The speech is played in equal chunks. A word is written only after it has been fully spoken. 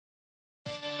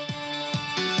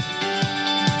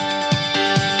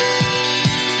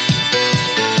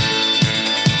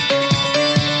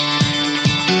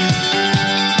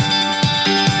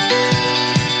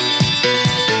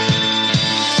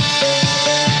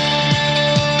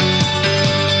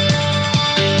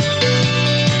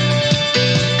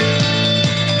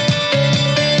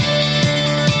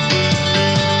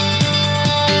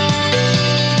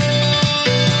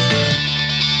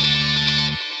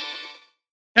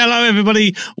Hello,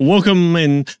 everybody. Welcome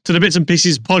in to the Bits and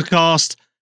Pieces podcast,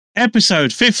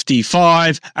 episode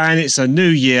 55, and it's a new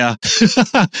year.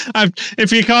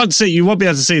 If you can't see, you won't be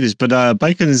able to see this, but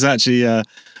Bacon has actually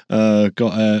got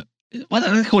a, what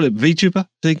do they call it, VTuber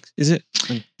thing, is it?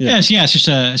 Yeah,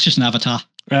 it's just an avatar.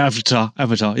 Avatar,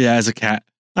 yeah, as a cat.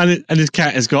 And his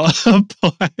cat has got a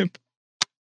pipe.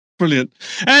 Brilliant.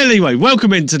 Anyway,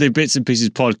 welcome into the Bits and Pieces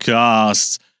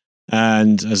podcast.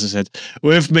 And as I said,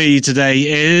 with me today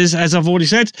is, as I've already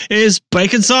said, is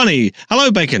Bacon Sonny.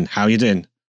 Hello, Bacon. How are you doing?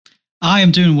 I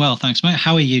am doing well, thanks, mate.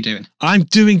 How are you doing? I'm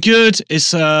doing good.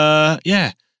 It's, there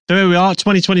we are,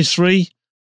 2023.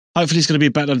 Hopefully it's going to be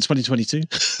better than 2022.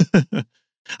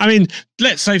 I mean,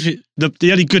 let's say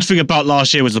the only good thing about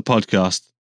last year was the podcast.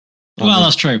 Well,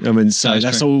 that's true. I mean, so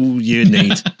that's all you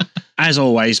need. As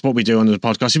always, what we do on the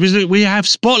podcast is we have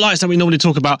spotlights that we normally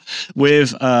talk about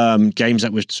with games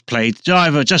that we've played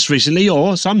either just recently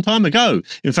or some time ago.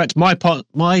 In fact,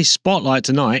 my spotlight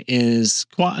tonight is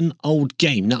quite an old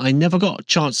game that I never got a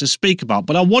chance to speak about,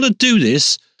 but I want to do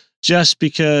this just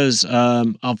because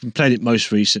I've been playing it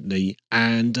most recently,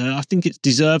 and I think it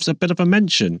deserves a bit of a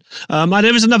mention.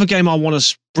 There is another game I want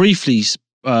to briefly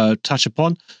touch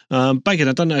upon. Bacon,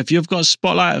 I don't know if you've got a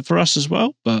spotlight for us as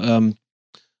well, but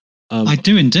I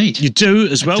do indeed. You do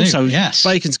as well. So yes.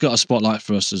 Bacon's got a spotlight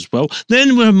for us as well.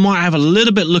 Then we might have a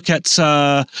little bit look at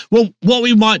what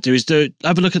we might do is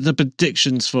have a look at the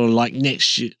predictions for like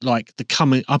next year, like the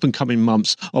coming up and coming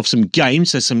months of some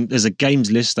games. There's a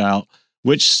games list out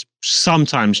which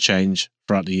sometimes change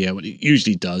throughout the year. Well, it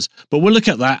usually does, but we'll look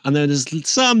at that. And then there's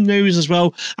some news as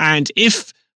well. And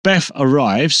if Beth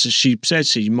arrives, she said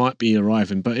she might be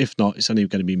arriving, but if not, it's only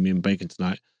going to be me and Bacon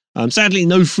tonight. Sadly,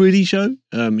 no 3D show.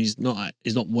 He's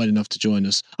not well enough to join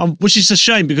us, which is a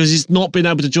shame because he's not been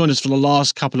able to join us for the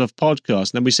last couple of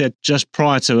podcasts. And then we said just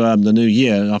prior to the new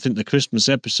year, I think the Christmas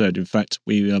episode. In fact,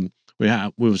 we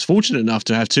was fortunate enough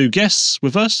to have two guests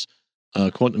with us,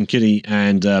 Quantum Kitty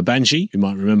and Banshee. You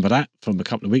might remember that from a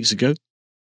couple of weeks ago.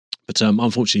 But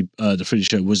unfortunately, the 3D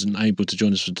show wasn't able to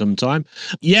join us for some time.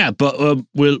 Yeah, but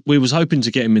we was hoping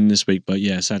to get him in this week. But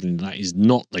yeah, sadly, that is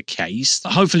not the case.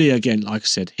 Hopefully, again, like I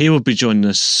said, he will be joining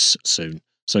us soon.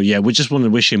 So yeah, we just want to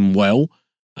wish him well.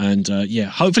 And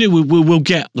hopefully we'll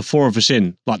get the four of us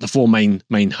in, like the four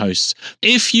main hosts.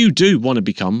 If you do want to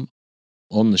become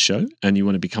on the show and you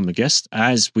want to become a guest,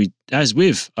 as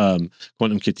with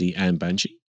Quantum Kitty and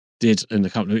Banshee did in a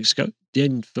couple of weeks ago,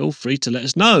 then feel free to let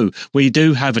us know. We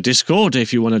do have a Discord.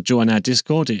 If you want to join our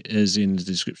Discord, it is in the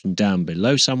description down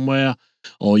below somewhere,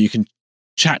 or you can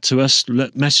chat to us,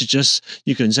 message us.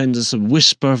 You can send us a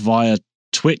whisper via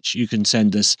Twitch. You can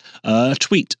send us a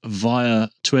tweet via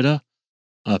Twitter,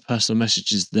 personal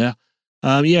messages there.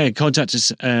 Contact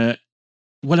us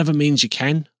whatever means you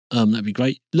can. That'd be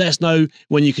great. Let us know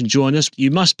when you can join us. You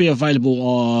must be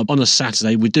available on a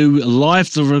Saturday. We do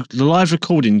live. The live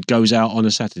recording goes out on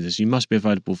a Saturday, so you must be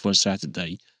available for a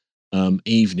Saturday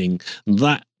evening.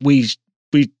 That we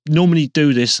normally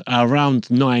do this around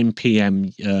 9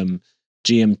 p.m.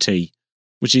 GMT,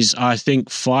 which is I think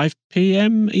 5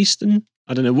 p.m. Eastern.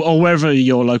 I don't know, or wherever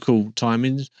your local time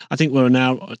is. I think we're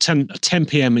now 10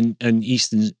 p.m. in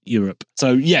Eastern Europe.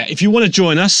 So yeah, if you want to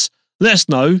join us, let us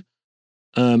know.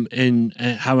 In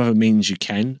however means you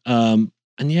can. And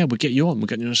yeah, we'll get you on. We'll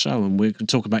get you on the show and we can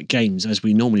talk about games as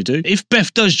we normally do. If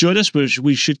Beth does join us, which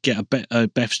we should get a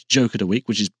Beth's Joke of the Week,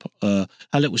 which is her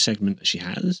little segment that she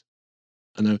has.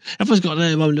 I know everyone's got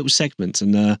their own little segments,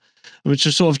 and we're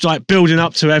just sort of like building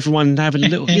up to everyone having a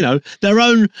little, their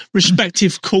own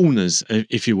respective corners,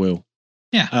 if you will.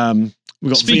 Yeah.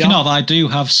 Speaking VR. of, I do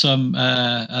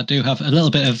have a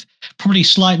little bit of probably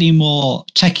slightly more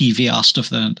techie VR stuff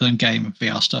than game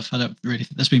VR stuff. I don't really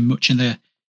think there's been much in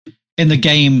the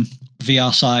game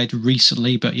VR side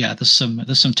recently, but yeah, there's some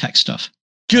tech stuff.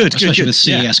 Good, especially with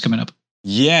CES coming up.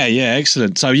 Yeah,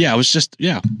 excellent. So yeah, I was just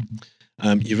you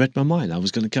read my mind. I was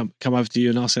going to come over to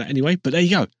you and ask that anyway, but there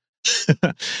you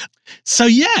go. So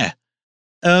yeah,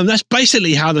 that's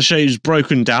basically how the show's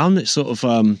broken down. It's sort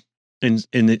of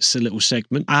in its little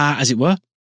segment, as it were.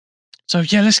 So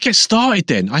yeah, let's get started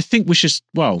then. I think we should,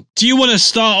 do you want to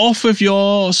start off with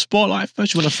your spotlight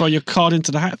first? Do you want to throw your card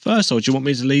into the hat first, or do you want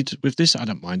me to lead with this? I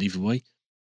don't mind either way.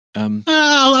 I'm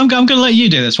going to let you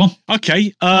do this one.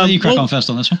 Okay. You crack on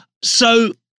first on this one.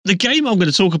 So the game I'm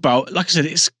going to talk about, like I said,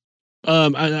 it's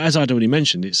as I'd already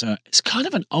mentioned, it's kind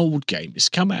of an old game. It's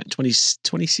come out in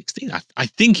 2016. I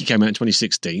think it came out in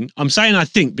 2016. I'm saying I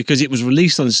think because it was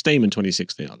released on Steam in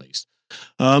 2016 at least.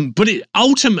 But it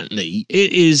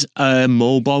is a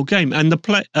mobile game, and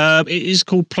it is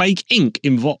called Plague Inc.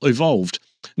 Evolved.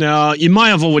 Now, you might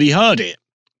have already heard it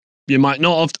You might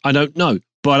not have. I don't know.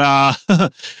 But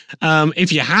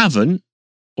if you haven't,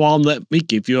 well, let me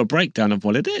give you a breakdown of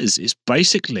what it is. It's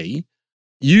basically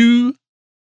you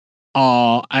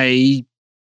are a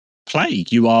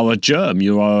plague. You are a germ.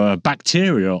 You are a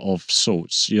bacteria of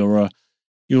sorts. You're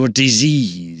a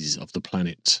disease of the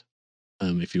planet,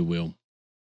 if you will.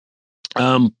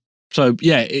 So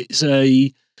yeah, it's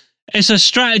a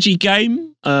strategy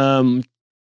game.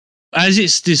 As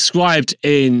it's described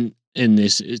in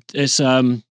this, it's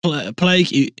Plague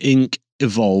Inc.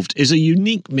 Evolved is a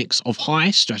unique mix of high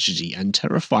strategy and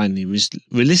terrifyingly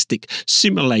realistic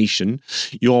simulation.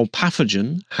 Your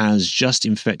pathogen has just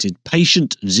infected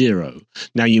Patient Zero.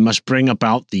 Now you must bring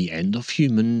about the end of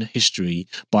human history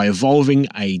by evolving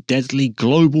a deadly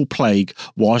global plague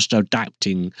whilst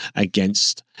adapting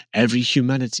against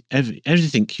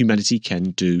everything humanity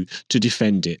can do to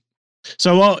defend it.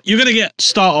 So you're going to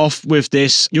start off with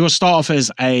this. You're going to start off as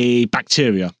a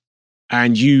bacteria,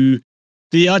 and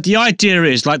the idea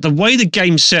is, like, the way the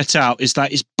game's set out is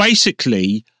that it's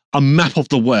basically a map of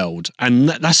the world, and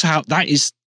that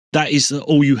is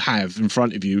all you have in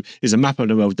front of you is a map of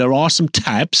the world. There are some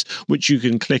tabs which you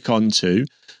can click onto.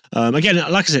 Again,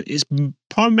 like I said, it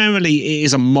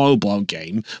is a mobile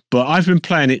game, but I've been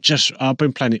playing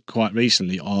it quite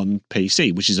recently on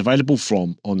PC, which is available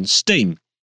on Steam,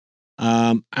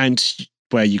 and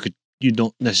where you're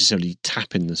not necessarily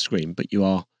tapping the screen, but you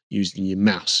are using your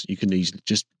mouse. You can easily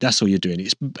that's all you're doing.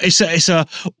 It's a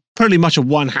pretty much a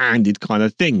one-handed kind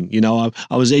of thing. I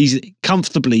was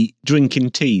comfortably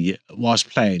drinking tea whilst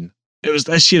playing. It's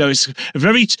a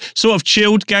very sort of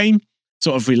chilled game,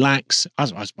 sort of relax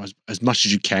as much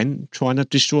as you can, trying to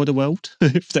destroy the world.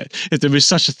 if there is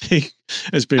such a thing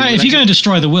as being. Hey, if you're going to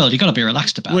destroy the world, you've got to be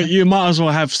relaxed about it. You might as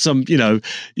well have some, your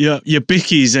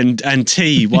bickies and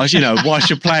tea whilst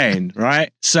you're playing,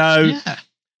 right? So,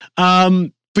 yeah.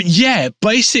 But yeah,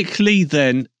 basically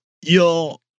then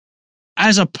you're,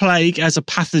 as a plague, as a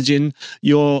pathogen,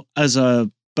 you're as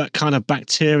a kind of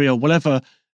bacteria, whatever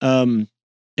it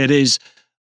is,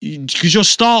 because you'll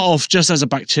start off just as a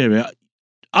bacteria.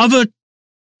 Other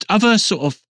sort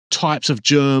of types of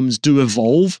germs do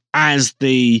evolve as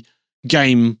the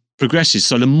game progresses.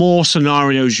 So the more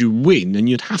scenarios you win, and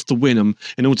you'd have to win them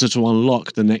in order to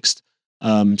unlock the next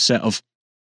set of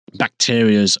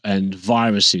bacterias and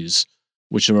viruses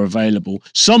which are available.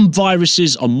 Some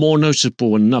viruses are more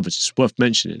noticeable than others. It's worth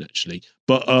mentioning, actually.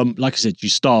 But like I said, you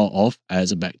start off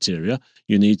as a bacteria.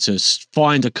 You need to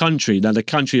find a country. Now, the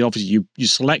country, obviously, you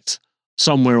select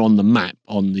somewhere on the map,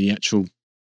 on the actual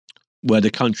where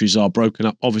the countries are broken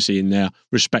up, obviously, in their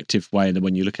respective way. And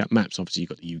when you look at maps, obviously,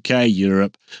 you've got the UK,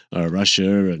 Europe,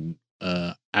 Russia, and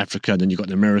Africa. And then you've got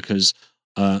the Americas.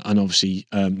 And obviously,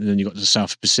 and then you've got the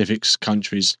South Pacific's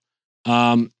countries.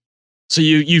 So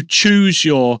you choose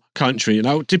your country.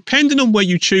 Now, depending on where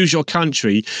you choose your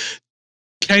country,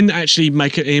 can actually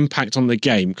make an impact on the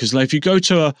game. Because if you go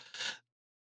to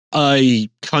a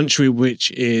country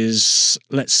which is,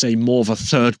 let's say, more of a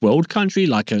third world country,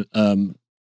 like a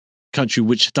country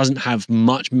which doesn't have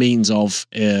much means of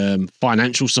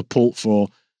financial support for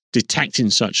detecting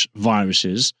such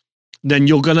viruses, then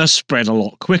you're going to spread a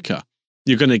lot quicker.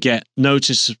 You're going to get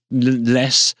noticed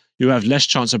less. You have less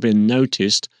chance of being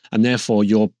noticed, and therefore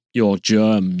your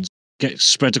germs get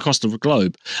spread across the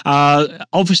globe.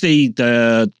 Obviously,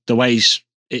 the way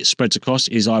it spreads across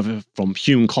is either from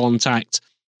human contact.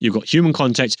 You've got human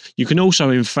contact. You can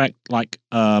also infect, like,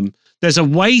 there's a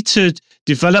way to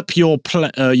develop your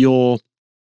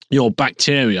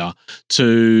bacteria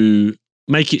to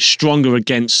make it stronger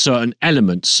against certain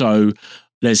elements. So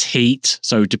there's heat.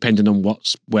 So depending on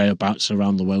whereabouts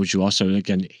around the world you are. So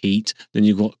again, heat. Then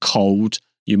you've got cold.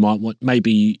 You might want,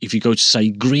 maybe if you go to, say,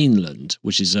 Greenland,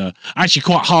 which is actually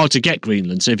quite hard to get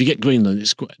Greenland. So if you get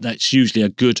Greenland, that's usually a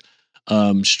good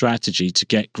strategy to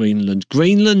get Greenland.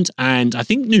 Greenland, and I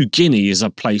think New Guinea is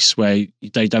a place where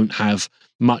they don't have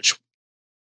much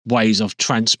ways of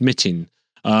transmitting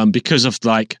because of,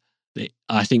 like,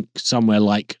 I think somewhere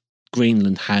like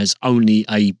Greenland has only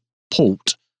a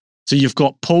port. So you've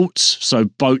got ports, so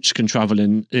boats can travel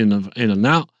in and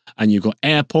out, and you've got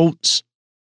airports,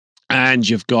 and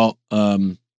you've got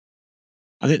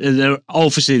I think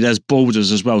there's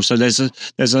borders as well. So there's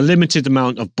a limited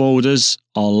amount of borders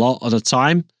a lot of the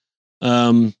time.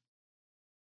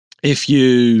 If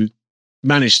you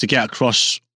manage to get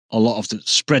across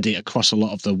spread it across a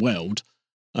lot of the world,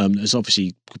 there's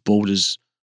obviously borders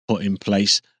put in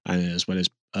place, and as well as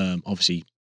obviously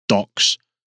docks,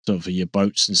 so for your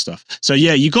boats and stuff. So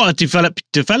yeah, you got to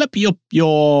develop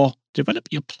your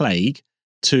plague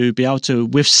to be able to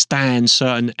withstand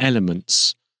certain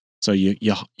elements So you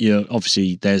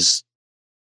obviously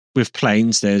with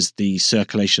planes, there's the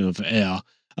circulation of air.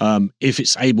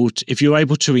 If you're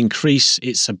able to increase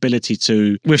its ability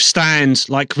to withstand,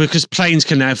 like, because planes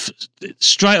can have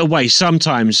straight away.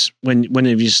 Sometimes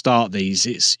whenever you start these,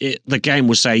 the game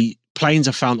will say planes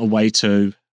have found a way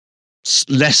to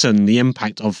lessen the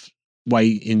impact of way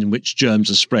in which germs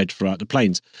are spread throughout the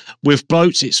planes. With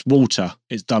boats, it's water.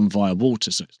 It's done via water,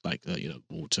 so it's like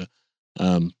water.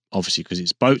 Obviously, because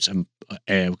it's boats, and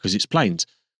air because it's planes.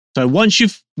 So once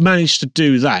you've managed to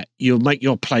do that, you'll make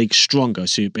your plague stronger,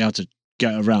 so you'll be able to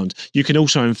get around. You can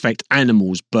also infect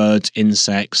animals, birds,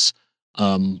 insects,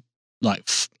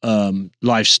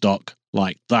 livestock,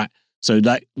 like that. So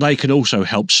that they can also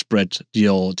help spread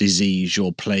your disease,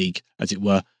 your plague, as it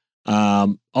were.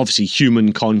 Obviously,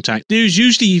 human contact. There's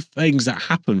usually things that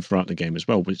happen throughout the game as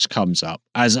well, which comes up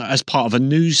as part of a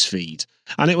news feed.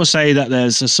 And it will say that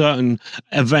there's a certain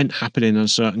event happening in a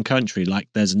certain country, like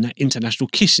there's an International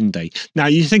Kissing Day. Now,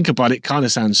 you think about it, kind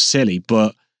of sounds silly,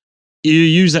 but you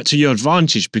use that to your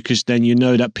advantage, because then you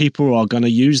know that people are going to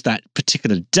use that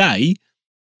particular day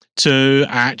to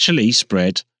actually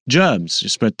spread germs,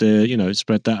 spread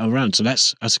that around. So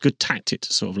that's a good tactic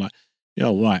to sort of like,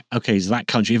 right, okay, so that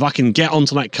country, if I can get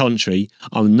onto that country,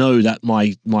 I'll know that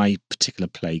my particular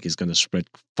plague is going to spread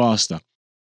faster.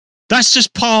 That's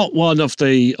just part one of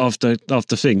the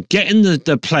thing. Getting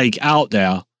the plague out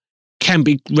there can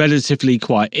be relatively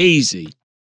quite easy.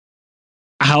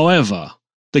 However,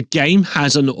 the game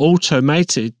has an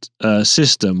automated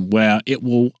system where it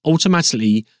will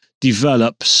automatically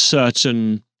develop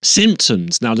certain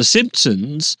symptoms. Now, the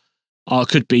symptoms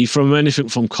could be from anything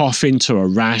from coughing to a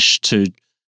rash to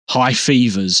high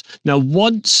fevers. Now,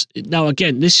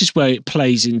 again, this is where it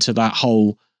plays into that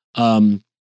whole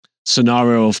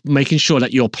scenario of making sure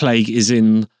that your plague is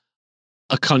in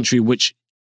a country which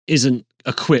isn't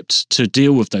equipped to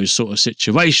deal with those sort of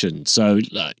situations. So,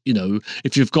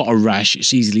 if you've got a rash,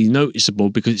 it's easily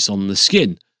noticeable because it's on the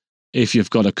skin. If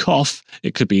you've got a cough,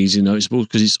 it could be easily noticeable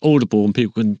because it's audible and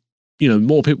people can,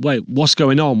 more people, wait, what's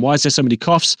going on? Why is there so many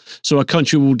coughs? So a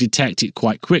country will detect it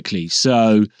quite quickly.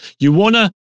 So you want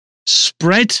to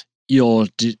spread in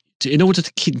order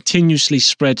to continuously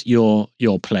spread your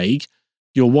plague,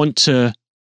 you'll want to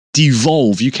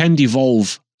devolve. You can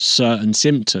devolve certain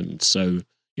symptoms. So,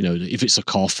 if it's a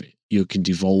cough, you can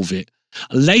devolve it.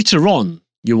 Later on,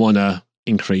 you want to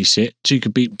increase it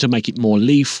to make it more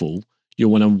lethal. You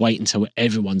want to wait until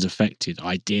everyone's affected.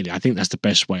 Ideally, I think that's the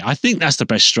best way. I think that's the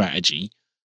best strategy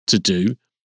to do.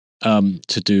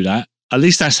 That. At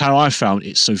least that's how I found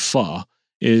it so far.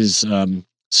 Is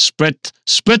spread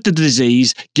the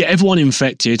disease, get everyone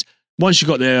infected. Once you've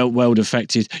got their world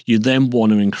affected, you then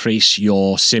want to increase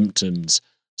your symptoms.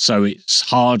 So it's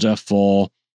harder for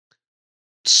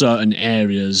certain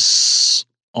areas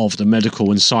of the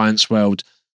medical and science world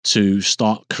to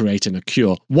start creating a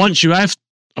cure. Once you have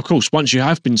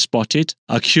been spotted,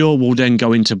 a cure will then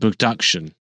go into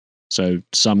production. So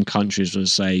some countries will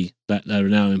say that they're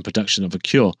now in production of a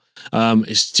cure.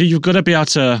 So you've got to be able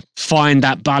to find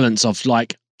that balance of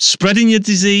like spreading your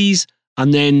disease,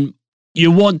 and then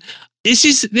you want. This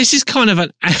is kind of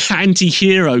an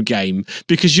anti-hero game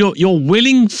because you're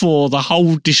willing for the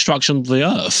whole destruction of the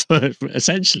earth.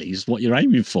 Essentially, is what you're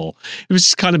aiming for. It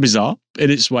was kind of bizarre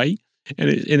in its way,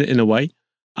 in a way.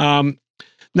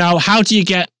 Now, how do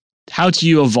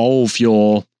you evolve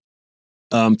your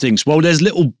things? Well, there's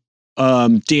little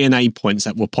DNA points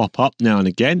that will pop up now and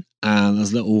again, and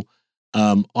there's little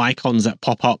icons that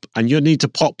pop up, and you'll need to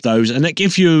pop those, and that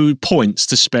give you points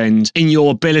to spend in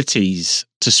your abilities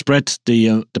to spread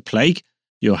the plague.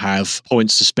 You'll have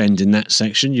points to spend in that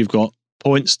section. You've got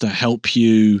points to help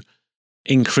you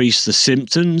increase the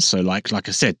symptoms. So, like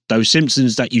I said, those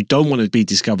symptoms that you don't want to be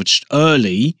discovered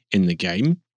early in the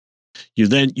game,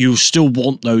 you still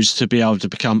want those to be able to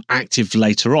become active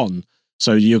later on.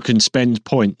 So you can spend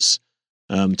points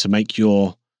to make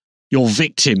your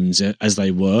victims, as they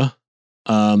were,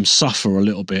 suffer a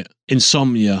little bit.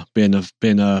 Insomnia being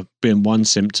one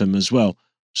symptom as well.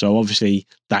 So obviously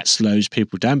that slows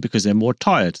people down because they're more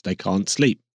tired. They can't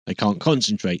sleep. They can't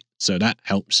concentrate. So that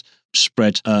helps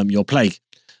spread your plague.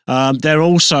 There are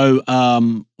also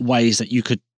ways that you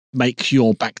could make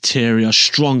your bacteria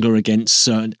stronger against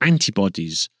certain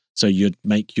antibodies. So you'd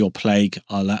make your plague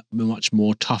a lot much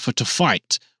more tougher to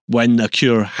fight. When the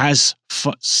cure has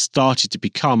started to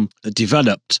become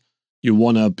developed, you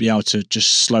want to be able to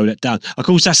just slow that down. Of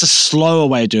course, that's a slower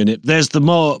way of doing it. There's the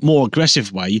more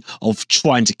aggressive way of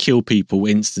trying to kill people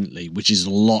instantly, which is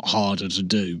a lot harder to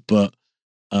do. But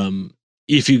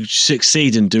if you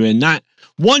succeed in doing that,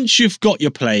 once you've got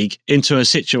your plague into a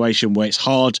situation where it's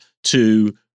hard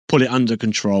to put it under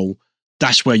control,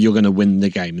 that's where you're going to win the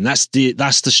game. And that's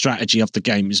the strategy of the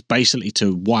game, is basically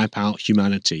to wipe out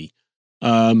humanity.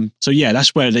 So yeah,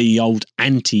 that's where the old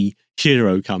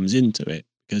anti-hero comes into it,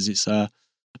 because it's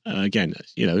again,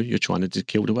 you're trying to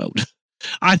kill the world.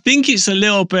 I think it's a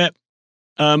little bit.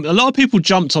 A lot of people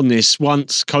jumped on this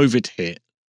once COVID hit.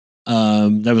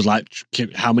 There was like,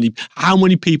 how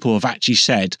many people have actually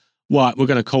said, right, we're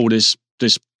going to call this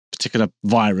particular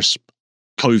virus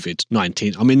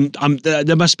COVID-19. I mean,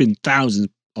 there must have been thousands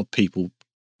of people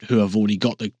who have already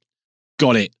got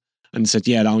it and said,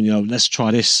 yeah, let's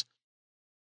try this.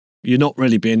 You're not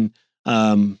really been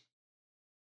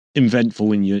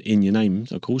inventful in your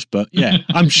names, of course, but yeah,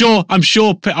 I'm sure I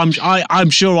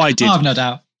did. Oh, no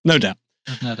doubt. No doubt.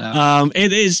 No doubt.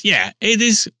 It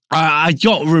is. I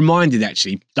got reminded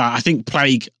actually that I think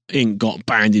Plague Inc. got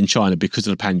banned in China because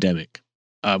of the pandemic.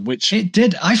 Which it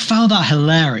did. I found that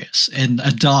hilarious in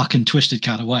a dark and twisted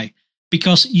kind of way,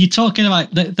 because you're talking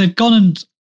about they've gone and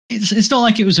it's not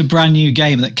like it was a brand new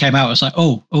game that came out. It's like,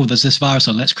 oh, there's this virus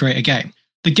on, let's create a game.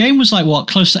 The game was like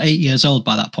close to 8 years old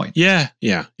by that point. Yeah.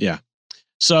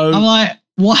 So I'm like,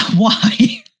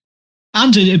 why?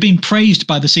 And it had been praised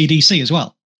by the CDC as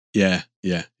well. Yeah.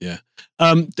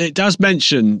 It does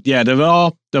mention, there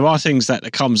are things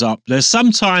that comes up. There's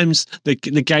sometimes the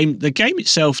game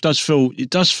itself does feel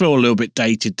a little bit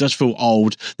dated, does feel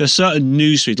old. There's certain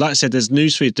newsfeeds, like I said, there's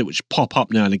newsfeeds that which pop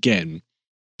up now and again,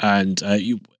 and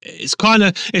it's kind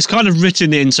of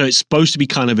written in, so it's supposed to be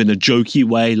kind of in a jokey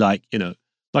way, like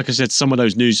like I said, some of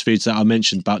those news feeds that I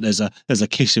mentioned about, there's a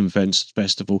kissing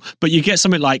festival, but you get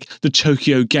something like the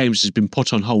Tokyo Games has been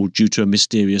put on hold due to a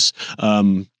mysterious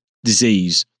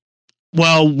disease.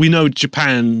 Well, we know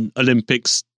Japan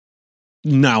Olympics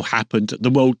now happened. The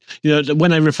world,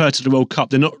 when they refer to the World Cup,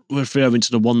 they're not referring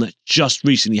to the one that just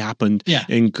recently happened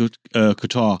in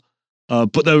Qatar,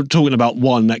 but they're talking about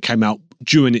one that came out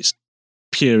during its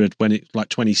period when it, like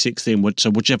 2016,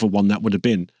 so whichever one that would have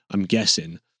been, I'm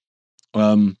guessing.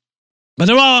 But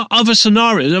there are other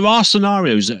scenarios. There are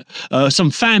scenarios,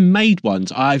 some fan-made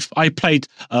ones. I played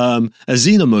a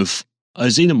xenomorph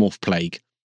plague,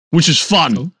 which was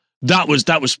fun. Cool. That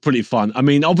was pretty fun. I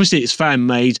mean, obviously it's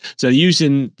fan-made, so they're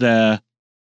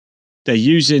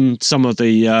using some of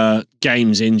the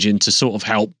games engine to sort of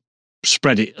help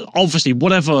spread it. Obviously,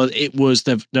 whatever it was,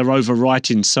 they're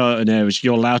overwriting certain areas.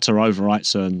 You're allowed to overwrite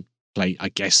certain play. I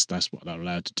guess that's what they're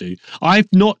allowed to do. I've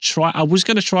not tried. I was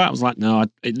going to try it. I was like, no,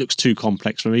 it looks too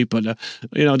complex for me. But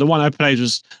the one I played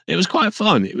was quite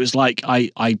fun. It was like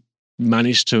I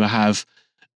managed to have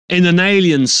in an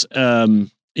Aliens.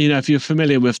 If you're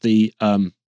familiar with the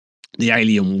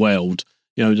alien world,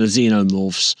 the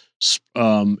xenomorphs.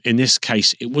 In this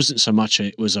case, it wasn't so much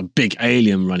it was a big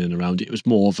alien running around. It was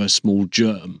more of a small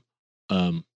germ.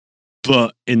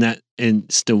 But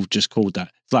still just called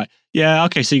that. It's like, yeah,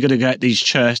 okay, so you're going to get these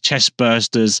chest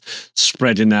bursters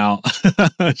spreading out.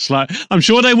 It's like, I'm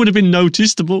sure they would have been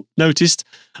noticed. But that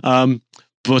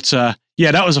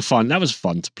was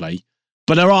fun to play.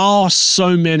 But there are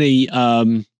so many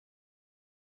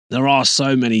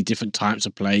different types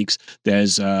of plagues.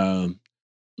 There's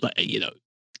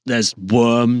there's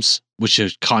worms, which are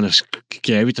kind of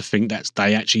scary to think that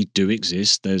they actually do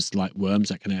exist. There's like worms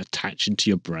that can attach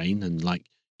into your brain, and like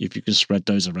if you can spread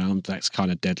those around, that's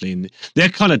kind of deadly. And they're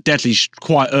kind of deadly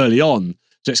quite early on,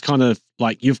 so it's kind of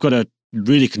like you've got to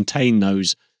really contain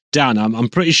those down. I'm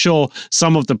pretty sure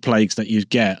some of the plagues that you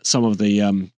get, some of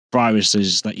the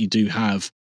viruses that you do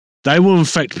have, they will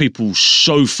infect people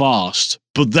so fast.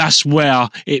 But that's where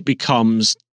it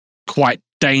becomes quite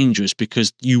dangerous,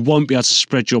 because you won't be able to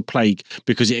spread your plague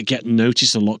because it'll get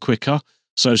noticed a lot quicker.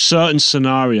 So certain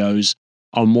scenarios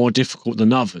are more difficult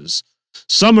than others.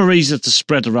 Some are easier to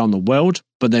spread around the world,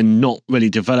 but then not really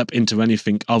develop into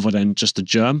anything other than just a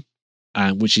germ,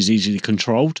 which is easily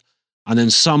controlled. And then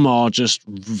some are just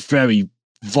very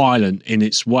violent in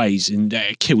its ways, and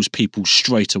it kills people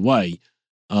straight away.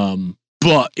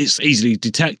 But it's easily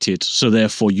detected, so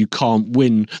therefore you can't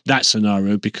win that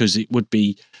scenario, because it would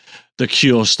be the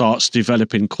cure starts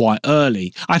developing quite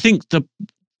early. I think the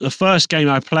first game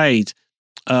I played,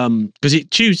 because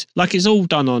it's all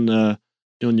done on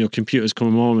your computer's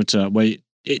chronometer, where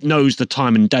it knows the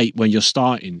time and date when you're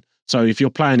starting. So if you're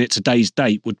playing it, today's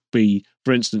date would be,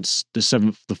 for instance, the 7th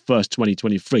of the 1st,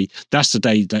 2023. That's the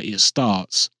day that it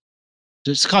starts.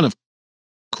 So it's kind of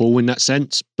cool in that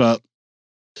sense, but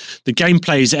the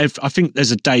gameplay is, I think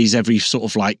there's a days every sort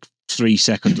of like 3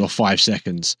 seconds or 5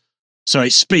 seconds. So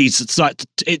it speeds. It's like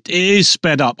it is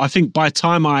sped up. I think by the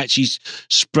time I actually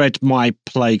spread my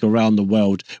plague around the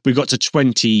world, we got to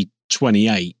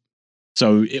 2028.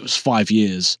 So it was 5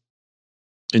 years.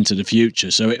 into the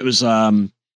future. So it was,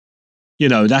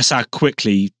 that's how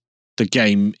quickly the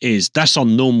game is. That's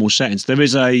on normal settings. There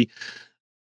is a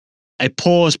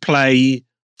pause, play,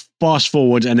 fast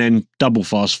forward, and then double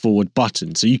fast forward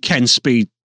button. So you can speed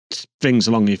things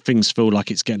along if things feel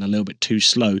like it's getting a little bit too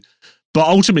slow. But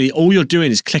ultimately, all you're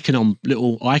doing is clicking on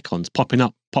little icons, popping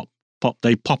up, pop.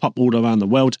 They pop up all around the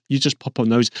world. You just pop on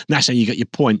those. And that's how you get your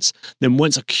points. Then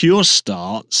once a cure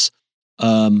starts,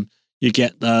 you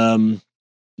get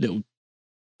little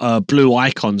blue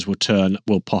icons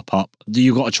will pop up.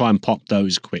 You've got to try and pop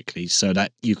those quickly so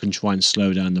that you can try and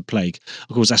slow down the plague.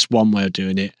 Of course, that's one way of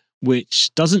doing it,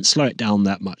 which doesn't slow it down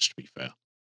that much, to be fair.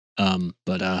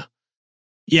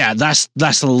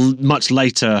 That's much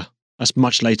later. That's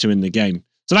much later in the game.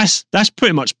 So that's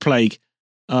pretty much Plague.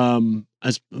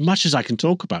 As much as I can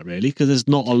talk about, really, because there's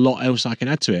not a lot else I can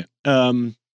add to it.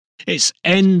 It's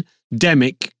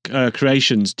Endemic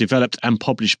Creations, developed and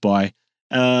published by.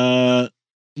 So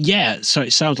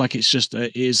it sounds like it's just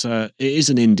it is an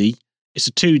indie. It's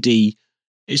a 2D.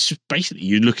 It's just basically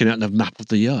you're looking at the map of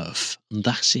the Earth, and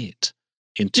that's it.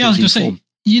 In 2D I was going to say,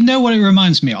 you know what it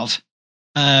reminds me of?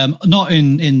 Not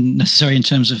in necessarily in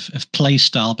terms of play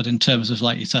style, but in terms of,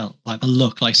 like you said, like the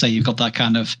look. Like, say you've got that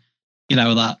kind of,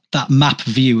 that map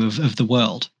view of the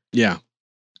world. Yeah.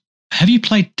 Have you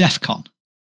played DEF CON?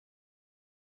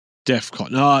 DEF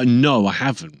CON? No, I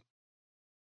haven't.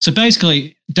 So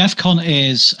basically, DEF CON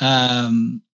is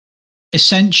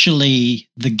essentially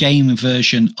the game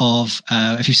version of,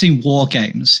 if you've seen war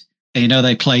games,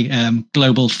 they play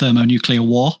global thermonuclear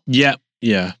war. Yeah.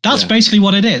 Yeah. That's basically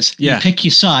what it is. Yeah. You pick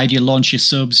your side, you launch your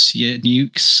subs, your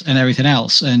nukes, and everything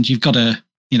else, and you've got to,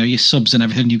 your subs and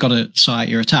everything, you've got to sort out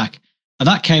your attack. And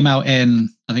that came out in,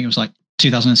 I think it was like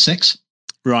 2006.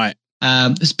 Right.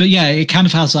 But yeah, it kind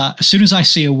of has that. As soon as I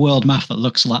see a world map that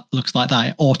looks like that,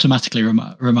 it automatically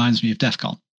reminds me of DEF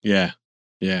CON. Yeah.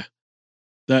 Yeah.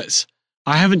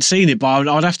 I haven't seen it, but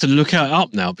I'd have to look it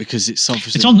up now because it's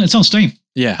obviously it's on Steam.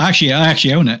 Yeah, I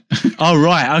actually own it. Oh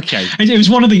right, okay. It was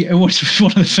one of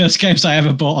the first games I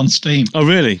ever bought on Steam. Oh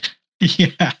really?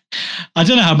 Yeah, I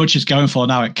don't know how much it's going for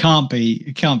now. It can't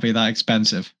be that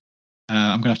expensive.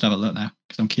 I'm gonna have to have a look now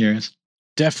because I'm curious.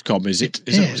 DEF CON, is that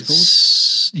what it's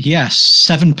called? Yes,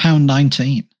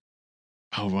 £7.19.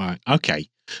 Oh right, okay.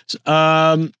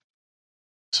 So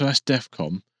that's DEF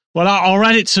CON. Well, I'll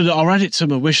add it to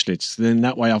my wish list. Then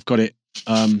that way I've got it.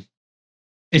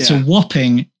 It's a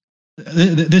whopping.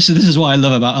 This is what I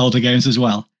love about older games as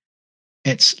well.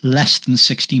 It's less than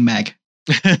 60 meg.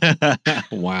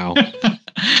 Wow.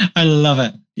 I love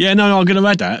it. Yeah, no, I'm going to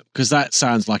add that because that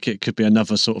sounds like it could be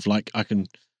another sort of like I can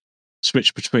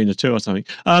switch between the two or something.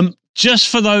 Just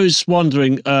for those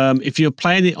wondering, if you're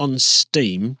playing it on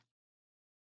Steam,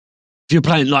 if you're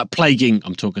playing like Plaguing,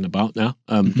 I'm talking about now.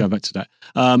 Go back to that.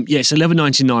 It's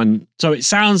 $11.99. So it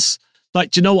sounds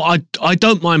like, do you know what? I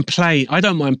don't mind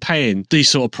paying these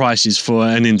sort of prices for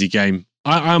an indie game.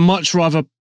 I much rather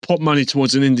put money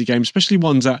towards an indie game, especially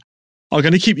ones that are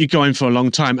going to keep you going for a long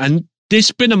time. And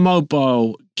this been a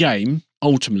mobile game.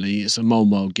 Ultimately, it's a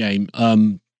mobile game.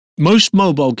 Most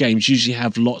mobile games usually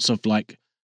have lots of like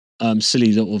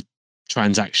silly little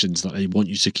transactions that they want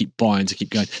you to keep buying to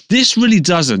keep going. This really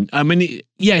doesn't. I mean,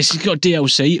 yes, it's got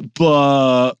DLC,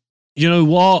 but you know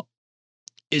what?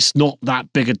 It's not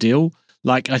that big a deal.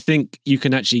 Like, I think you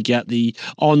can actually get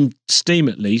on Steam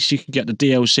at least, you can get the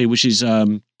DLC, which is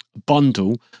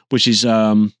bundle, which is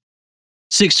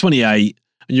 $6.28,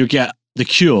 and you'll get the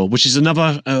Cure, which is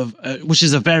which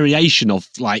is a variation of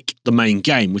like the main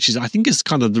game, which is, I think, it's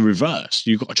kind of the reverse.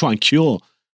 You've got to try and cure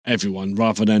everyone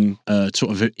rather than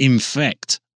sort of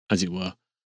infect, as it were.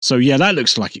 So yeah, that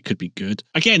looks like it could be good.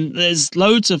 Again, there's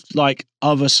loads of like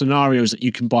other scenarios that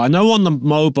you can buy. I know on the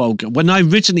mobile, when I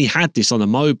originally had this on the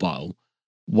mobile,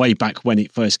 way back when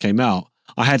it first came out,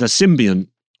 I had a Symbiont,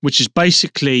 which is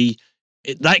basically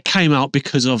that came out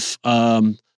because of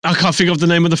I can't think of the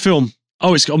name of the film.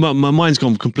 Oh, it's got my mind's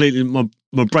gone completely. My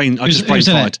brain, I just brain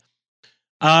fired.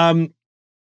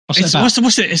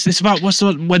 What's it? It's about when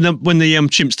the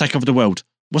chimps take over the world.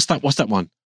 What's that one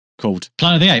called?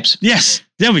 Planet of the Apes. Yes,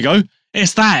 there we go.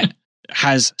 It's that.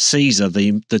 Has Caesar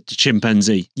the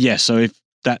chimpanzee? Yeah. So if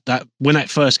that when that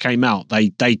first came out,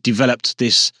 they developed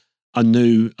a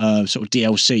new sort of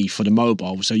DLC for the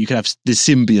mobile, so you could have the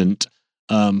Symbiont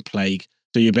plague,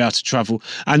 so you'll be able to travel,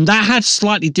 and that had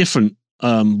slightly different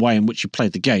way in which you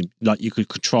played the game. Like you could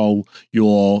control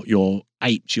your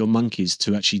apes, your monkeys,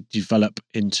 to actually develop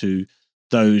into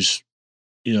those,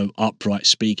 upright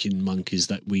speaking monkeys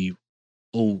that we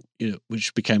all,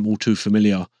 which became all too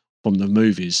familiar from the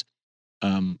movies.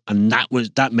 And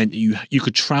that meant that you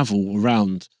could travel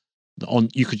around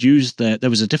you could use there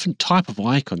was a different type of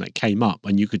icon that came up,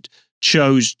 and you could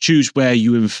choose where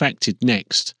you infected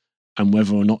next, and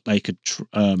whether or not they could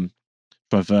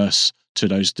traverse to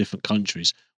those different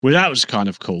countries. Well, that was kind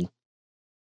of cool.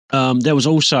 There was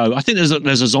also, I think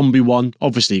there's a zombie one,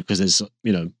 obviously, because there's,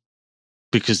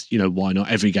 why not?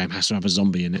 Every game has to have a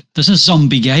zombie in it. There's a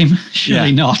zombie game,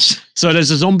 surely not. So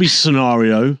there's a zombie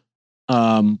scenario,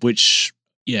 which,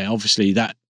 obviously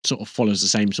that sort of follows the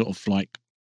same sort of like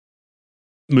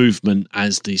movement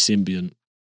as the symbiont.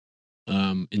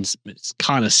 It's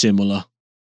kind of similar.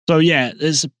 So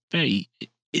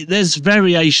there's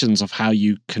variations of how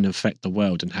you can affect the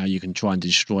world and how you can try and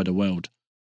destroy the world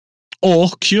or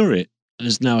cure it.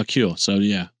 There's now a cure. So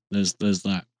there's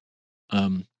that.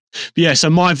 So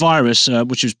my virus,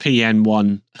 which was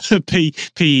PN1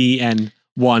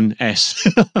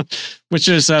 PEN1S, which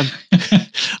is so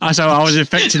I was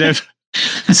infected.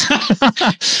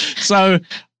 So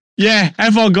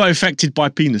everyone got infected by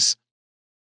penis,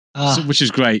 which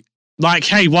is great. Like,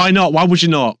 hey, why not? Why would you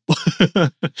not?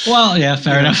 Well,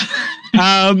 fair enough.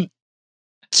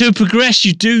 To progress,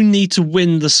 you do need to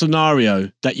win the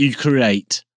scenario that you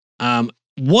create.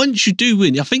 Once you do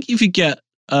win, I think if you get,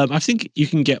 I think you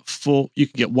can get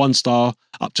 1 star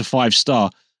up to 5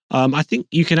 star. I think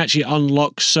you can actually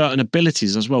unlock certain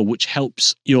abilities as well, which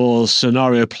helps your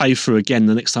scenario play through again.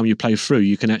 The next time you play through,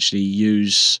 you can actually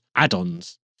use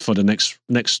add-ons for the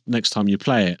next time you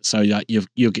play it. So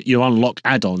you unlock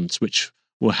add-ons, which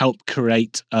will help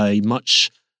create a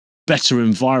much better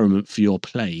environment for your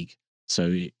plague. So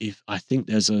if I think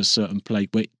there's a certain plague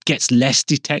where it gets less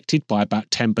detected by about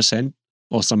 10%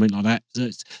 or something like that. So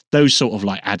it's those sort of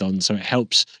like add-ons. So it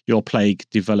helps your plague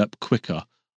develop quicker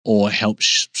or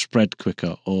helps spread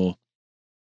quicker or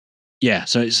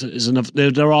so it's enough.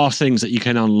 There are things that you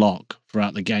can unlock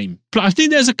throughout the game. But I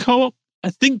think there's a co-op. I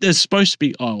think there's supposed to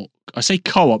be, I say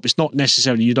co-op, it's not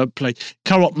necessarily you don't play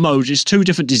co-op mode. It's 2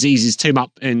 different diseases team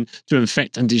up to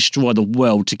infect and destroy the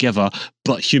world together,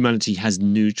 but humanity has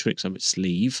new tricks up its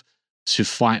sleeve to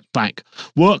fight back.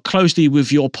 Work closely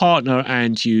with your partner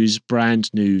and use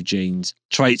brand new genes,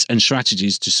 traits and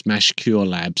strategies to smash cure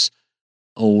labs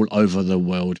all over the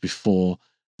world before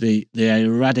they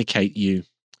eradicate you.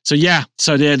 So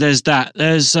there's that.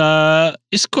 There's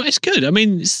it's good. I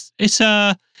mean, it's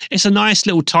a nice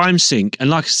little time sink, and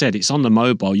like I said, it's on the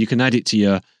mobile. You can add it to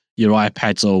your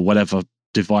iPads or whatever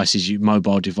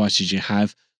mobile devices you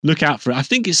have. Look out for it. I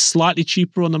think it's slightly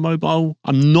cheaper on the mobile.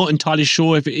 I'm not entirely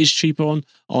sure if it is cheaper on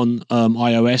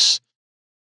iOS.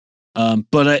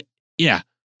 But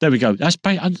there we go. That's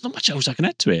not much else I can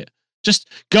add to it. Just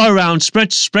go around,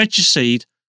 spread your seed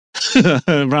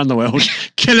around the world,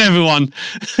 kill everyone.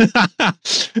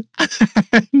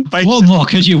 What more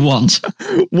could you want?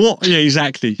 What? Yeah,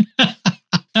 exactly.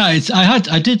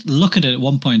 I did look at it at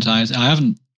one point. I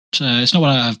haven't. It's not what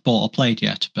I've bought or played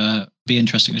yet, but it'd be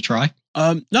interesting to try.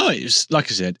 No, it's like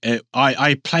I said,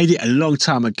 I played it a long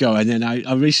time ago, and then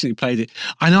I recently played it,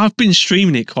 and I've been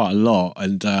streaming it quite a lot,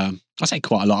 and I say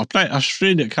quite a lot. I've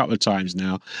streamed it a couple of times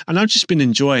now, and I've just been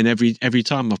enjoying every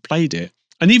time I've played it.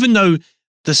 And even though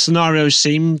the scenarios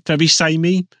seem very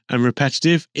samey and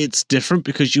repetitive, it's different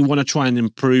because you want to try and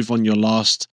improve on your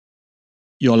last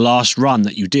run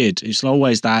that you did. It's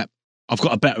always that I've got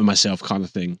to better myself kind of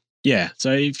thing. Yeah.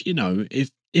 So if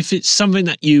it's something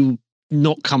that you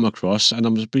not come across, and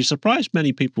I'm be surprised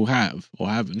many people have or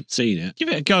haven't seen it, give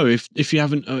it a go if you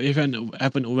haven't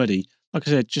already. Like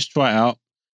I said, just try it out.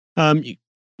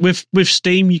 With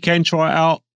Steam, you can try it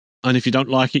out. And if you don't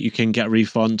like it, you can get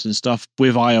refunds and stuff.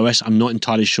 With iOS, I'm not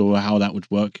entirely sure how that would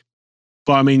work.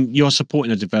 But I mean, you're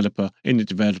supporting a developer,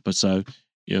 so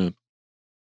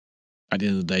at the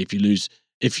end of the day, if you lose,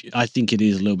 I think it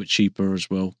is a little bit cheaper as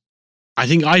well. I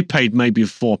think I paid maybe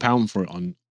 £4 for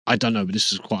it I don't know, but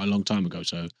this was quite a long time ago,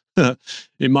 so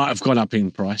it might have gone up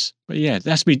in price. But yeah,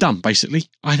 that's me done basically.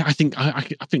 I think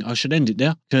I should end it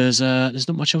there because there's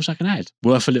not much else I can add.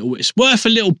 It's worth a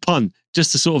little pun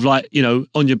just to sort of like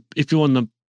if you're on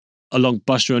a long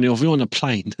bus journey or if you're on a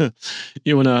plane,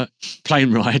 you want a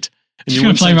plane ride. And you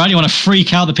want to plane ride, you want to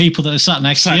freak out the people that are sat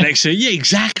next to you. Yeah,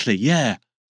 exactly. Yeah.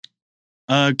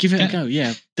 Give it a go.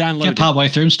 Yeah, download. Get partway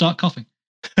through and start coughing.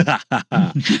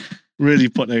 Really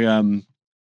put the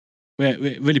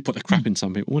really put the crap in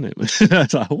some people, wouldn't it?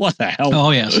 It's like, what the hell? Oh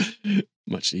yes.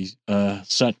 Much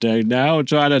sat down now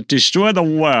trying to destroy the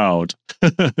world.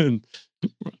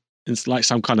 It's like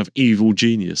some kind of evil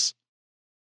genius.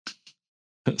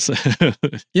 So,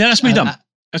 yeah, that's me done.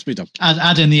 That's me done.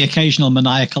 Add in the occasional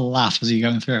maniacal laugh as you're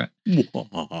going through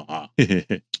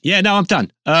it. Yeah, no, I'm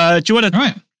done. Do you want to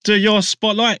right. do your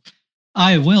spotlight?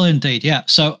 I will indeed, yeah.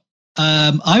 So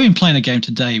I've been playing a game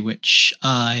today, which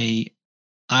I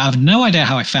have no idea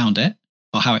how I found it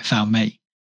or how it found me.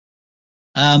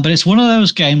 But it's one of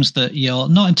those games that you're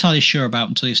not entirely sure about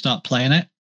until you start playing it.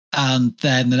 And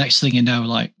then the next thing you know,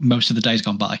 like most of the day's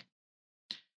gone by.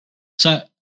 So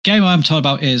game I'm talking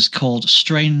about is called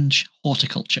Strange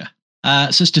Horticulture.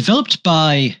 So it's developed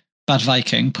by Bad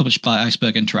Viking, published by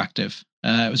Iceberg Interactive.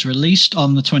 It was released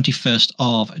on the 21st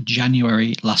of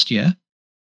January last year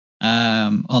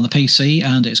on the PC,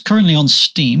 and it's currently on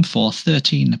Steam for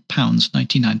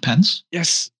 £13.99.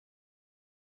 Yes.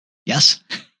 Yes.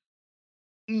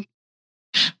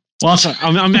 What?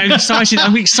 I'm excited.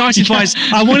 I'm excited by it.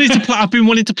 I've been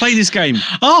wanting to play this game.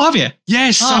 Oh, have you?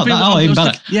 Yes. Even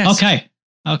better. Yes.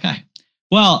 Okay.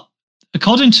 Well,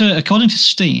 according to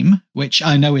Steam, which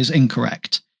I know is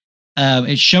incorrect,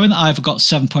 it's showing that I've got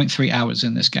 7.3 hours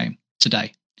in this game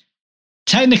today.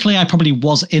 Technically, I probably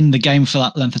was in the game for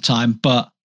that length of time,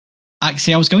 but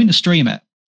actually, I was going to stream it.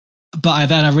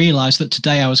 But I realized that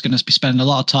today I was going to be spending a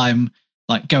lot of time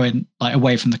going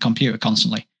away from the computer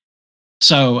constantly.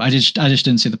 So I just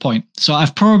didn't see the point. So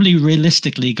I've probably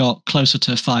realistically got closer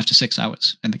to 5 to 6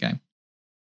 hours in the game.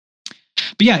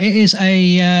 But yeah,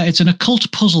 it's an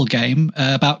occult puzzle game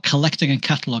about collecting and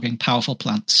cataloging powerful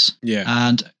plants. Yeah,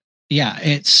 and yeah,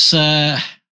 it's a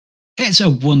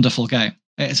wonderful game.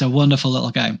 It's a wonderful little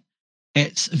game.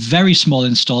 It's very small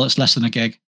install. It's less than a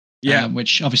gig. Yeah,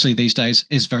 which obviously these days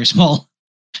is very small.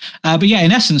 But yeah,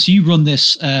 in essence, you run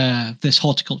this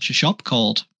horticulture shop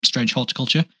called Strange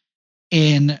Horticulture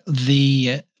in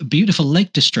the beautiful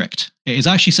Lake District. It is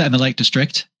actually set in the Lake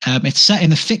District. It's set in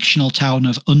the fictional town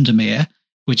of Undermere,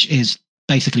 which is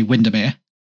basically Windermere.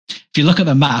 If you look at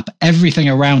the map, everything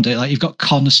around it, like you've got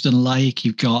Coniston Lake,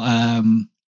 you've got the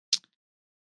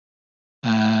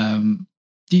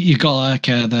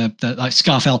like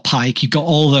Scarfell Pike, you've got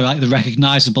all the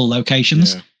recognizable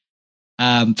locations.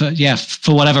 Yeah. But yeah,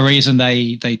 for whatever reason,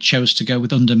 they chose to go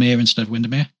with Undermere instead of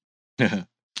Windermere. For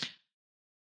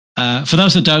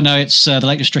those that don't know, it's the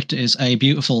Lake District is a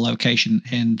beautiful location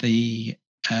in the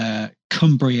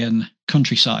Cumbrian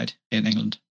countryside in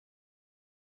England.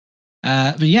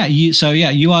 But yeah,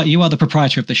 you are the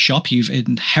proprietor of the shop. You've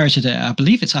inherited it. I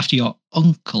believe it's after your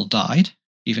uncle died.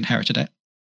 You've inherited it.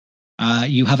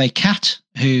 You have a cat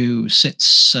who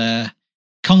sits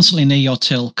constantly near your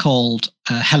till called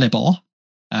Hellebore,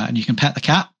 and you can pet the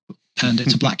cat, and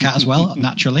it's a black cat as well,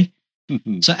 naturally.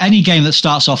 So any game that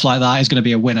starts off like that is going to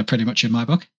be a winner, pretty much in my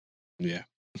book. Yeah.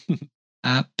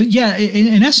 But yeah,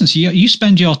 in essence, you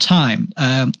spend your time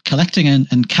collecting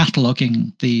and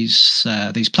cataloging these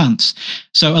plants.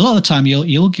 So a lot of the time,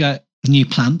 you'll get new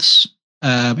plants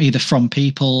either from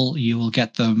people. You will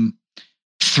get them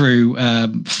through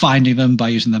finding them by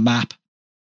using the map.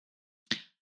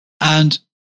 And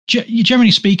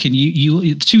generally speaking,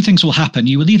 you two things will happen.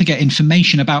 You will either get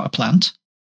information about a plant,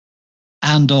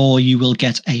 and or you will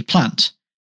get a plant,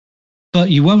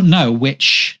 but you won't know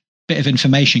which bit of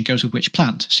information goes with which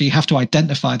plant. So you have to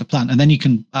identify the plant, and then you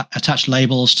can attach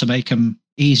labels to make them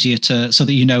easier so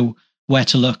that you know where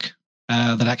to look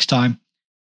the next time.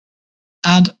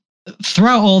 And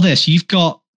throughout all this, you've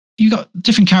got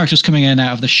different characters coming in and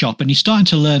out of the shop, and you're starting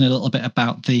to learn a little bit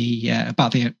about the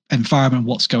environment,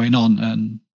 what's going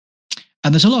on,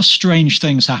 and there's a lot of strange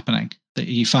things happening that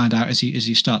you find out as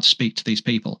you start to speak to these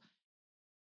people.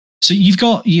 So you've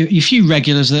got your few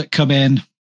regulars that come in,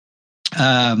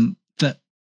 that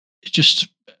just,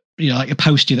 like a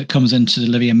postie that comes in to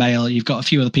deliver your mail. You've got a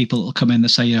few other people that will come in that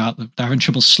say, they're having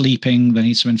trouble sleeping, they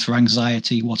need something for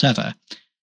anxiety, whatever.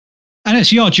 And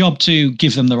it's your job to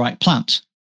give them the right plant.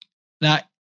 Now,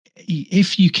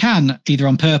 if you can, either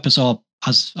on purpose or,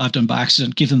 as I've done by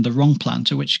accident, give them the wrong plant,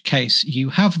 in which case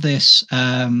you have this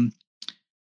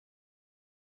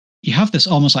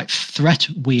almost like threat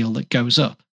wheel that goes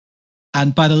up.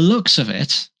 And by the looks of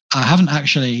it, I haven't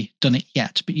actually done it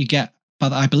yet, but you get,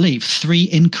 I believe, 3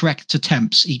 incorrect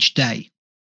attempts each day.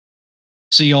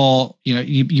 So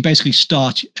you basically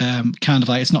start kind of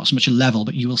like, it's not so much a level,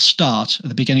 but you will start at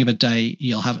the beginning of a day.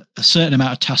 You'll have a certain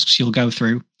amount of tasks you'll go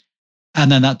through,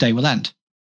 and then that day will end.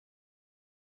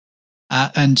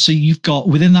 And so you've got,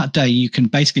 within that day, you can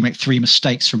basically make 3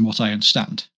 mistakes from what I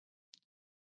understand.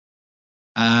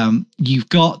 You've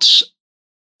got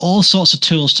all sorts of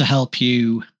tools to help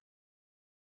you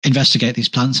investigate these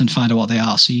plants and find out what they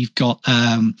are. So you've got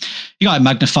a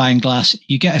magnifying glass.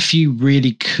 You get a few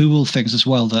really cool things as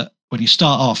well that when you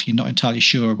start off, you're not entirely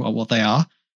sure about what they are.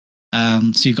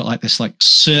 So you've got like this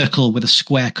circle with a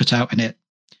square cut out in it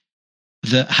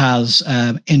that has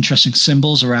interesting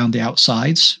symbols around the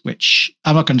outsides, which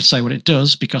I'm not going to say what it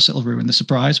does because it'll ruin the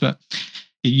surprise, but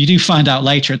You do find out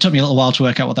later. It took me a little while to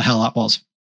work out what the hell that was.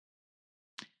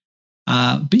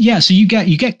 But yeah, so you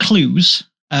get clues,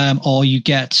 or you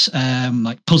get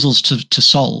like puzzles to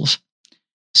solve.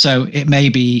 So it may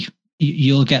be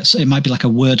it might be like a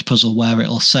word puzzle where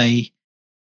it'll say,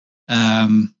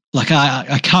 like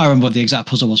I can't remember what the exact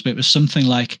puzzle was, but it was something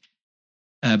like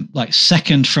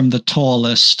second from the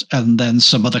tallest, and then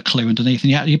some other clue underneath.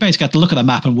 And you basically have to look at the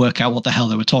map and work out what the hell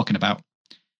they were talking about.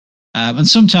 And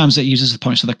sometimes it uses the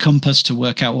points of the compass to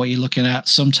work out what you're looking at.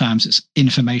 Sometimes it's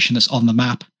information that's on the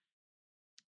map.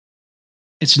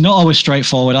 It's not always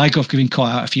straightforward. I got given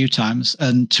caught out a few times,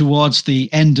 and towards the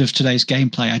end of today's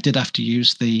gameplay, I did have to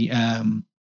use there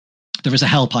is a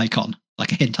help icon,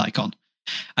 like a hint icon,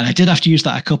 and I did have to use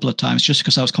that a couple of times just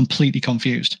because I was completely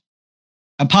confused.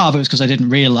 And part of it was because I didn't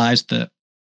realize that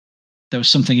there was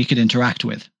something you could interact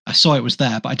with. I saw it was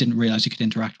there, but I didn't realize you could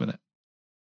interact with it.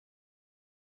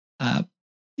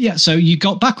 Yeah, so you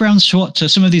got backgrounds to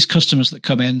some of these customers that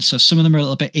come in. So some of them are a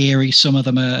little bit eerie. Some of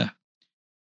them are,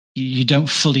 you don't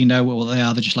fully know what they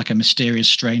are. They're just like a mysterious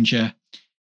stranger.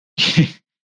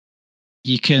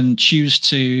 You can choose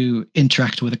to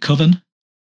interact with a coven.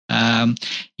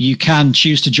 You can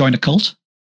choose to join a cult.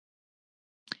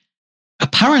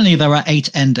 Apparently, there are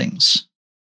 8 endings.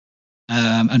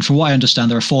 And from what I understand,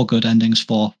 there are 4 good endings,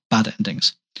 4 bad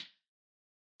endings.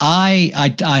 I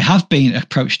have been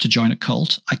approached to join a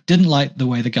cult. I didn't like the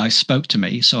way the guy spoke to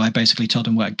me, so I basically told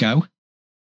him where to go.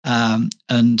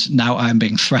 And now I'm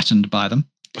being threatened by them.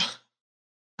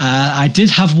 I did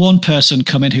have one person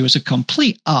come in who was a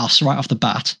complete arse right off the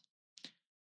bat.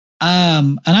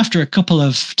 And after a couple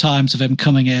of times of him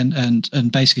coming in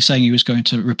and basically saying he was going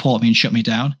to report me and shut me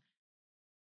down,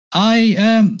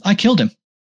 I killed him.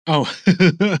 Oh,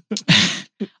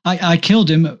 I killed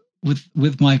him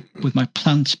with my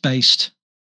plant-based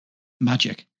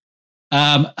magic.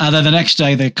 And then the next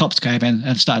day, the cops came in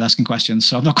and started asking questions.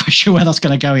 So I'm not quite sure where that's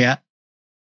going to go yet.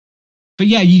 But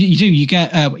yeah, you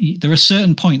get there are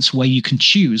certain points where you can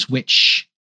choose which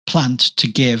plant to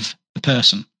give the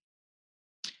person.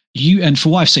 And for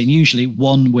what I've seen, usually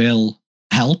one will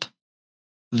help,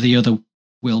 the other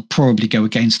will probably go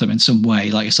against them in some way.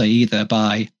 Like I say, either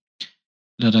by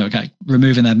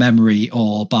removing their memory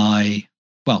or by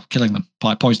killing them,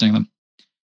 by poisoning them.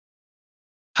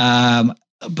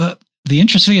 But the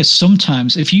interesting thing is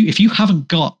sometimes if you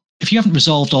haven't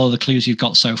resolved all the clues you've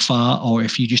got so far, or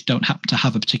if you just don't happen to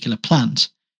have a particular plant,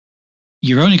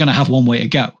 you're only going to have one way to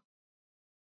go,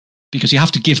 because you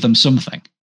have to give them something.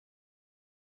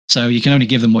 So you can only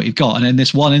give them what you've got. And in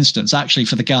this one instance, actually,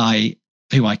 for the guy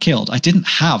who I killed, I didn't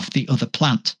have the other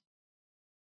plant.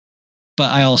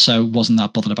 But I also wasn't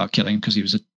that bothered about killing him because he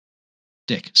was a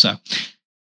dick. So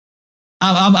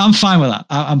I'm fine with that.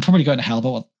 I'm probably going to hell,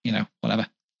 but whatever.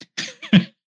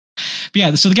 But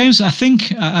yeah, so the game's, I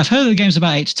think I've heard the game's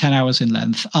about 8 to 10 hours in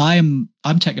length. I'm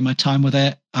taking my time with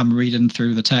it. I'm reading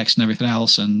through the text and everything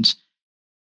else, and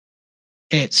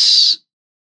it's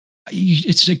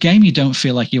a game you don't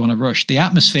feel like you want to rush. The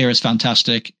atmosphere is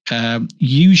fantastic.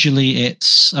 Usually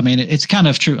it's kind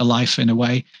of true to life in a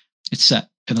way. It's set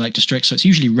in the Lake District, so it's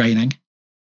usually raining.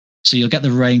 So you'll get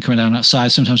the rain coming down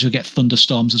outside. Sometimes you'll get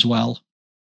thunderstorms as well.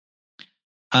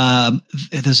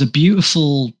 There's a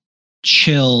beautiful,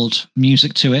 chilled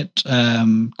music to it,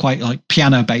 quite like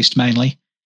piano-based mainly.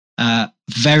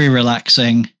 Very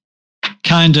relaxing,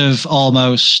 kind of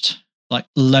almost like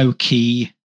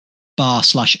low-key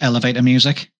bar/elevator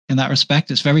music in that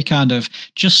respect. It's very kind of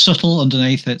just subtle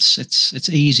underneath. It's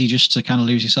easy just to kind of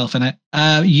lose yourself in it.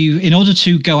 In order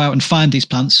to go out and find these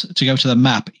plants, to go to the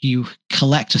map, you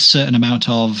collect a certain amount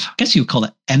of, I guess you would call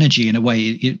it energy in a way.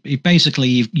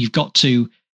 You've got to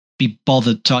be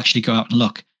bothered to actually go out and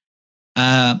look.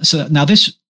 So now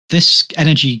this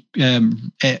energy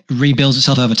it rebuilds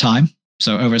itself over time.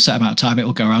 So over a set amount of time, it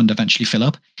will go around and eventually fill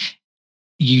up.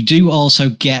 You do also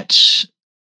get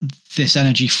this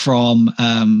energy from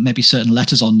maybe certain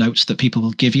letters or notes that people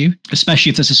will give you,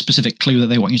 especially if there's a specific clue that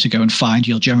they want you to go and find.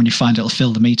 You'll generally find it'll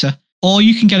fill the meter. Or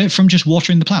you can get it from just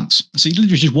watering the plants. So you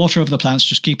literally just water over the plants,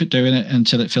 just keep it doing it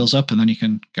until it fills up, and then you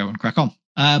can go and crack on.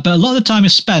 But a lot of the time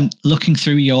is spent looking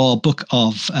through your book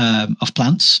of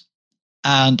plants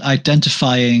and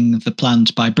identifying the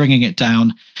plant by bringing it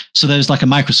down. So there's like a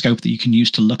microscope that you can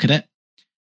use to look at it.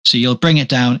 So you'll bring it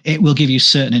down. It will give you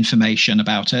certain information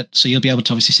about it. So you'll be able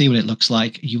to obviously see what it looks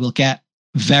like. You will get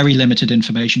very limited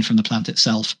information from the plant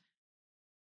itself.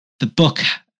 The book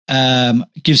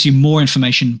gives you more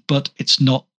information, but it's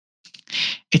not.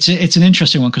 It's an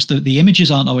interesting one because the images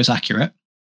aren't always accurate.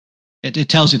 It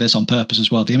tells you this on purpose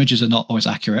as well. The images are not always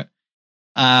accurate.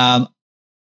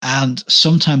 And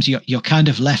sometimes you're kind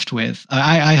of left with.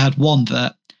 I had one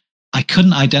that I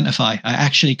couldn't identify. I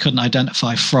actually couldn't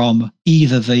identify from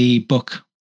either the book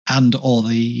or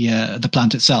the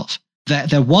plant itself.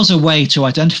 There was a way to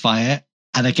identify it,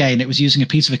 and again, it was using a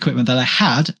piece of equipment that I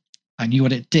had. I knew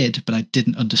what it did, but I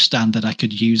didn't understand that I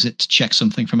could use it to check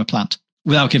something from a plant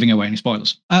without giving away any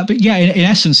spoilers. But yeah, in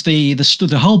essence, the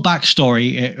whole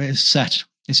backstory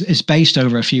is based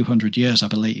over a few hundred years, I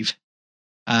believe.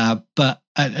 But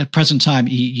at present time,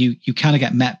 you kind of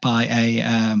get met by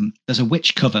there's a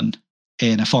witch coven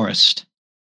in a forest,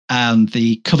 and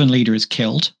the coven leader is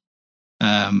killed.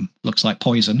 Looks like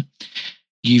poison.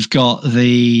 You've got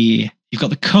the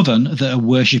coven that are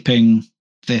worshipping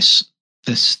this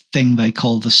thing they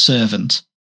call the servant.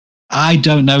 I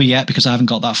don't know yet because I haven't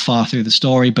got that far through the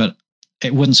story, but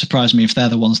it wouldn't surprise me if they're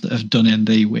the ones that have done in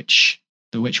the witch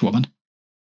woman.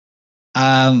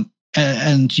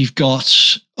 And you've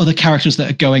got other characters that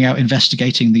are going out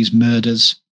investigating these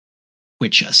murders,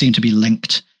 which seem to be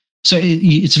linked. So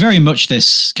it's very much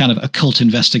this kind of occult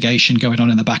investigation going on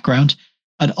in the background.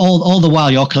 And all the while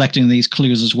you're collecting these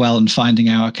clues as well and finding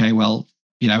out, okay, well,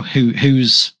 you know,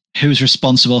 who's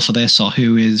responsible for this, or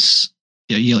who is,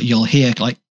 you'll hear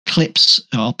like clips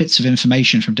or bits of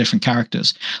information from different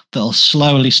characters that'll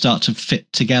slowly start to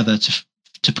fit together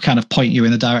to kind of point you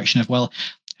in the direction of, well,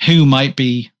 who might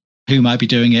be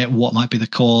doing it, what might be the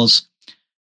cause.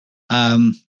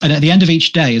 And at the end of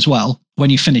each day as well,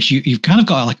 when you finish, you've kind of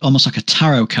got like almost like a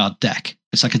tarot card deck.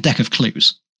 It's like a deck of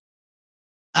clues.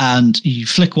 And you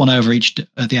flick one over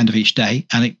at the end of each day,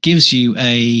 and it gives you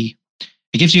a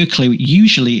clue.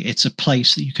 Usually it's a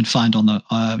place that you can find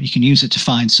you can use it to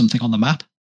find something on the map.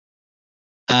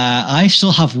 I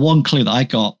still have one clue that I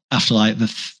got after like the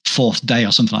fourth day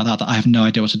or something like that I have no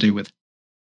idea what to do with.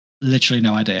 Literally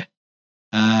no idea.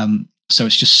 So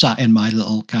it's just sat in my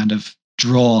little kind of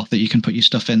drawer that you can put your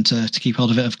stuff into to keep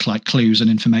hold of it, of like clues and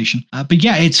information. But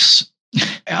yeah,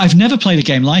 I've never played a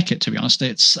game like it, to be honest.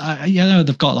 It's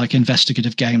they've got like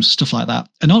investigative games, stuff like that,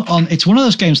 and it's one of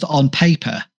those games that on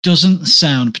paper doesn't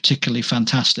sound particularly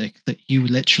fantastic, that you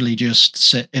literally just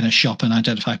sit in a shop and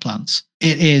identify plants.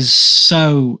 It is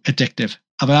so addictive.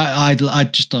 I mean, I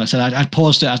just, like I said, I'd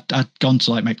paused it. I'd gone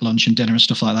to like make lunch and dinner and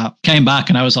stuff like that. Came back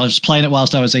and I was playing it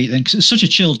whilst I was eating, because it's such a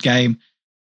chilled game.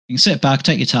 You can sit back,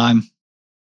 take your time.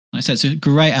 Like I said, it's a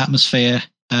great atmosphere.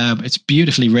 It's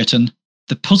beautifully written.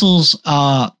 The puzzles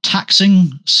are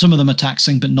taxing. Some of them are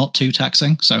taxing, but not too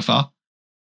taxing so far.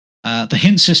 The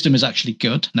hint system is actually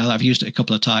good. Now that I've used it a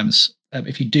couple of times,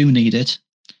 if you do need it,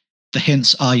 the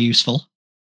hints are useful.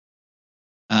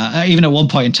 Even at one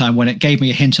point in time when it gave me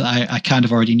a hint that I kind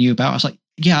of already knew about, I was like,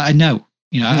 yeah, I know.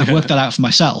 I've worked that out for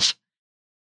myself.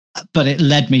 But it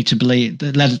led me to believe,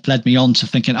 led me on to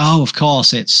thinking, oh, of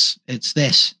course, it's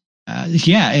this. I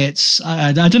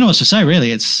don't know what to say,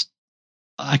 really.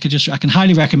 I can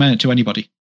highly recommend it to anybody.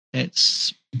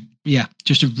 It's,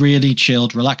 just a really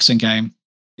chilled, relaxing game.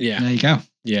 Yeah. There you go.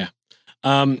 Yeah.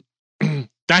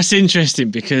 That's interesting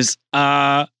because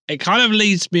it kind of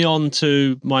leads me on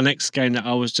to my next game that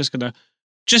I was just going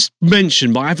to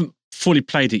mention, but I haven't fully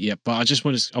played it yet. But I was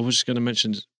just going to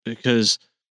mention because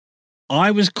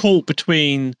I was caught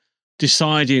between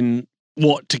deciding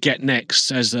what to get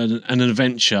next as an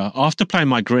adventure. After playing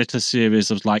my Greta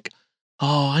series, I was like,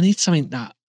 oh, I need something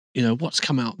that, what's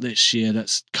come out this year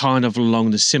that's kind of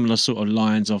along the similar sort of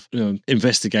lines of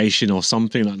investigation or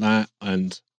something like that.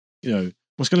 And,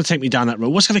 what's going to take me down that road?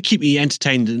 What's going to keep me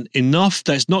entertained enough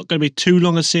that it's not going to be too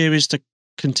long a series to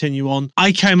continue on?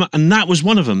 I came up, and that was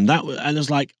one of them. And I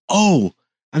was like, oh.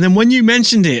 And then when you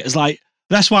mentioned it, it's like,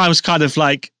 that's why I was kind of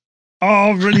like,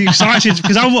 oh, really excited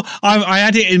because I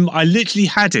had it I literally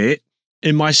had it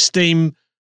in my Steam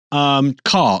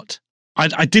cart.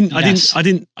 I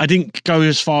didn't go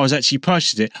as far as actually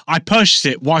purchase it. I purchased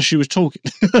it while she was talking.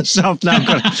 So I've now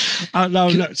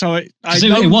got So it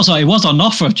was on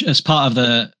offer as part of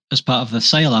the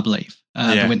sale, I believe,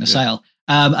 the winter sale.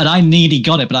 And I nearly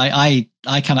got it, but I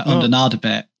kind of undernard a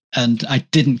bit, and I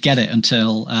didn't get it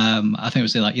until I think it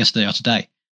was like yesterday or today.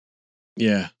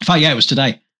 Yeah. In fact, it was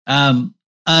today.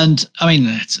 And I mean,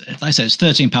 like I said, it's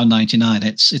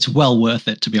 £13.99. It's well worth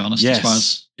it, to be honest. Yes. As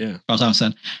far as I'm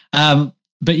concerned.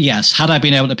 But yes, had I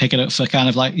been able to pick it up for kind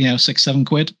of like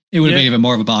 £6-7, it would have been even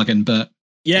more of a bargain. But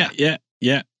yeah, I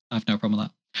have no problem with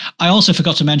that. I also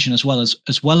forgot to mention, as well as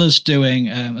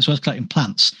collecting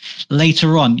plants,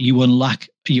 later on you unlock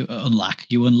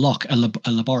a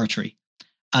laboratory,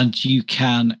 and you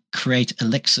can create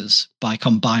elixirs by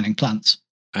combining plants.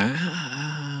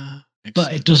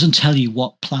 But it doesn't tell you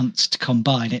what plants to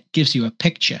combine. It gives you a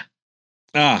picture.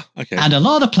 Ah, okay. And a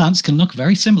lot of the plants can look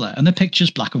very similar, and the picture's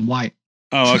black and white.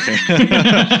 Oh, okay.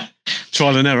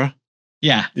 Trial and error.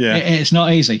 Yeah. It's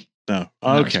not easy. No.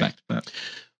 Okay. Respect, but,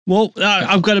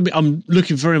 I'm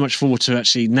looking very much forward to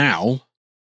actually now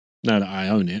that I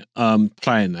own it,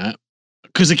 playing that.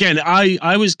 Because again,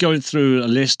 I was going through a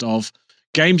list of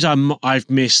games I've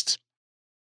missed.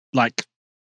 Like,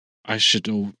 I'm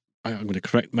going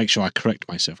to make sure I correct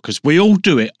myself, because we all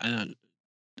do it, and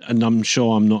I'm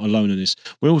sure I'm not alone in this.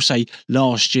 We all say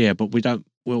last year, but we don't.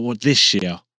 Well, this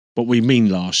year, but we mean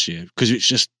last year, because it's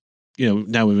just,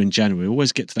 now we're in January. We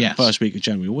always get to that first week of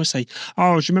January. We always say,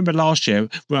 "Oh, do you remember last year?"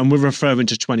 And we're referring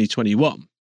to 2021.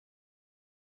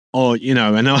 Or,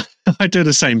 and I do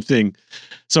the same thing.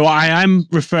 So I am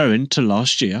referring to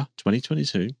last year,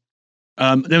 2022.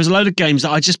 There was a load of games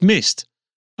that I just missed.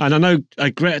 And I know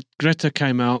Greta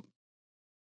came out.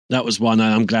 That was one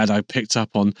I'm glad I picked up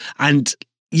on. And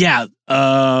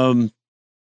literally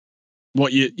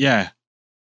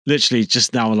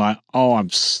just now, like, oh, I'm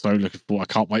so looking forward.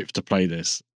 I can't wait to play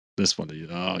this one.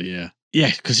 Oh, yeah.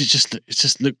 Yeah, because it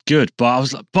just looked good.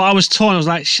 But I was torn. I was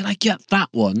like, should I get that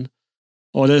one?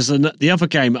 Or there's the other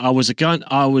game I was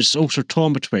also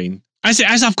torn between. As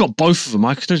I've got both of them,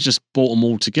 I could have just bought them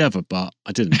all together, but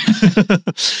I didn't.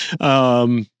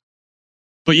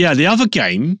 But yeah, the other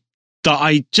game that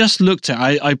I just looked at,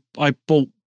 I bought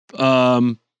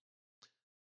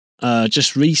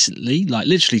just recently, like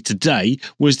literally today,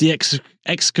 was the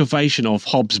excavation of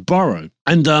Hobbs Burrow.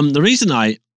 And the reason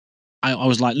I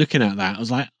was like looking at that, I was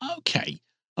like, okay,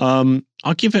 I'll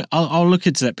look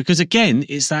into that, because again,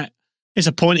 it's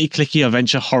a pointy-clicky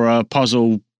adventure horror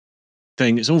puzzle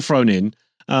thing. It's all thrown in.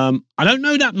 I don't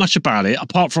know that much about it,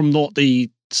 apart from what the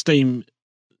Steam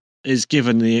is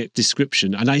given the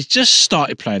description. And I just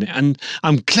started playing it, and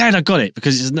I'm glad I got it,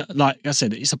 because it's not, like I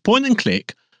said, it's a point and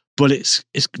click, but it's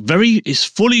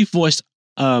fully voiced.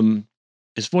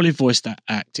 It's fully voiced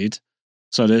acted,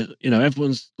 so that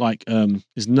everyone's like,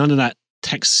 there's none of that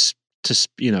text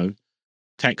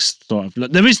text sort of.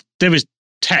 There is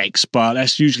text, but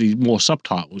that's usually more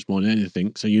subtitles more than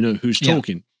anything, so who's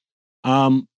talking.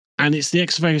 And it's the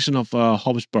excavation of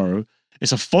Hobbs Burrow.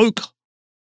 It's a folk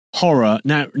horror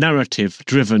narrative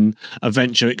driven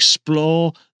adventure.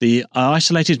 Explore the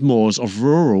isolated moors of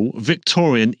rural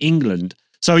Victorian England.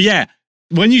 So yeah,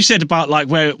 when you said about like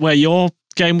where your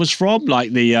game was from,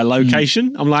 like the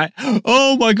location, I'm like,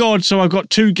 oh my god, so I've got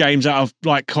two games out of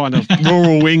like kind of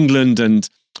rural England,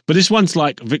 but this one's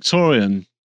like Victorian.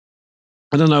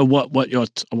 I don't know what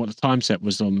the time set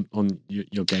was on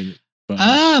your game. But,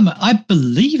 I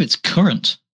believe it's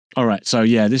current. All right, so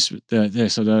yeah, so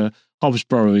the Hobbs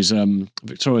Burrow is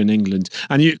Victorian England,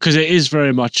 and because it is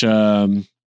very much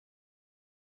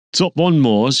top one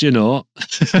moors,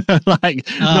 like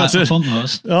top one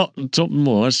moors. Oh, top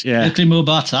moors, yeah. Little more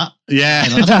about that. Yeah,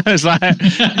 it's like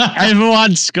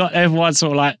everyone's sort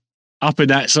of like up in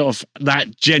that sort of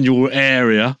that general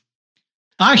area.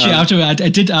 Actually,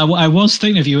 I was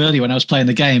thinking of you earlier when I was playing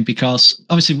the game, because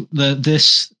obviously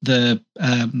the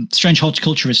Strange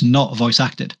Horticulture is not voice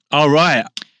acted. Oh right,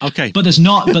 okay. But there's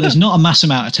not a mass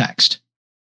amount of text.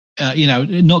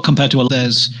 Not compared to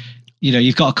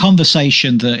you've got a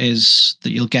conversation that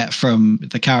you'll get from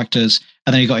the characters,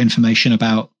 and then you've got information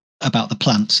about the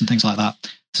plants and things like that.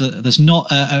 So there's not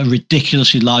a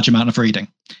ridiculously large amount of reading.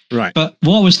 Right. But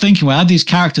what I was thinking, when I had these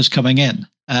characters coming in,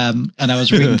 and I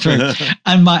was reading through,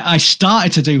 and I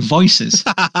started to do voices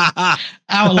out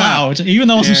loud, even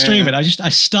though I wasn't streaming. I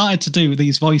started to do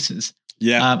these voices,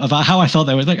 about how I thought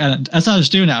they would look. And as I was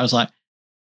doing it, I was like,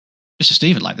 Mr.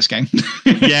 Steven liked this game.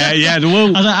 Yeah.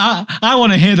 Well, I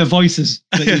want to hear the voices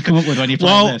that you come up with when you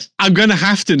play this. I'm going to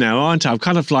have to now, aren't I? I'm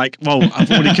kind of like,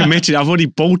 I've already committed. I've already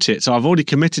bought it, so I've already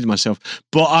committed myself.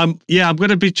 But I'm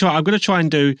going to try and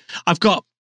do. I've got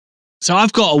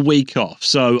a week off,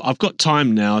 so I've got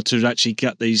time now to actually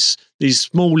get these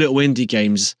small little indie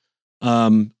games,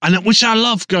 and which I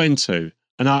love going to.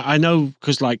 And I know,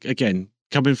 because like again,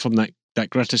 coming from that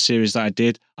Greta series that I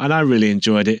did, and I really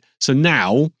enjoyed it. So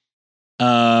now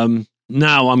I'm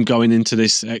going into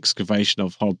this excavation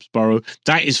of Hobbs Burrow.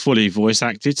 That is fully voice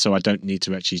acted, so I don't need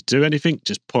to actually do anything.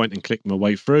 Just point and click my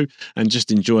way through and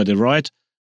just enjoy the ride.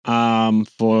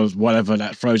 For whatever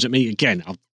that throws at me. Again,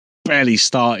 I've barely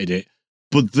started it,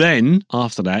 but then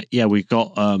after that, we've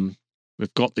got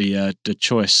the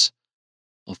choice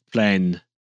of playing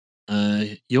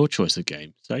your choice of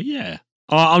game. So yeah,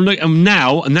 I'm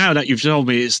now that you've told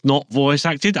me it's not voice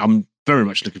acted, I'm very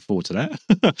much looking forward to that.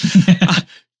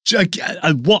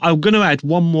 I'm going to add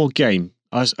one more game.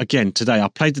 Again, today I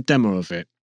played the demo of it.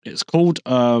 It's called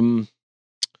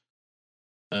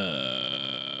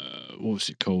what was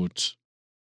it called?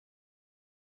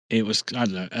 It was, I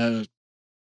don't know,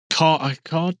 card.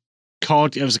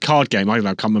 It was a card game. I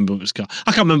can't remember what it was called.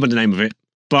 I can't remember the name of it.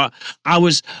 But I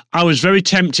was very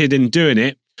tempted in doing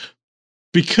it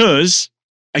because,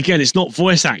 again, it's not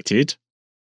voice acted,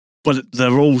 but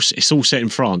it's all set in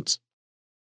France.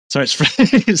 So it's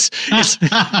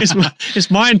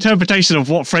my interpretation of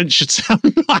what French should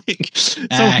sound like. So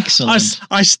excellent.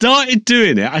 I started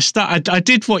doing it. I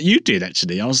did what you did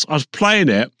actually. I was playing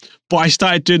it, but I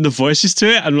started doing the voices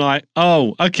to it. And like,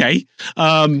 oh, okay.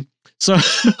 So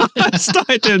I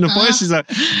started doing the voices.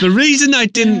 The reason I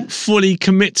didn't fully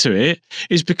commit to it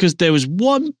is because there was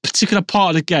one particular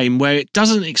part of the game where it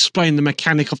doesn't explain the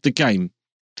mechanic of the game.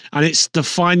 And it's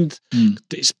defined,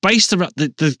 it's based around,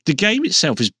 the game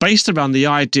itself is based around the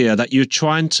idea that you're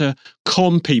trying to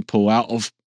con people out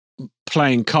of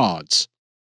playing cards.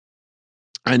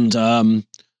 And I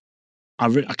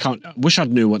wish I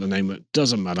knew what the name of it,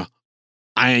 doesn't matter.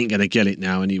 I ain't going to get it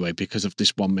now anyway because of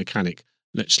this one mechanic.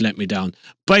 Let's let me down.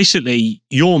 Basically,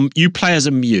 you play as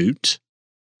a mute,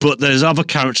 but there's other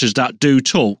characters that do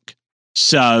talk.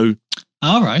 So,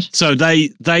 all right. So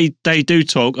they do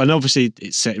talk, and obviously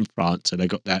it's set in France, so they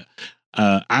got that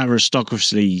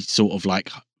aristocracy sort of like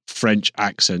French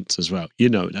accents as well. You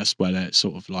know, that's where they're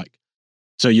sort of like.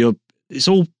 So it's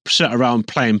all set around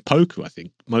playing poker, I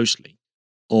think, mostly,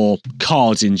 or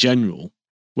cards in general,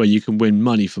 where you can win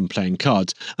money from playing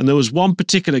cards. And there was one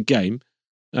particular game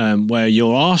where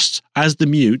you're asked as the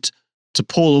mute to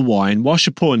pour the wine. Whilst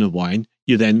you're pouring the wine,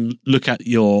 you then look at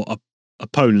your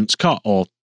opponent's card, or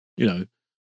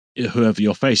whoever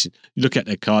you're facing, you look at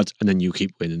their cards, and then you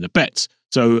keep winning the bets.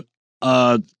 So,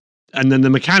 and then the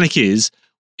mechanic is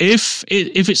if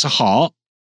it's a heart,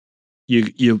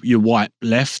 you wipe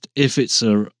left. If it's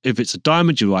a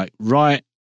diamond, you wipe right.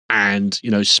 And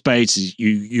spades is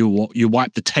you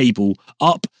wipe the table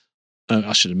up.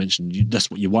 I should have mentioned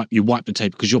that's what you wipe. You wipe the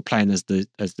table because you're playing as the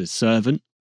servant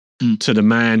to the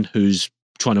man who's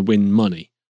trying to win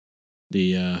money,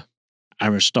 the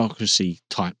aristocracy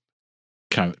type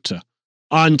character.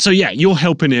 And so you're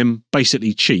helping him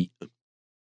basically cheat.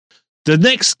 The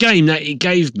next game that it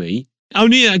gave me,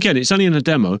 it's only in a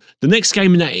demo. The next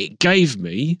game that it gave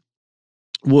me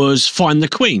was Find the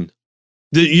Queen.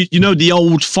 The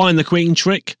old Find the Queen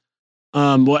trick,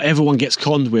 what everyone gets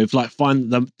conned with, like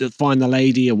find the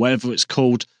lady or whatever it's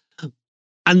called.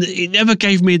 And it never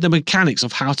gave me the mechanics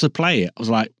of how to play it. I was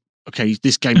like, okay,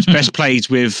 this game's best played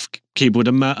with keyboard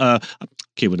and mouse.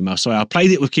 Sorry, I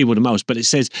played it with keyboard and mouse, but it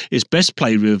says it's best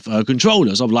played with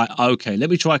controllers. I'm like, okay, let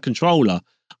me try a controller.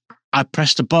 I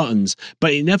pressed the buttons,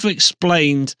 but it never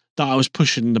explained that I was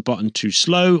pushing the button too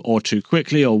slow or too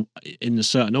quickly or in a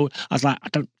certain order. I was like, I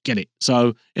don't get it.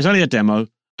 So it's only a demo.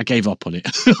 I gave up on it,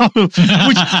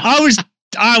 which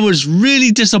I was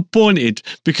really disappointed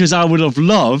because I would have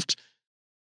loved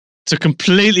to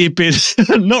completely be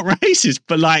not racist,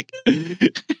 but like,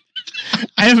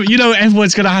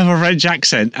 everyone's going to have a French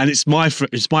accent, and it's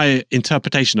my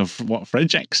interpretation of what a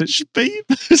French accent should be.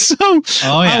 So,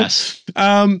 oh yes,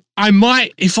 I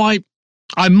might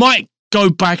go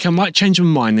back. I might change my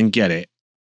mind and get it,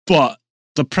 but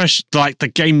the pressure, like the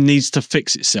game needs to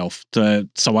fix itself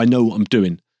so I know what I'm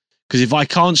doing. Because if I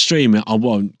can't stream it, I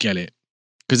won't get it.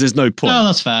 Because there's no point. Oh,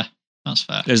 that's fair. That's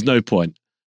fair. There's no point.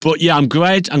 But yeah, I'm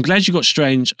glad you got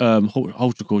Strange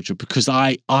Horticulture because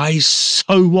I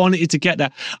so wanted to get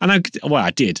that, and I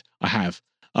did. I have.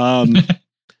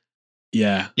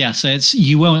 Yeah. Yeah. So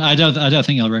you won't. I don't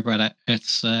think you'll regret it.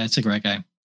 It's a great game.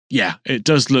 Yeah, it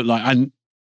does look like. And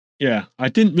yeah, I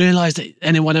didn't realize that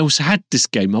anyone else had this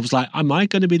game. I was like, am I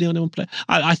going to be the only one playing?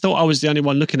 I thought I was the only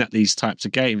one looking at these types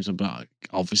of games, but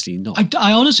obviously not.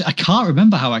 I honestly can't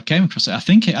remember how I came across it. I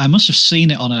think I must have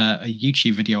seen it on a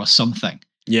YouTube video or something.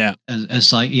 Yeah,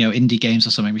 as like indie games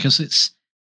or something, because it's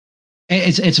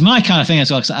my kind of thing as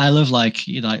well. Because I love like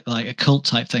occult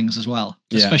type things as well,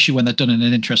 especially when they're done in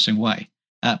an interesting way.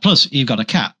 Plus, you've got a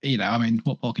cat. I mean,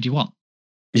 what more could you want?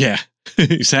 Yeah,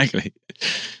 exactly.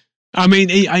 I mean,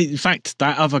 in fact,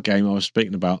 that other game I was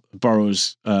speaking about, the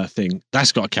Burrows thing,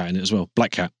 that's got a cat in it as well.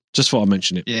 Black Cat. Just thought I'd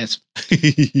mention it. Yes.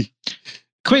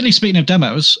 Quickly speaking of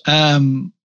demos,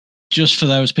 just for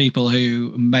those people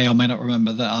who may or may not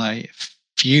remember that a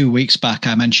few weeks back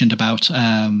I mentioned about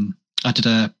I did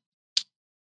a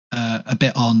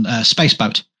bit on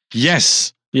Spaceboat.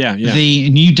 Yes. Yeah. The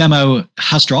new demo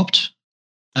has dropped.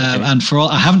 Okay. And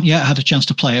I haven't yet had a chance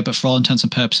to play it, but for all intents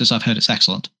and purposes, I've heard it's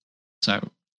excellent. So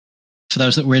for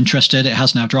those that were interested, it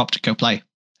has now dropped. Go play.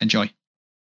 Enjoy.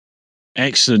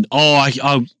 Excellent.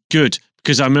 Oh, good.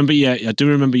 Because I remember, I do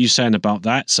remember you saying about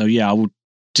that. So yeah, I will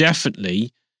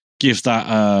definitely give that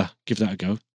a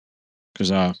go,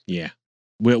 because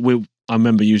we I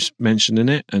remember you mentioning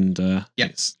it, and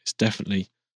it's definitely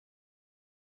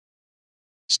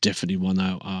one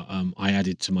I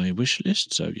added to my wish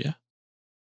list. So yeah,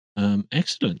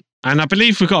 excellent. And I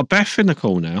believe we've got Beth in the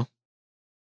call now,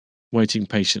 waiting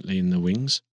patiently in the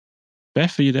wings.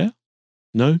 Beth, are you there?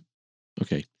 No.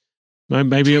 Okay.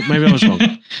 Maybe I was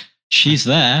wrong. She's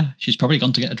there. She's probably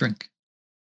gone to get a drink.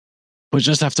 We'll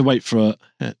just have to wait for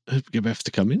Beth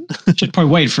to come in. She'd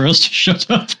probably wait for us to shut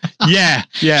up. Yeah.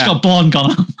 She's got Born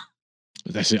gone on.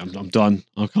 That's it. I'm done.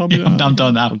 I'm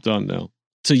done now. I'm done now.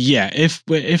 So yeah, if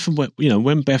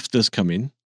when Beth does come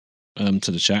in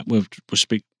to the chat, we'll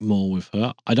speak more with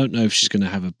her. I don't know if she's going to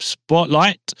have a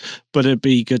spotlight, but it'd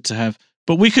be good to have.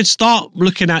 But we could start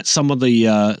looking at some of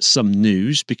the some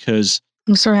news, because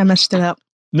I'm sorry I messed it up.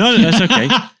 No, that's okay.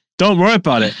 Don't worry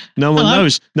about it. No one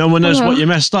knows. No one knows what you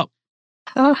messed up.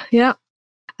 Oh, yeah.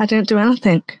 I didn't do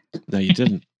anything. No, you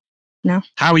didn't. No.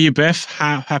 How are you, Beth?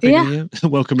 Happy New Year?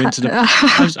 Welcome into the...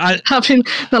 happy,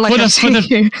 not like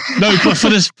you. No, but for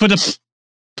the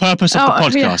purpose of the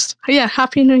podcast. Yeah,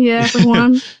 Happy New Year,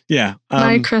 everyone. Yeah.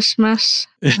 Merry Christmas.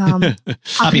 Happy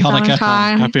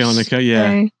Hanukkah. Happy Hanukkah,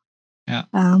 yeah.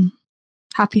 Yeah.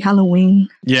 Happy Halloween.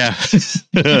 Yeah.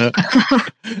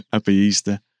 Happy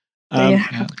Easter.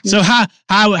 So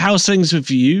how's things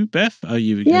with you, Beth? Are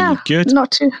you good?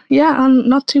 Not too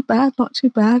bad. Not too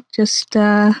bad. Just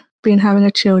been having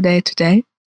a chill day today.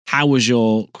 How was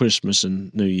your Christmas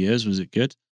and New Year's? Was it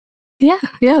good? Yeah,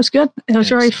 it was good. It was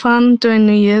very fun doing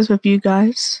New Year's with you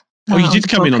guys. Oh, you did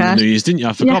come in on the New Year's, didn't you?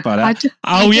 I forgot about that.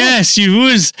 I did. Yes, you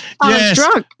was. I was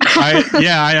drunk.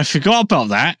 I forgot about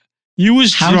that. You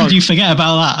was drunk. How did you forget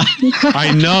about that?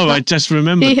 I know. I just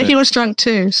remembered. He was drunk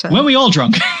too. So. Weren't we all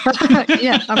drunk?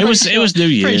 Yeah, it was New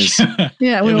Year's.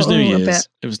 Yeah, it was New Year's.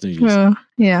 It was New Year's.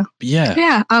 Yeah.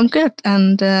 Yeah, I'm good.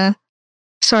 And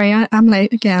sorry, I'm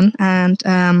late again. And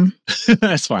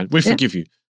that's fine. We forgive you.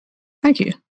 Thank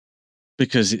you.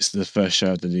 Because it's the first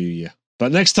show of the new year.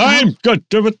 But next time, God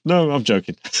damn it. No, I'm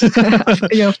joking.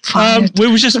 We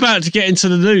were just about to get into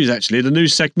the news, actually, the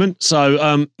news segment.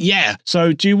 So,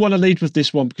 So, do you want to lead with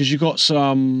this one, because you got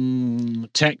some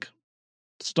tech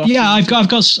stuff? Yeah, I've got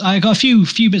a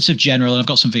few bits of general, and I've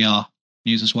got some VR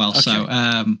news as well. Okay. So,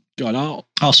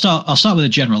 I'll start with the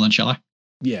general, then, shall I?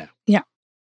 Yeah.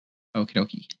 Okie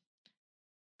dokie.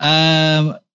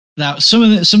 Now, some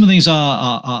of these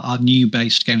are new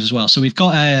based games as well. So we've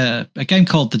got a game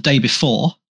called The Day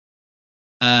Before,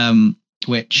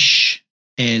 which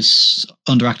is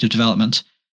under active development.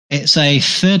 It's a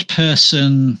third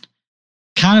person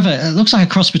it looks like a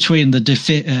cross between the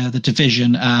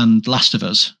Division and Last of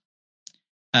Us.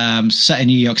 Set in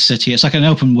New York City. It's like an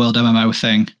open world MMO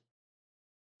thing.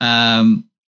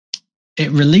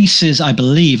 It releases, I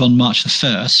believe, on March the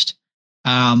 1st.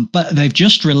 But they've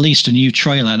just released a new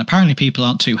trailer, and apparently people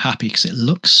aren't too happy because it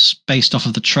looks, based off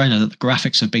of the trailer, that the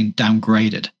graphics have been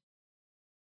downgraded.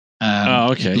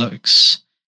 Okay.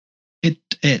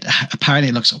 It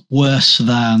apparently looks worse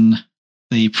than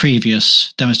the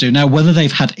previous demos do. Now, whether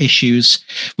they've had issues,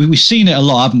 we've seen it a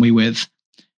lot, haven't we, with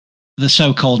the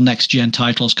so-called next-gen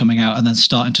titles coming out and then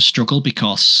starting to struggle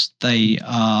because they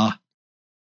are...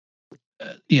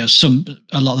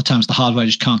 a lot of the times the hardware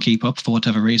just can't keep up for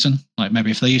whatever reason. Like maybe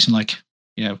if they're using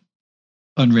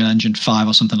Unreal Engine 5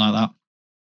 or something like that.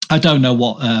 I don't know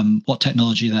what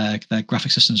technology their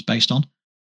graphic system is based on.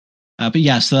 But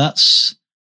yeah, so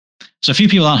a few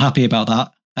people aren't happy about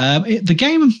that. The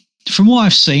game, from what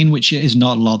I've seen, which is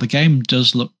not a lot, the game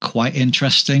does look quite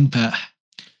interesting, but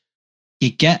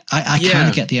I kind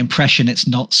of get the impression it's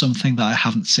not something that I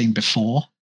haven't seen before.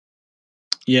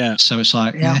 Yeah. So it's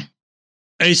like,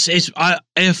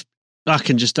 If I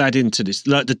can just add into this,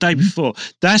 like The Day Before,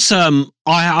 that's I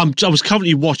was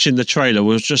currently watching the trailer.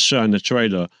 We was just showing the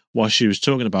trailer while she was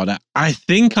talking about that. I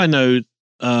think I know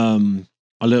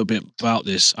a little bit about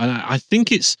this, and I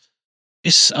think it's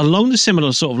along the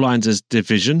similar sort of lines as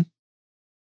Division.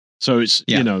 So it's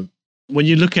when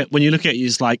you look at it,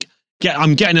 it's like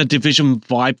I'm getting a Division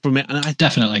vibe from it, and I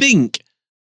definitely think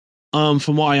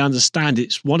from what I understand,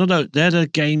 it's one of they're the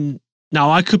game. Now,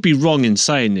 I could be wrong in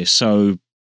saying this, so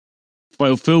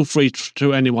feel free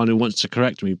to anyone who wants to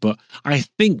correct me, but I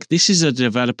think this is a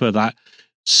developer that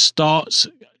starts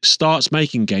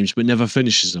making games but never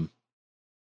finishes them.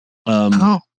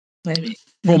 Maybe.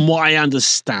 From what I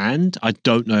understand, I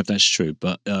don't know if that's true,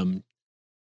 but Prop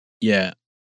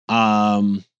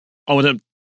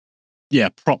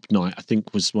Night, I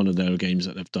think, was one of their games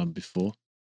that they've done before.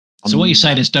 So what you're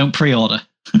saying is don't pre-order.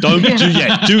 Don't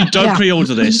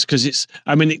pre-order this, because it's.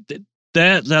 I mean,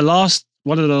 their last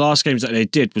one of the last games that they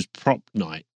did was Prop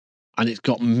Night, and it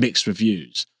got mixed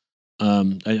reviews.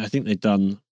 I think they've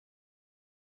done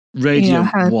Radiant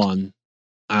 1,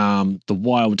 The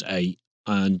Wild 8,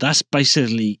 and that's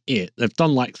basically it. They've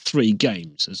done like 3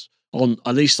 games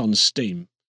at least on Steam.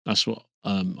 That's what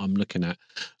I'm looking at.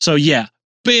 So yeah,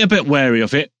 be a bit wary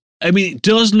of it. I mean, it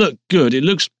does look good. It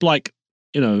looks like,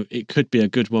 it could be a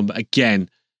good one, but again,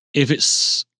 if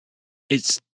it's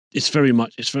very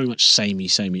much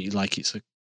samey, like it's a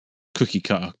cookie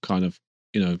cutter kind of,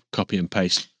 copy and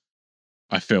paste,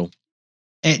 I feel.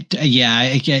 It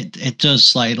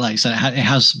does, like I said, it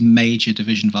has major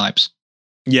Division vibes.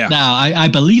 Yeah. Now I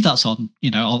believe that's on,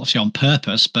 obviously on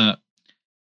purpose, but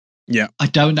yeah, I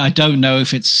don't know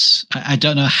if it's, I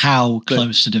don't know how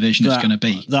close the Division is going to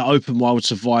be. That open world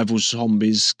survival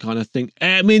zombies kind of thing.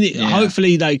 I mean,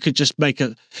 hopefully they could just make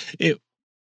it.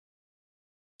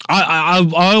 I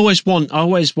always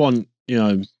want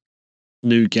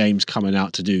new games coming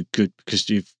out to do good, because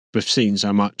we've seen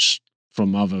so much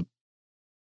from other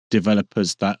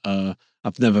developers that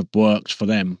I've never worked for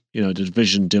them. The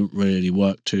Division didn't really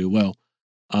work too well.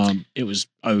 It was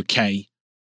okay,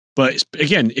 but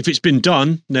again, if it's been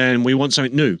done, then we want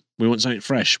something new. We want something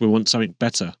fresh. We want something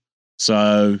better.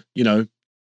 So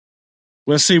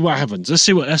we'll see what happens. Let's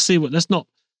see what. Let's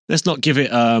not give it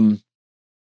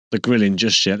the grilling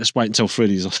just yet. Let's wait until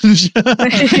 3D's on.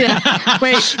 Yeah.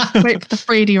 Wait for the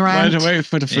 3D rant. Wait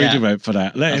for the 3D rant for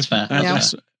that. That's fair.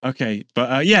 Okay,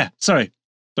 but sorry.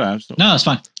 No, that's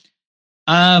fine.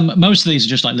 Most of these are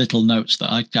just like little notes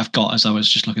that I've got as I was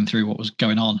just looking through what was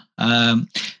going on.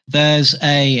 There's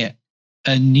a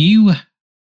new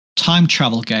time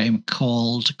travel game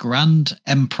called Grand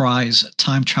Emprise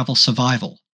Time Travel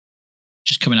Survival,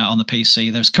 which is coming out on the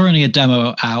PC. There's currently a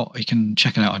demo out. You can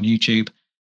check it out on YouTube.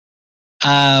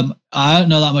 I don't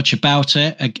know that much about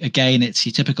it. Again, it's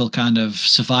your typical kind of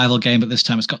survival game, but this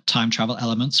time it's got time travel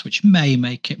elements, which may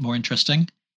make it more interesting.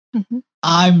 Mm-hmm.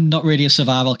 I'm not really a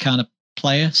survival kind of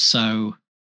player, so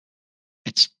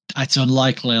it's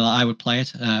unlikely that I would play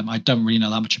it. I don't really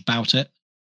know that much about it,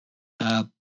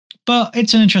 but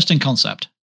it's an interesting concept.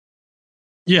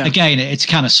 Yeah. Again, it's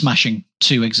kind of smashing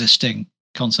 2 existing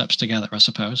concepts together, I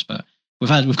suppose. But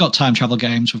we've got time travel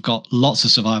games, we've got lots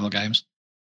of survival games.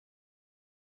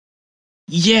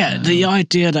 Yeah, the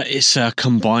idea that it's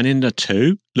combining the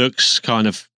 2 looks kind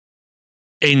of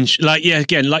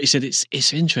again, like you said,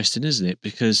 it's interesting, isn't it?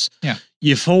 Because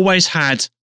you've always had,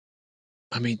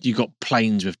 I mean, you got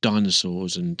planes with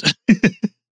dinosaurs and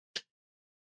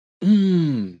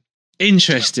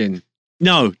interesting.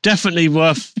 No, definitely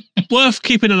worth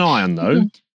keeping an eye on though,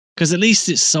 because at least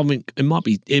it's something.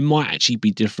 It might actually be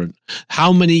different.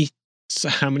 How many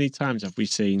times have we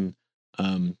seen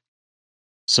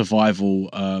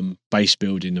survival base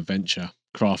building adventure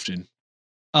crafting?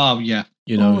 Oh yeah.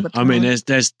 I mean,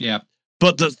 there's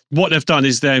but what they've done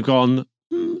is they've gone,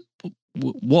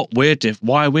 why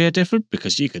we're different,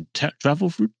 because you can travel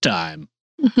through time.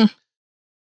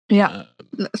 Yeah,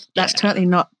 that's totally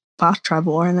not fast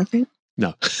travel or anything.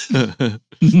 No.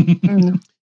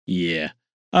 Yeah.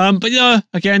 But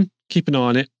again, keep an eye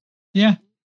on it. Yeah.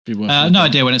 No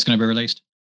idea when it's going to be released.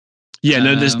 Yeah,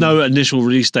 no, there's no initial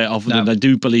release date other than I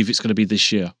do believe it's going to be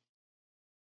this year.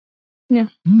 Yeah.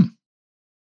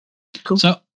 Cool.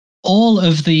 So all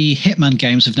of the Hitman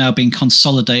games have now been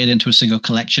consolidated into a single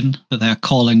collection that they're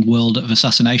calling World of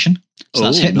Assassination. So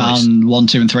that's Hitman 1,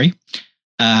 2, and 3.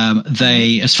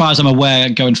 They, as far as I'm aware,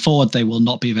 going forward, they will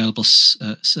not be available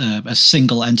as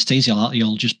single entities.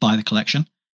 You'll just buy the collection,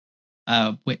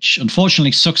 which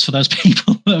unfortunately sucks for those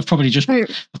people that have probably just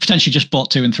potentially just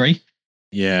bought 2 and 3.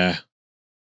 Yeah.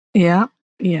 Yeah.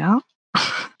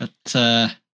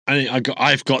 But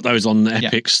I've got those on the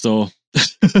Epic Store.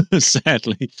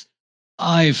 Sadly,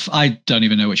 I don't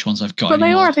even know which ones I've got. But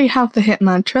they already have the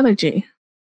Hitman trilogy.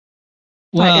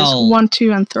 Well, it's 1,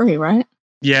 2, and 3, right?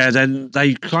 Yeah. Then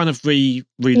they kind of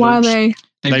relaunched. Why are they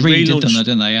redid them, though,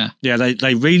 didn't they? Yeah.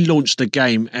 They relaunched the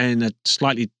game in a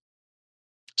slight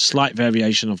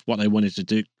variation of what they wanted to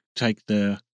do. Take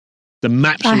the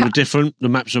maps were different. The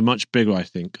maps are much bigger, I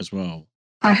think, as well.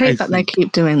 I hate that they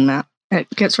keep doing that. It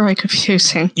gets very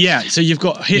confusing. Yeah, so you've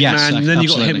got Hitman, and then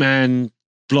you've got Hitman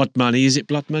Blood Money. Is it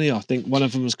Blood Money? I think one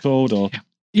of them was called. Or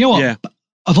you know what? Yeah.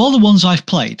 Of all the ones I've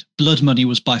played, Blood Money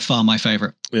was by far my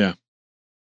favorite. Yeah.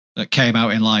 That came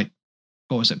out in what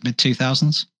was it,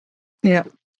 mid-2000s? Yeah.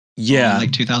 Yeah.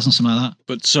 Late 2000s, something like that.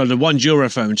 But so the ones you're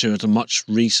referring to are the much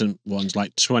recent ones,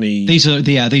 like 20... These are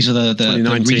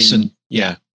the recent...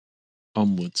 Yeah.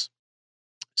 Onwards.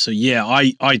 So yeah,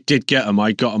 I did get them.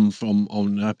 I got them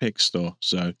on Epic Store.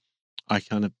 So I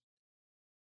kind of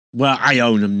Well, I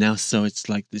own them now, so it's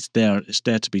like it's there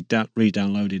to be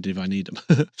re-downloaded if I need them.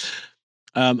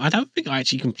 I don't think I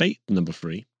actually complete number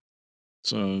 3,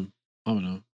 so I don't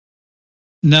know.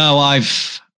 No, I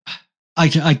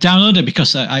downloaded it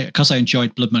because I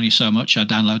enjoyed Blood Money so much. I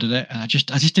downloaded it, and I just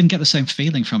didn't get the same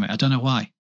feeling from it. I don't know why.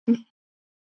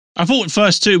 I thought the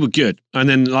first 2 were good, and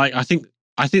then like I think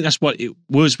that's what it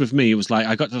was with me. It was like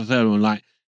I got to the third one, like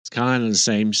it's kind of the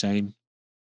same,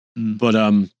 but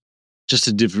just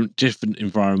a different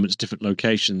environments, different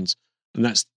locations, and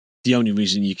that's the only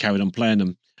reason you carried on playing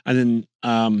them. And then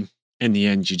in the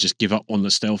end, you just give up on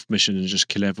the stealth mission and just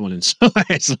kill everyone inside.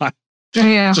 It's like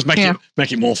just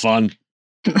make it more fun.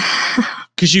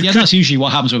 Because that's usually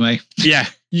what happens with me. Yeah,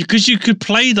 because you could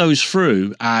play those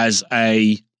through as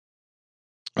a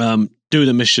do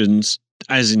the missions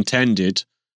as intended.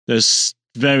 There's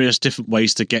various different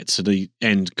ways to get to the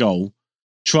end goal.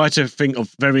 Try to think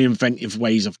of very inventive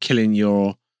ways of killing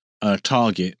your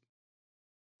target,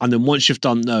 and then once you've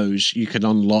done those, you can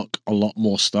unlock a lot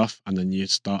more stuff. And then you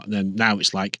start. And then now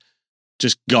it's like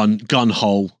just gun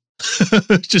hole.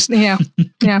 Just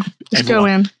Just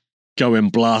go in,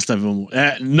 blast everyone.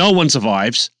 No one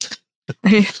survives.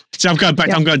 So I'm going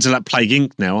back. I'm going to that Plague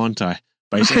Inc. now, aren't I?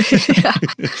 Basically,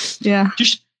 yeah.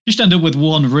 Just end up with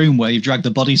one room where you've dragged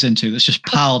the bodies into that's just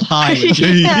piled high.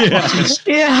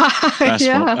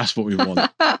 That's what we want.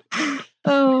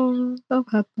 Oh, I've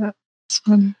had that. It's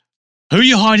funny. Who are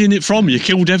you hiding it from? You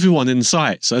killed everyone in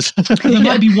sight. So there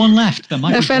might be one left.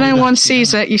 If anyone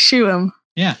sees it, you shoot them.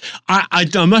 Yeah. I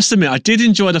must admit, I did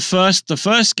enjoy the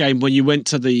first game when you went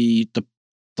to the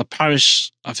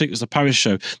parish. I think it was the parish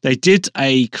show. They did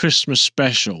a Christmas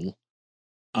special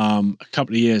a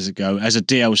couple of years ago as a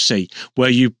DLC where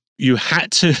you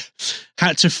had to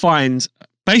find,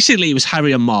 basically it was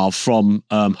Harry and Marv from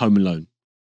Home Alone.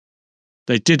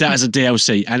 They did that as a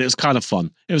DLC, and it was kind of fun.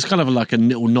 It was kind of like a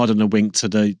little nod and a wink to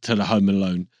the Home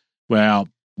Alone, where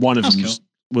one of them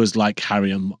was like Harry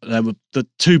and there were the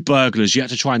 2 burglars. You had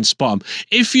to try and spot them.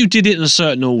 If you did it in a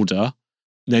certain order,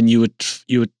 then you would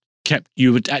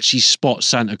actually spot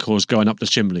Santa Claus going up the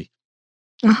chimney.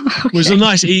 Okay. It was a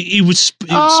nice. He would.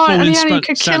 You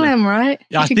could kill him, right?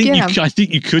 I think you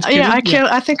could. Kill him.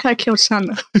 I think I killed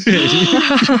Santa.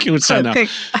 You killed Santa. I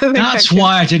think that's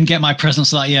why I didn't get my presents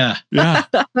that year. Yeah.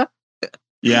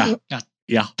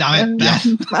 Damn it, Beth.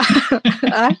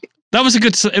 That was a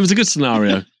good. It was a good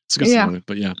scenario. It's a good scenario,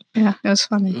 but yeah, it was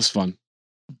funny. It was fun.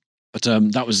 But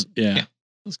that was that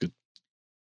was good.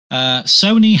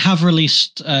 Sony have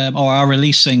released or are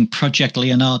releasing Project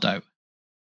Leonardo,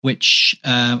 which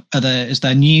is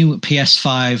their new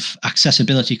PS5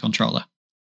 accessibility controller.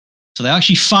 So they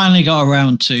actually finally got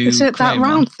around to. Is it that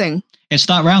round thing? It's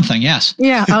that round thing, yes.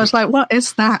 Yeah, I was like, what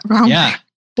is that round thing?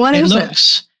 What is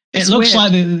it? It looks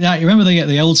like you remember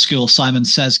the old school Simon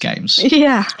Says games?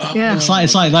 Yeah.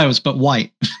 It's like those, but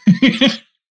white.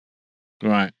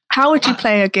 Right. How would you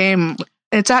play a game?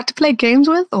 Is that to play games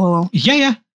with, or?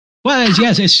 Yeah. Well,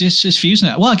 it's fusing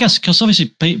it. Well, I guess because obviously,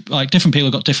 different people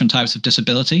have got different types of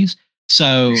disabilities.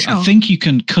 So sure. I think you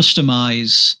can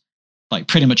customize like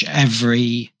pretty much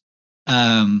every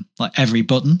button.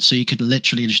 So you could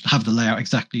literally just have the layout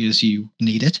exactly as you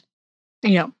need it.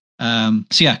 Yeah.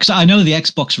 Because I know the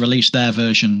Xbox released their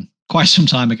version quite some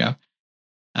time ago.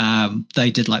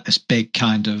 They did like this big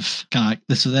kind of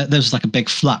this. There's like a big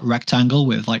flat rectangle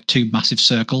with like 2 massive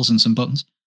circles and some buttons.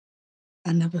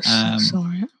 I never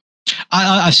saw it.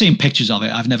 I've seen pictures of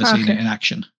it. I've never seen it in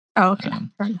action. Oh, okay.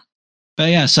 But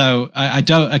yeah, so I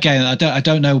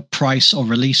don't know price or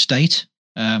release date,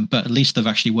 but at least they're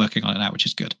actually working on it now, which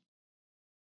is good.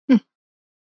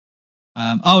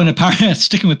 And apparently,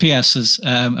 sticking with PS,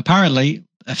 apparently,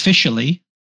 officially,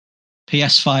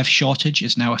 PS5 shortage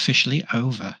is now officially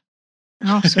over.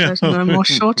 Oh, so there's no more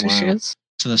shortages. Wow.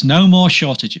 So there's no more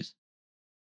shortages.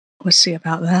 We'll see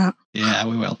about that. Yeah,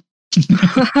 we will.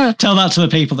 Tell that to the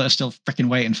people that are still freaking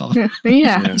waiting for them.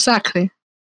 Yeah, exactly.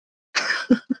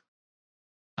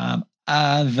 The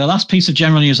last piece of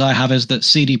general news I have is that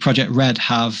CD Projekt Red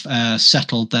have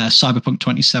settled their Cyberpunk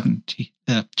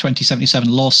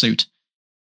 2077 lawsuit.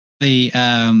 The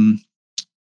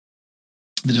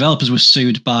developers were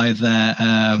sued by their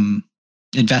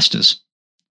investors,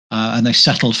 and they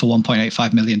settled for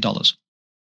 $1.85 million.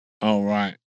 Oh,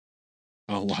 right.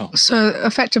 Oh, wow. So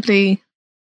effectively,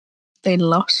 they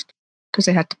lost because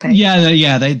they had to pay.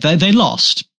 Yeah, they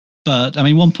lost, but I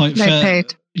mean, they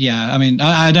paid. Yeah, I mean,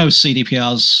 I know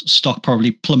CDPR's stock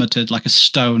probably plummeted like a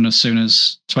stone as soon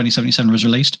as 2077 was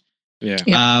released.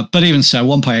 Yeah. But even so,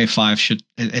 1.85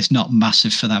 it's not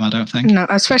massive for them, I don't think. No,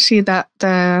 especially that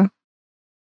they're,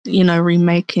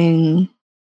 remaking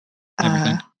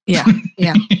everything. Yeah.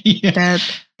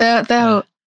 yeah. They'll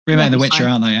remake The Witcher,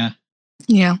 fine. aren't they?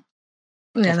 Yeah.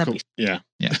 Yeah.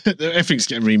 Yeah. Everything's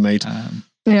getting remade.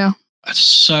 Yeah.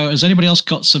 So, has anybody else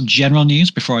got some general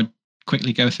news before I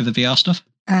quickly go through the VR stuff?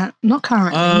 Not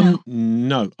currently.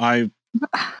 No. I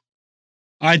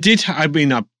did. I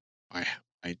mean, I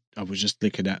was just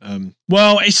looking at.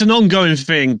 Well, it's an ongoing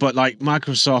thing, but like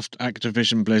Microsoft,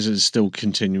 Activision, Blizzard is still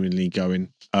continually going.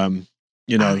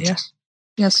 Yes.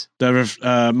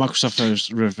 Microsoft has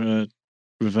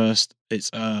reversed its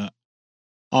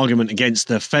argument against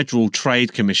the Federal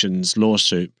Trade Commission's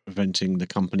lawsuit preventing the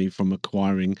company from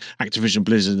acquiring Activision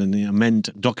Blizzard. In the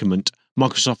amended document,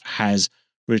 Microsoft has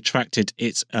retracted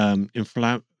its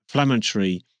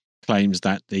inflammatory claims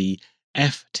that the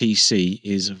FTC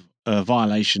is a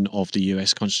violation of the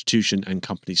US Constitution, and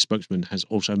company spokesman has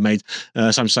also made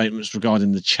some statements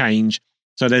regarding the change.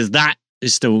 So that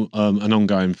is still an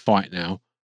ongoing fight now.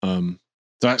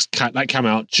 That came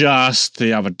out just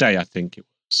the other day, I think it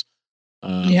was.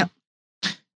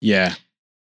 Yeah.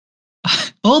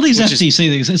 All these FTC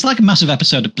things, it's like a massive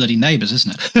episode of Bloody Neighbours,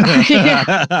 isn't it?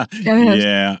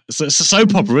 Yeah. So it's a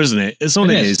soap opera, isn't it? It's all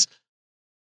it is.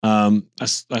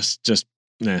 That's just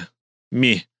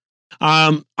me.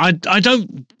 I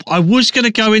was going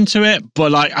to go into it,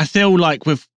 but like I feel like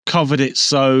we've covered it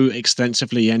so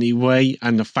extensively anyway,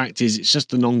 and the fact is it's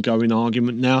just an ongoing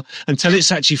argument now. Until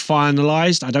it's actually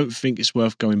finalized, I don't think it's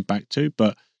worth going back to.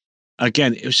 But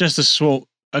again, it was just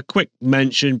a quick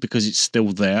mention because it's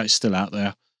still there, it's still out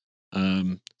there.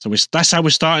 So that's how we're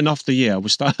starting off the year. We're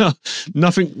starting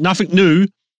nothing new.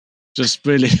 Just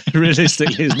really,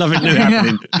 realistically, there's nothing new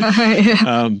happening.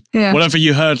 Whatever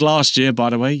you heard last year, by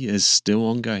the way, is still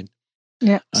ongoing.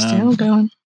 Yeah, still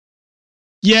going.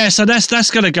 Yeah, so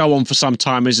that's going to go on for some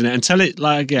time, isn't it? Until it,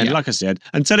 like I said,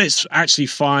 until it's actually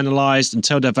finalized,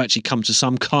 until they've actually come to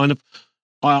some kind of.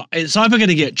 It's either going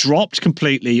to get dropped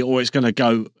completely, or it's going to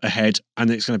go ahead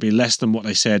and it's going to be less than what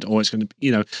they said, or it's going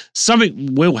to,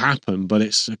 something will happen, but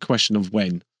it's a question of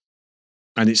when.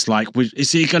 And it's like,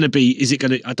 is it going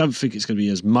to, I don't think it's going to be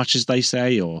as much as they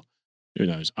say, or who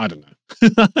knows? I don't know.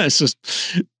 It's just,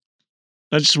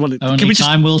 I just want to. Only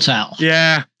time will tell.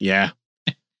 Yeah.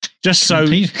 Just so.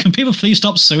 Can people please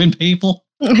stop suing people?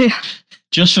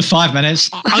 Just for 5 minutes.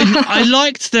 I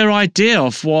liked their idea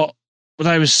of what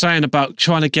they were saying about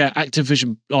trying to get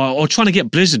Activision or trying to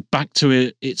get Blizzard back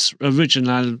to its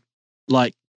original,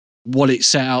 like what it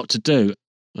set out to do.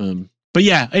 But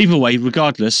yeah, either way,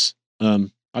 regardless, I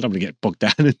don't want to get bogged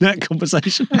down in that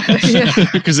conversation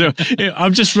because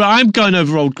I'm going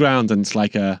over old ground, and it's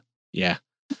like yeah.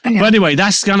 But anyway,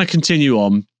 that's going to continue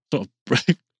on. Sort of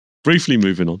briefly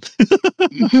moving on.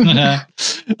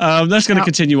 That's going to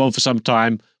continue on for some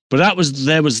time. But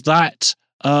there was that.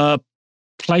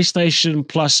 PlayStation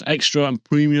Plus Extra and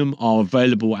Premium are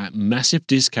available at massive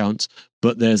discounts,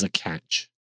 but there's a catch.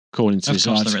 According to this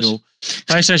article,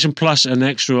 PlayStation Plus and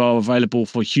Extra are available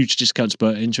for huge discounts,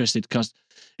 but interested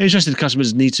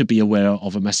customers need to be aware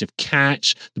of a massive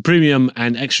catch. The Premium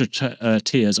and Extra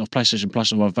tiers of PlayStation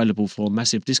Plus are available for a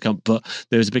massive discount, but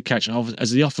there is a big catch as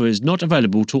the offer is not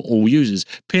available to all users.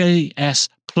 PS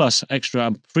Plus Extra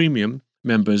and Premium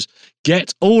members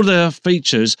get all the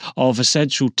features of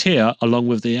Essential tier, along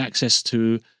with the access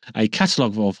to a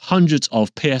catalogue of hundreds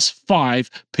of PS5,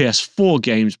 PS4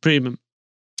 games. Premium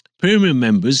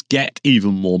members get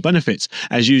even more benefits,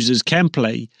 as users can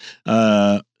play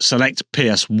select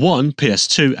PS1,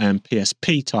 PS2, and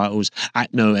PSP titles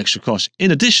at no extra cost. In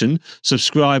addition,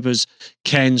 subscribers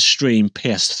can stream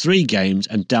PS3 games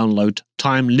and download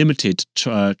time-limited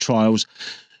trials,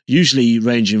 usually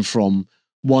ranging from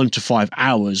 1 to 5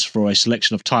 hours for a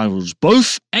selection of titles.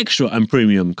 Both Extra and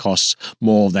Premium costs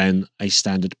more than a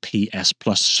standard PS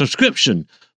Plus subscription,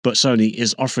 but Sony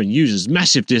is offering users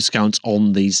massive discounts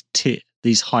on these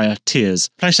higher tiers.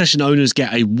 PlayStation owners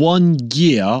get a 1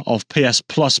 year of PS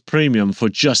Plus Premium for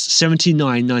just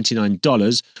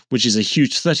 $79.99, which is a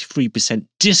huge 33%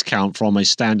 discount from a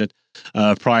standard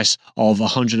price of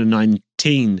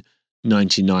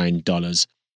 $119.99.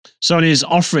 Sony is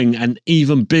offering an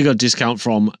even bigger discount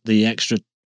from the Extra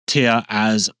tier,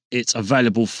 as it's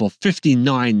available for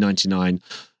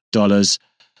 $59.99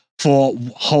 for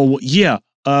whole year,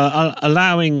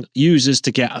 allowing users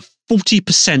to get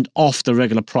 40% off the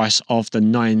regular price of the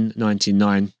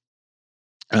 $9.99.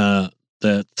 The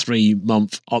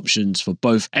 3-month options for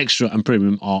both Extra and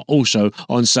Premium are also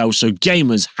on sale, so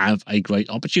gamers have a great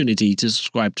opportunity to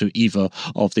subscribe to either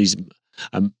of these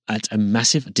at a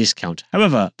massive discount.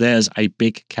 However, there's a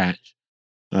big catch,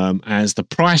 as the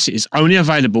price is only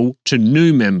available to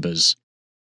new members.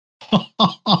 So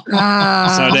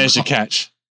there's your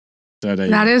catch. So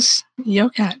That is your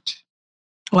catch.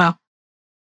 Well.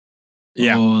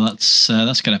 Yeah. Oh, that's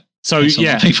gonna so piss a lot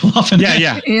yeah of people off.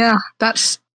 Yeah,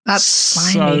 that's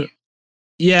slimy.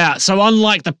 So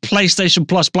unlike the PlayStation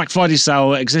Plus Black Friday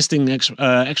sale, existing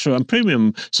extra and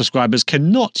premium subscribers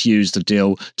cannot use the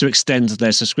deal to extend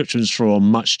their subscriptions for a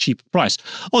much cheaper price.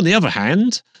 On the other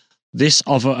hand, this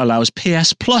offer allows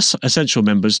PS Plus Essential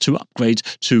members to upgrade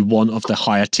to one of the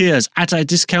higher tiers at a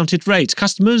discounted rate.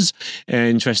 Customers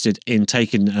interested in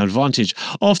taking advantage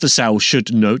of the sale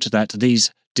should note that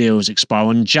these deals expire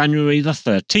on January the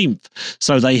 13th,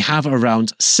 so they have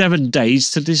around 7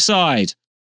 days to decide.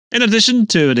 In addition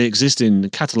to the existing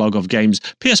catalogue of games,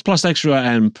 PS Plus Extra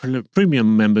and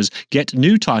Premium members get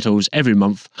new titles every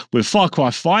month, with Far Cry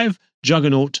 5,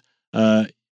 Juggernaut,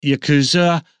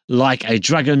 Yakuza, Like a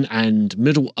Dragon, and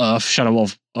Middle-earth Shadow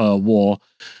of War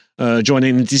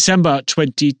joining in December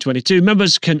 2022.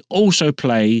 Members can also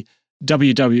play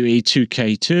WWE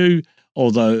 2K2,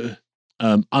 although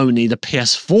only the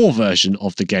PS4 version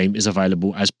of the game is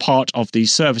available as part of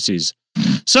these services.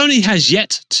 Sony has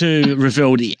yet to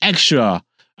reveal the extra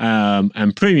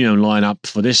and premium lineup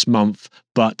for this month,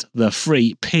 but the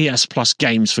free PS Plus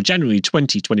games for January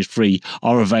 2023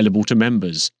 are available to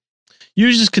members.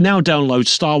 Users can now download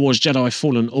Star Wars Jedi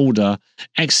Fallen Order,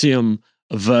 Axiom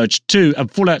Verge 2,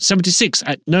 and Fallout 76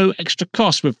 at no extra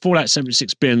cost, with Fallout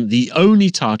 76 being the only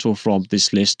title from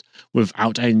this list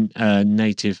without a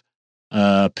native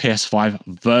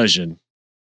PS5 version.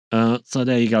 So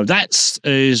there you go. That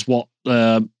is what.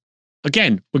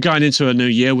 Again, we're going into a new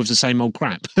year with the same old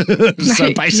crap.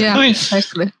 So basically, yeah,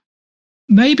 basically.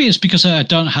 Maybe it's because I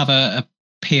don't have a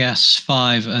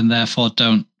PS5 and therefore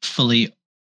don't fully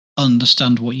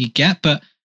understand what you get. But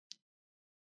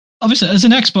obviously, as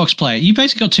an Xbox player, you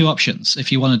basically got two options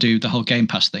if you want to do the whole Game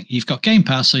Pass thing. You've got Game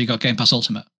Pass or you've got Game Pass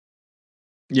Ultimate.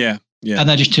 Yeah. And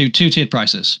they're just two tiered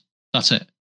prices. That's it.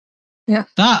 Yeah.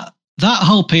 That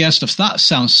whole PS stuff, that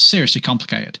sounds seriously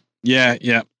complicated. Yeah.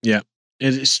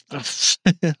 It is. I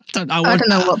don't know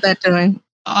what they're doing.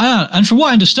 And from what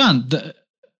I understand,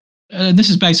 and this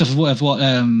is based off of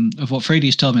what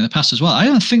Freddie's told me in the past as well, I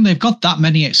don't think they've got that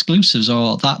many exclusives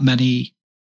or that many.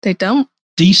 They don't.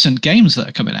 Decent games that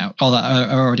are coming out or that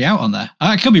are already out on there.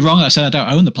 I could be wrong. I said I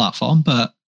don't own the platform,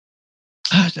 but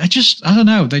I don't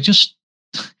know. They just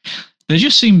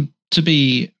seem to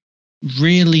be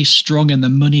really strong in the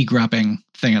money grabbing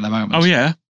thing at the moment. Oh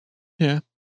yeah.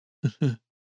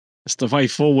 That's the way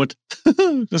forward.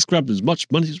 Let's grab as much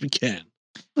money as we can.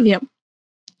 Yep.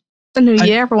 The new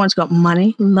year, everyone's got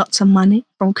money, lots of money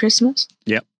from Christmas.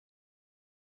 Yep.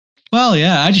 Well,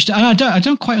 yeah, I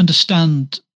don't quite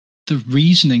understand the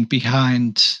reasoning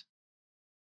behind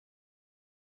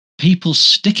people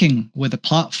sticking with a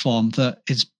platform that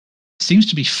seems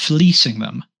to be fleecing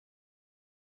them.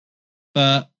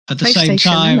 But at the same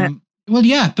time, well,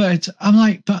 yeah, but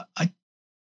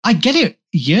I get it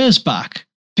years back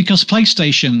because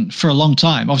PlayStation for a long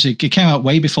time, obviously it came out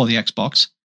way before the Xbox.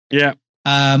 Yeah.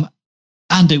 And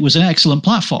it was an excellent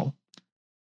platform.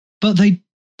 But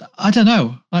I don't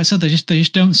know. Like I said, they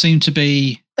just don't seem to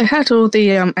be. They had all the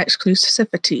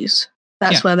exclusivities.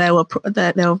 That's where they were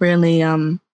really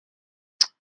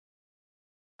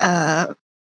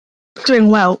doing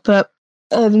well. But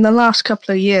in the last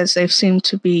couple of years, they've seemed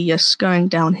to be just going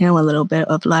downhill a little bit.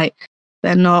 Of like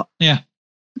they're not. Yeah.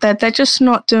 They're just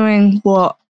not doing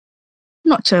what.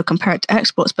 Not to compare it to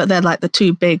Xbox, but they're like the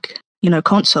two big,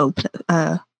 console.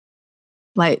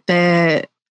 Like they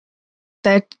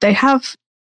have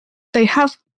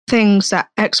things that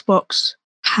Xbox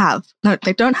have. No,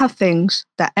 they don't have things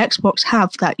that Xbox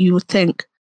have that you would think,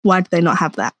 why do they not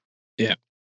have that? Yeah.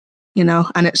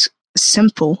 And it's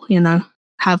simple,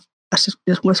 have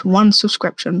with one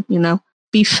subscription,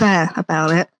 be fair about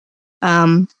it.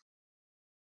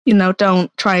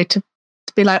 Don't try to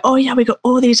be like, oh yeah, we got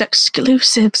all these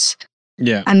exclusives.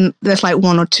 Yeah. And there's like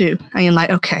one or two. And you're like,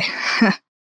 okay.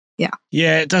 Yeah.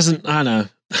 Yeah, it doesn't, I know.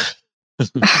 It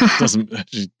doesn't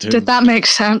actually do. Did that make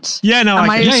sense? Yeah, no,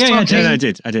 I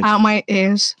did. Out my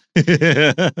ears.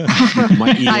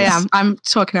 My ears. I'm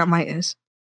talking out my ears.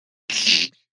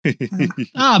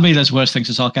 I mean, there's worse things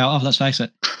to talk out of, let's face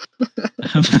it. But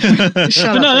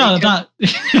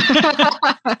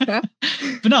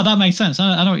no, that makes sense.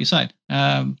 I know what you're saying.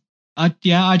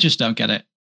 I just don't get it.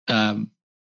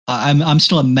 I'm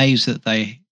still amazed that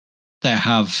they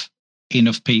have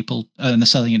enough people and they're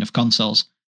selling enough consoles.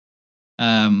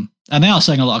 And they are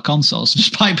selling a lot of consoles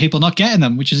despite people not getting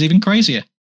them, which is even crazier.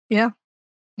 Yeah.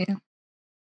 I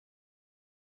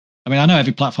mean, I know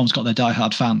every platform's got their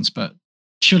diehard fans, but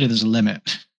surely there's a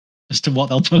limit as to what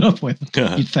they'll put up with,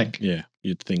 you'd think. Yeah.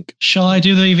 you'd think. Shall I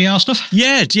do the VR stuff?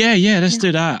 Yeah. Let's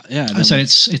do that. Yeah. So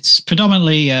it's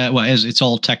predominantly it's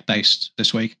all tech based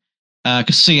this week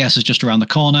because CES is just around the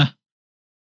corner.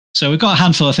 So we've got a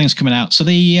handful of things coming out. So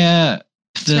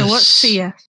so what's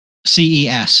CES?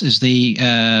 CES is the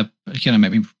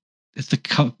maybe it's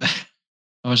the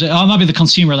or is it? Oh, it might be the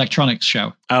Consumer Electronics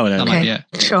Show. Oh, that might be it.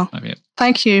 Sure. Might be it.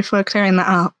 Thank you for clearing that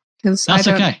up. That's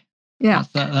okay. Yeah,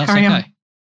 that's okay.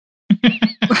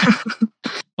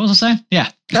 What was I saying? Yeah.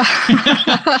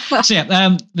 So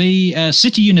the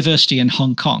City University in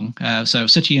Hong Kong, so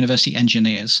City University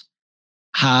engineers,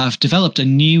 have developed a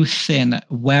new thin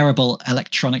wearable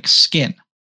electronic skin,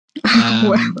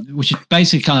 which is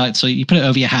basically kind of like, so you put it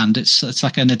over your hand. It's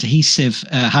like an adhesive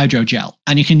hydrogel,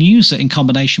 and you can use it in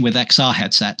combination with XR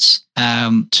headsets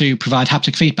to provide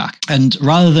haptic feedback. And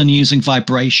rather than using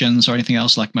vibrations or anything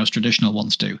else like most traditional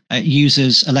ones do, it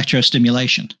uses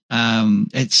electrostimulation.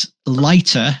 It's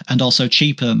lighter and also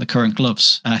cheaper than the current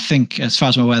gloves. And I think, as far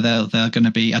as I'm aware, they're going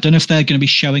to be, I don't know if they're going to be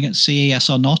showing at CES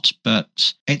or not,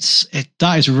 but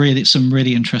that is really some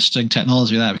really interesting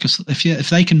technology there, because if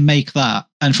they can make that,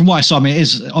 and from what I saw, I mean, it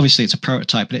is obviously it's a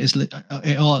prototype, but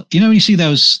when you see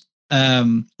those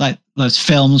like those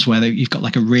films where you've got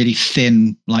like a really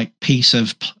thin like piece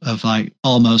of like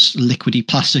almost liquidy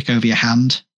plastic over your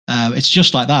hand, it's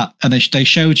just like that. And they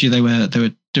showed you they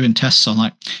were doing tests on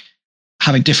like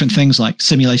having different things like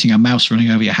simulating a mouse running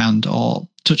over your hand or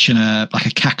touching a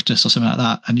cactus or something like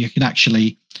that, and you can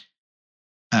actually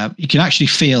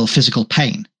feel physical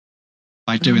pain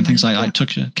by doing things like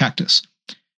touching a cactus.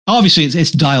 Obviously,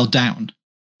 it's dialed down.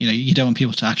 You don't want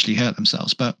people to actually hurt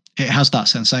themselves, but it has that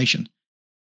sensation.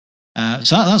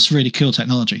 So that's really cool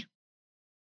technology.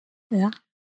 Yeah.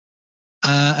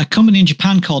 A company in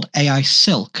Japan called AI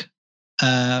Silk,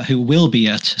 who will be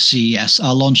at CES,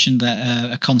 are launching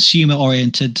a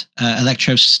consumer-oriented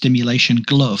electrostimulation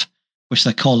glove, which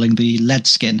they're calling the LED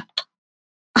Skin.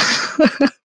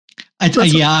 I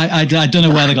don't know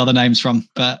where they got the names from,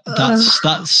 but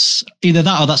that's either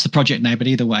that or that's the project name. But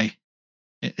either way,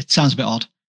 it sounds a bit odd.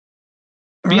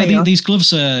 But yeah, these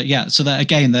gloves are so that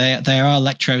again they are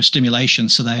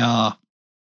electrostimulation, so they are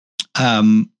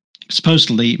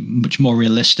supposedly much more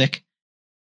realistic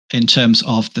in terms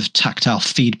of the tactile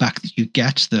feedback that you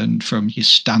get than from your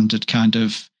standard kind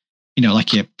of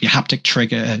like your haptic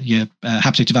trigger, your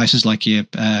haptic devices like your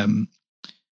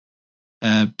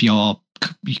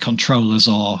controllers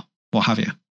or what have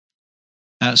you.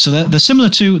 So they're similar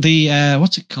to the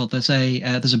what's it called? There's a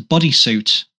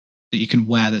bodysuit that you can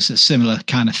wear that's a similar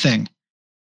kind of thing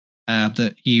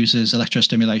that uses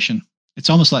electrostimulation. It's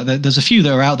almost like there's a few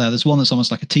that are out there. There's one that's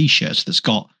almost like a T-shirt that's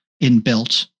got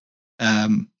inbuilt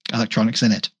electronics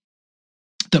in it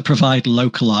that provide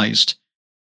localized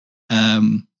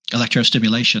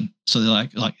electrostimulation. So they're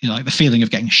like the feeling of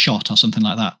getting shot or something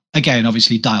like that. Again,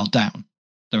 obviously dialed down.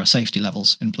 There are safety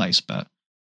levels in place, but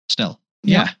still,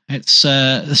 it's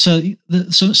so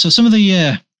some of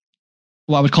the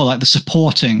what I would call like the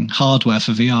supporting hardware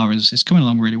for VR is coming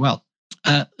along really well.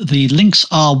 The Lynx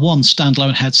R1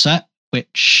 standalone headset,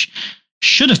 which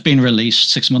should have been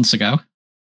released 6 months ago,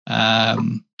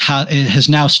 it has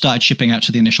now started shipping out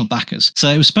to the initial backers. So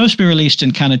it was supposed to be released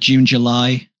in kind of June,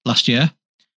 July last year,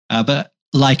 but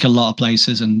like a lot of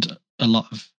places and a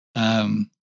lot of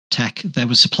tech, there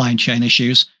was supply chain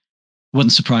issues.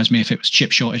 Wouldn't surprise me if it was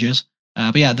chip shortages.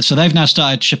 But yeah, so they've now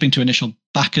started shipping to initial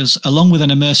backers along with an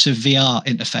immersive VR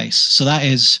interface. So that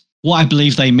is what I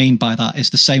believe they mean by that is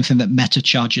the same thing that Meta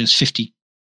charges 50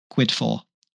 quid for,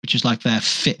 which is like their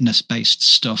fitness-based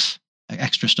stuff, like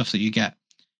extra stuff that you get.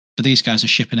 But these guys are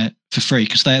shipping it for free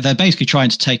because they're basically trying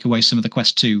to take away some of the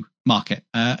Quest 2 market.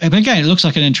 But again, it looks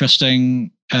like an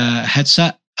interesting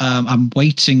headset. I'm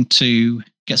waiting to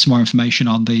get some more information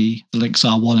on the Lynx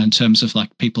R1 in terms of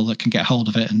like people that can get hold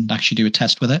of it and actually do a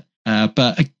test with it.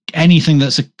 But anything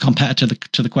that's a competitor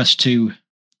to the Quest 2,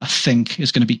 I think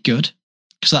is going to be good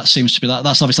because that seems to be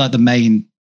that's obviously like the main,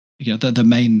 the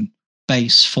main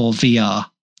base for VR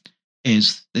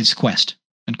is Quest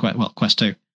and Quest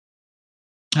 2.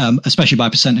 Especially by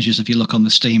percentages if you look on the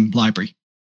Steam library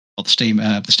or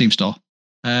the Steam store.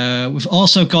 We've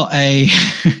also got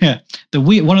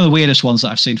one of the weirdest ones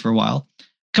that I've seen for a while.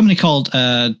 A company called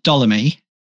Dolomy,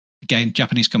 again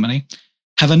Japanese company,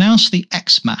 have announced the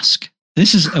X Mask.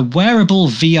 This is a wearable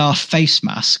VR face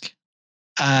mask,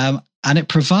 and it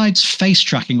provides face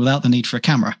tracking without the need for a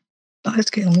camera. Oh,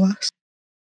 it's getting worse.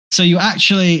 So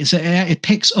it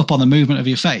picks up on the movement of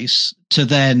your face to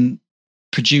then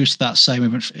produce that same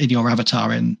movement in your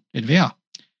avatar in VR,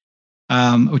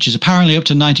 which is apparently up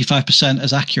to 95%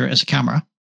 as accurate as a camera,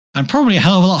 and probably a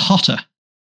hell of a lot hotter,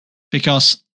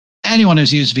 because anyone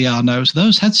who's used VR knows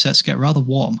those headsets get rather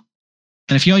warm.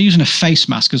 And if you're using a face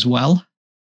mask as well,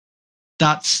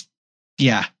 that's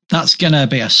going to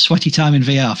be a sweaty time in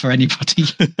VR for anybody.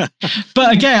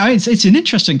 But again, it's an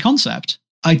interesting concept.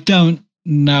 I don't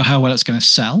know how well it's going to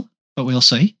sell, but we'll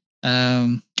see.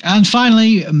 And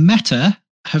finally, Meta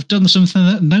have done something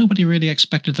that nobody really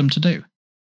expected them to do,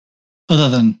 other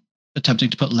than attempting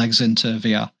to put legs into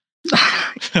VR.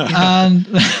 And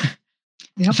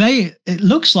it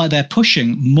looks like they're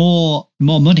pushing more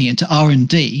money into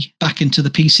R&D back into the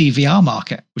PC VR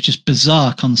market, which is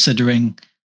bizarre considering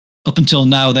up until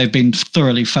now they've been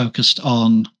thoroughly focused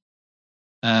on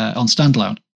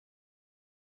standalone.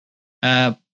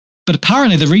 But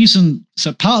apparently part of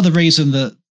the reason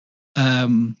that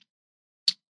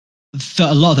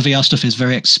a lot of the VR stuff is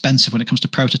very expensive when it comes to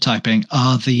prototyping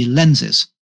are the lenses.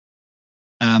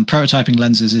 Prototyping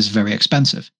lenses is very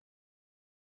expensive.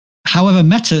 However,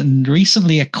 Meta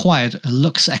recently acquired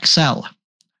LuxXL,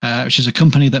 which is a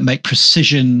company that make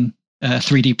precision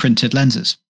 3D printed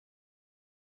lenses.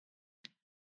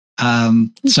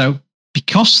 So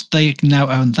because they now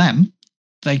own them,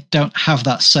 they don't have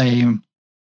that same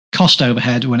cost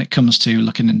overhead when it comes to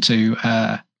looking into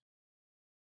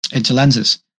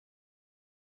lenses.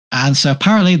 And so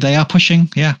apparently they are pushing,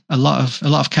 a lot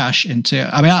of cash into.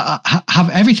 I mean, I have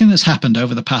everything that's happened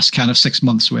over the past kind of 6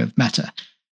 months with Meta.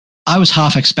 I was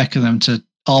half expecting them to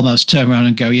almost turn around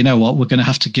and go, you know what, we're going to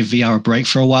have to give VR a break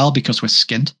for a while because we're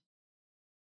skinned.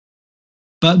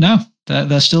 But no,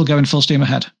 they're still going full steam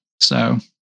ahead. So,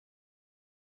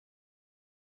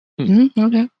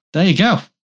 okay, there you go.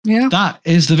 Yeah, that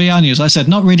is the VR news. Like I said,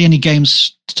 not really any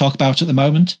games to talk about at the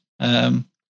moment.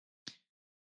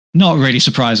 Not really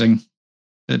surprising,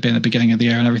 it being the beginning of the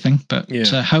year and everything, but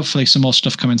hopefully some more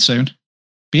stuff coming soon.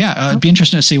 But yeah, it'd be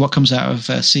interesting to see what comes out of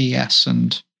CES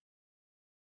and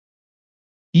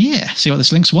see what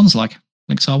this Lynx One's like.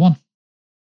 Lynx R1.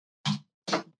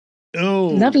 Oh,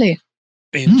 lovely.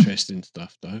 Interesting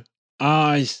stuff, though.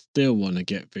 I still want to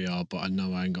get VR, but I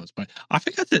know I ain't got space. I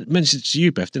think I did mention it to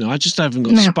you, Beth, didn't I? I just haven't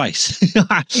got space.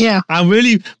 Yeah.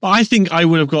 I think I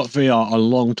would have got VR a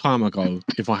long time ago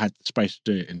if I had the space to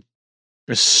do it in.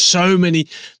 There's so many,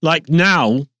 like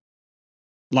now,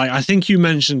 like I think you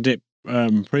mentioned it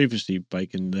previously,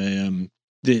 Bacon.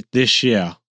 This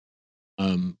year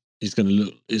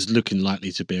is looking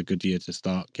likely to be a good year to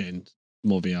start getting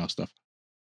more VR stuff,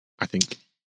 I think.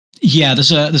 Yeah,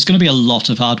 there's going to be a lot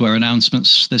of hardware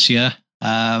announcements this year.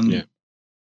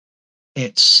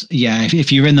 It's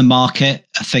if you're in the market,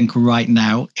 I think right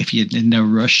now, if you're in no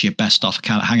rush, you're best off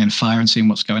kind of hanging fire and seeing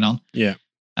what's going on. Yeah,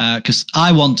 because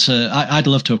I'd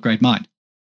love to upgrade mine.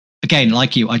 Again,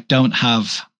 like you, I don't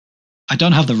have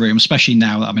the room, especially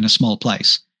now that I'm in a small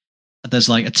place. There's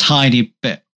like a tiny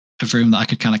bit of room that I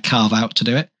could kind of carve out to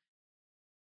do it.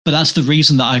 But that's the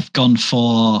reason that I've gone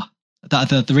for.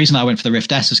 The reason I went for the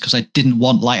Rift S is because I didn't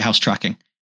want Lighthouse tracking.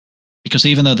 Because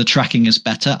even though the tracking is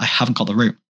better, I haven't got the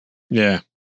room. Yeah.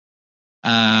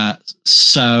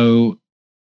 So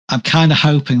I'm kind of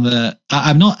hoping that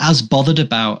I'm not as bothered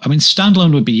about. I mean,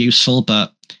 standalone would be useful,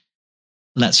 but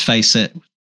let's face it,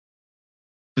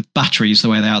 with batteries the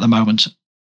way they are at the moment,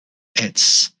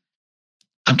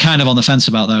 I'm kind of on the fence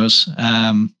about those.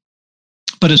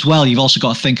 But as well, you've also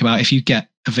got to think about if you get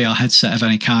a VR headset of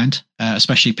any kind,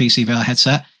 especially PC VR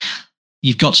headset,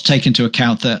 you've got to take into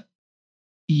account that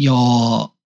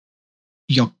your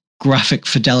graphic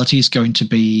fidelity is going to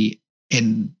be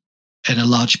in a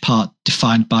large part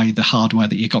defined by the hardware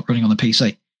that you got running on the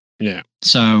PC. Yeah.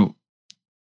 So,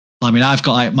 I mean, I've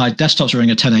got my desktop's running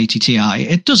a 1080 Ti.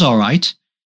 It does all right.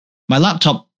 My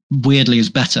laptop weirdly is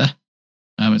better.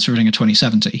 It's running a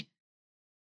 2070.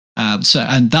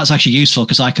 And that's actually useful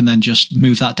because I can then just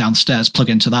move that downstairs,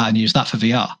 plug into that, and use that for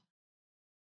VR.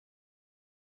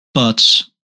 But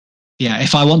yeah,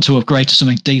 if I want to upgrade to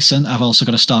something decent, I've also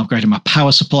got to start upgrading my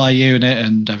power supply unit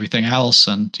and everything else.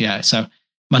 And yeah, so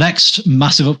my next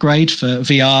massive upgrade for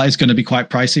VR is going to be quite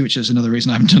pricey, which is another reason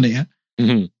I haven't done it yet.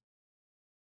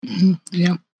 Mm-hmm.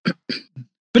 Yeah.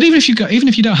 But even if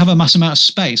you don't have a mass amount of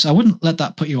space, I wouldn't let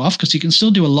that put you off because you can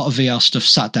still do a lot of VR stuff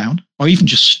sat down or even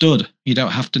just stood. You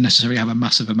don't have to necessarily have a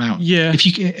massive amount. Yeah. If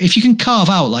you can carve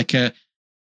out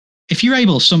if you're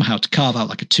able somehow to carve out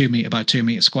like a 2 meter by 2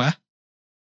 meter square,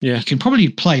 you can probably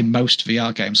play most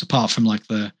VR games apart from like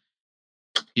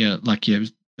your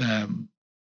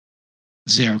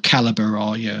Zero Caliber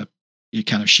or your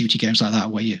kind of shooty games like that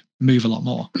where you move a lot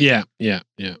more. Yeah.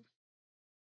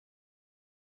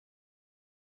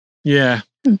 Yeah,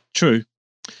 true.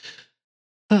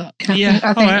 I think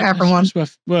everyone.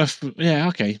 It's worth. Yeah,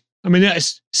 okay. I mean,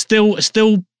 it's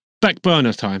still back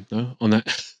burner time though on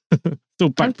that. Still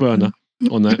back burner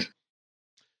on that.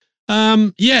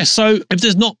 So if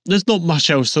there's not much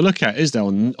else to look at, is there,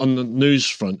 on the news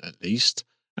front at least?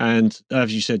 And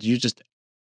as you said, you just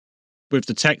with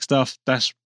the tech stuff,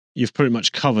 you've pretty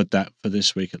much covered that for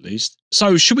this week at least.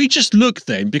 So should we just look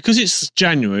then, because it's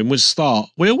January and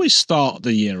we always start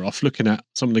the year off looking at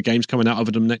some of the games coming out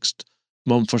over the next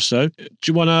month or so.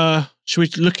 Should we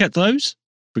look at those?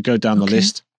 We go down the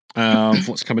list of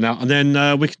what's coming out, and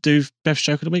then we could do Beth's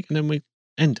joke of the week, and then we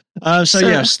end.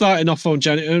 Starting off on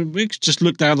January, we could just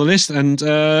look down the list, and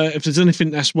if there's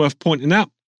anything that's worth pointing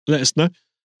out, let us know.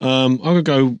 I'm gonna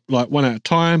go like one at a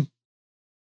time.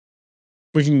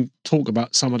 We can talk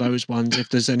about some of those ones if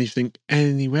there's anything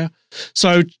anywhere.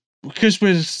 So, because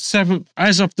we're 7th,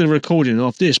 as of the recording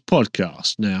of this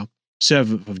podcast now,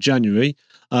 7th of January,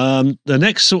 the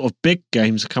next sort of big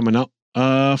games are coming up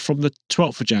from the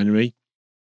 12th of January.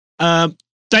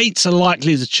 Dates are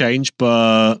likely to change,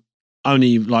 but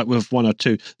only like with one or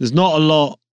two. There's not a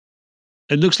lot.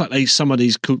 It looks like some of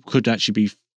these could actually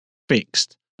be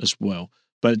fixed as well.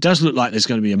 But it does look like there's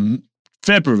going to be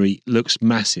February looks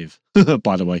massive,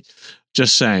 by the way.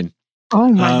 Just saying. Oh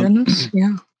my goodness.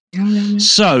 Yeah.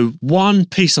 So One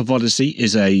Piece of Odyssey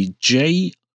is a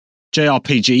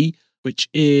JRPG, which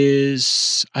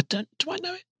is do I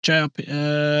know it?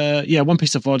 One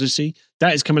Piece of Odyssey.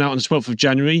 That is coming out on the 12th of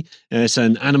January. It's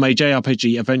an anime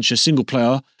JRPG adventure single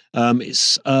player.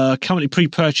 It's currently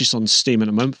pre-purchased on Steam at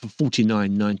the moment for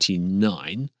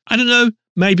 $49.99. I don't know,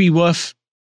 maybe worth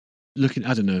looking.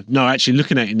 I don't know. No, actually,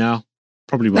 looking at it now,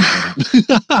 probably won't get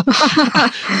it.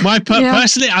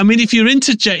 Personally, I mean, if you're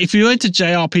into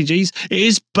JRPGs, it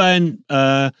is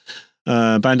Bandai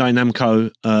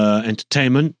Namco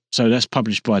Entertainment, so that's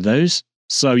published by those.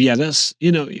 So yeah, that's,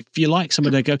 if you like some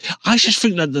of their games, I just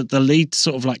think that the lead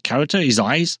sort of like character, his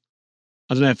eyes.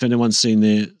 I don't know if anyone's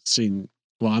seen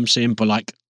what I'm seeing, but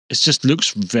like it just looks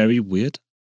very weird.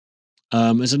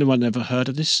 Has anyone ever heard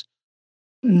of this?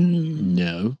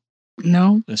 No.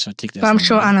 Let's take that. But I'm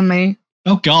sure anime.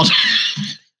 Oh God.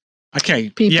 Okay.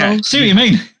 People. Yeah. See what you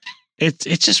mean?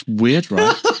 It's just weird,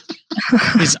 right?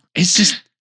 it's just,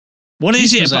 what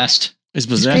is it? Possessed. It's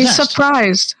possessed. He's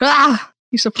surprised.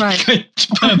 He's surprised.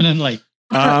 Permanently.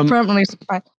 Permanently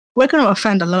surprised. We're going to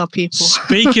offend a lot of people.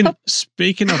 Speaking of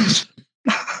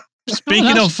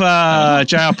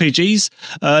JRPGs,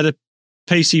 the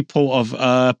PC port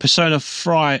of Persona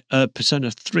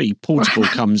 3 Portable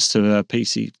comes to a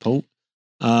PC port.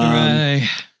 Hooray.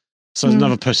 So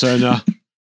another Persona.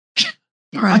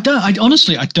 Right. I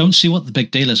honestly don't see what the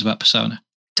big deal is about Persona.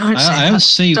 I don't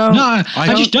see. Don't. No,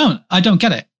 I just don't. I don't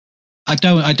get it. I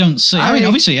don't see. I mean,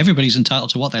 obviously, everybody's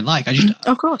entitled to what they like.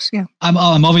 Of course, yeah. I'm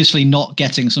obviously not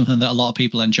getting something that a lot of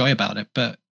people enjoy about it,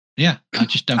 but yeah, I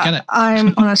just don't get it.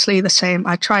 I'm honestly the same.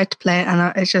 I tried to play it,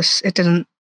 and it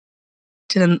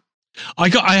didn't. I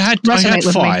had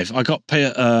 5. Me. I got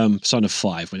Persona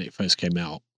 5 when it first came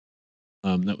out.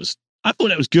 I thought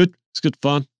that was good. It's good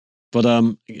fun, but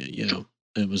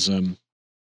it was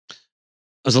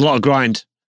there's a lot of grind.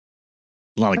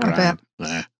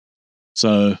 Yeah.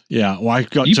 So yeah, well, I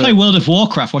got. You play World of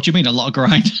Warcraft. What do you mean, a lot of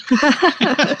grind?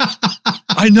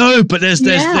 I know, but there's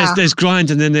grind,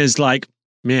 and then there's like,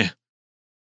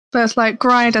 There's like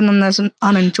grind, and then there's an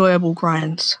unenjoyable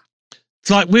grinds.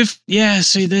 It's like I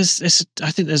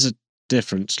think there's a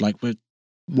difference. Like with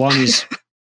one is,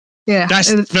 that's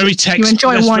very text. You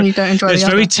enjoy one, you don't enjoy the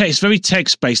other. It's very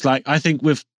text based. Like I think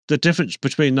with the difference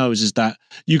between those is that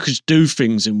you could do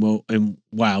things in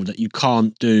WoW that you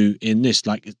can't do in this.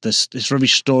 Like this, it's very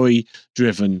story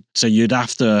driven. So you'd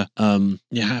have to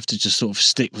just sort of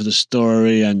stick with the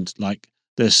story, and like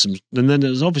there's some, and then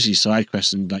there's obviously side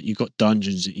quests, and like you've got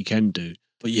dungeons that you can do.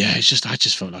 But yeah, I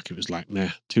just felt like it was like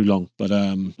too long. But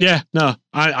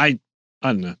I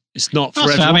don't know. It's not for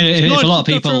everyone. I mean, if a lot of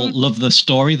people love the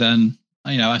story, then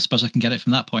I suppose I can get it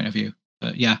from that point of view.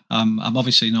 But yeah, I'm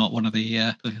obviously not one of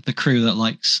the crew that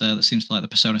likes that seems to like the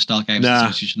Persona style games.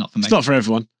 It's just not for me. It's not for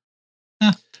everyone.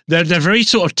 Yeah. They're very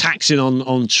sort of taxing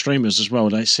on streamers as well.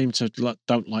 They seem to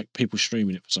don't like people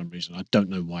streaming it for some reason. I don't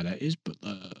know why that is, but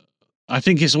I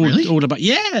think it's all about.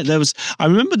 Yeah, I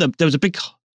remember there was a big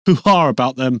hoo-ha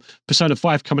about them Persona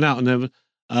 5 coming out, and there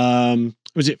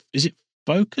was is it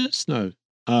Focus? No,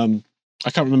 I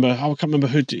can't remember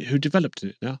who developed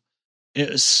it now. It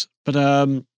was, but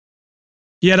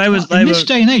yeah, in this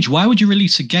day and age, why would you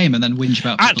release a game and then whinge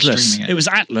about people Atlas? streaming it? It was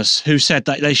Atlas who said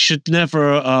that they should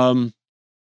never,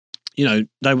 they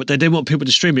didn't want people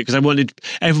to stream it because they wanted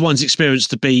everyone's experience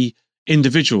to be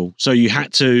individual. So you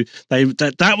had to.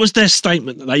 That was their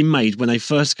statement that they made when they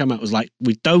first came out. Was like,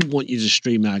 we don't want you to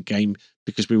stream our game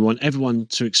because we want everyone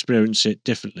to experience it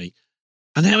differently.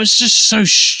 And that was just so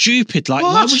stupid. Like,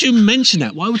 why would you mention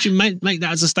that? Why would you make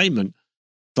that as a statement?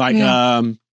 Like,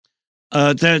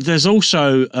 there's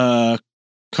also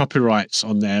copyrights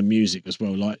on their music as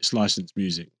well, like it's licensed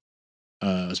music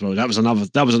as well. That was another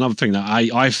thing that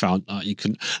I found you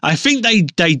couldn't. I think they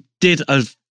did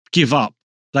give up.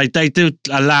 They did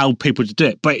allow people to do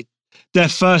it, but their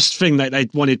first thing that they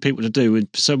wanted people to do when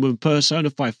Persona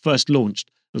 5 first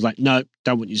launched was like, no,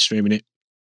 don't want you streaming it.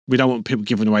 We don't want people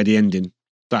giving away the ending.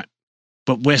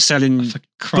 But we're selling.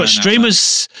 But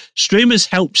streamers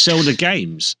help sell the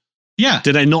games. Yeah.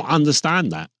 Did they not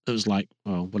understand that? It was like,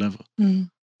 oh, whatever. Mm.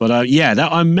 But I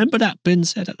remember that being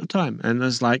said at the time, and I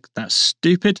was like, that's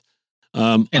stupid.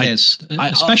 It is,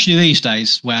 especially these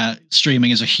days where streaming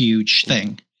is a huge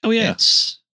thing. Oh yeah,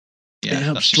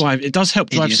 it does help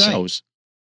drive sales.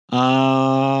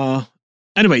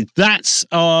 Anyway, that's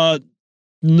January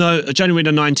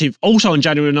the 19th. Also on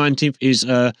January the 19th is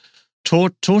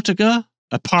Tortuga,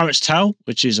 A Pirate's Tale,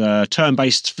 which is a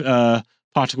turn-based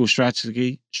particle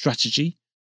strategy,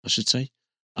 I should say.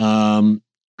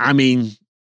 I mean,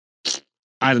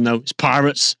 I don't know. It's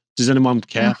pirates. Does anyone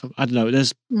care? I don't know.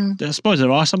 I suppose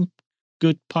there are some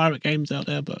good pirate games out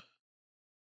there, but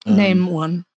name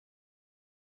one.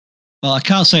 Well, I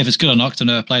can't say if it's good or not because I've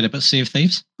never played it, but Sea of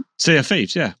Thieves. Sea of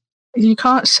Thieves, yeah. You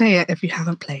can't say it if you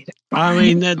haven't played it. I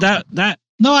mean that.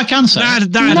 No, I can say. I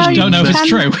just don't know if it's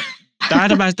true.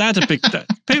 That had a big. A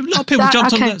lot of people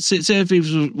jumped on that. Sea of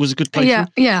Thieves was a good place.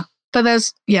 Yeah. But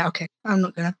okay. I'm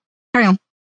not gonna carry on.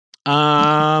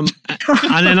 And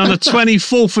then on the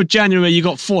 24th of January, you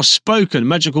got Forspoken,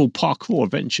 magical parkour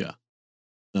adventure.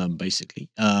 Basically,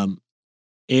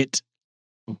 it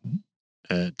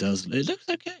does. It looks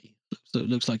okay. It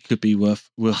looks like it could be worth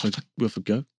a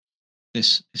go.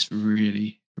 This is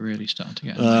really starting to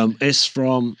get. It's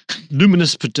from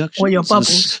Luminous Productions. Or your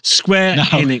bubbles. Square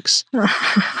Enix.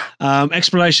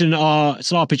 Exploration.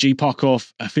 It's an RPG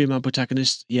parkour. A female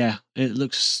protagonist. Yeah, it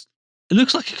looks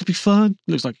like it could be fun.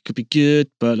 It looks like it could be good,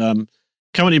 but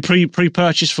currently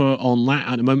pre-purchase for on that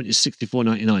at the moment is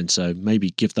 $64.99. So maybe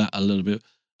give that a little bit.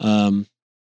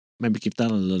 Maybe give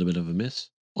that a little bit of a miss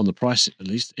on the price at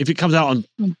least. If it comes out on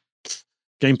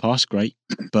Game Pass, great.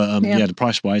 But the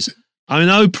price wise, I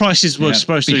know prices were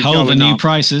supposed to be going the new up.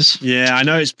 prices. Yeah, I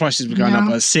know its prices were going up,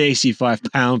 but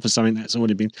 £65 for something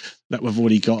that we've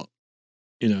already got.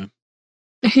 You know.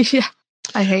 Yeah,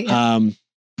 I hate it.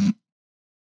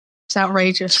 It's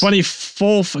outrageous.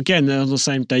 24th, again, on the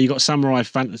same day, you got Samurai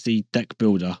Fantasy Deck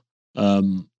Builder.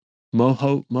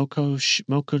 Moko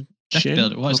Deck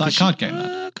Builder. What is that card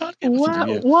game? Card game.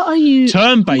 What are you?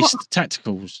 Turn-based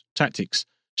tactics,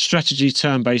 strategy,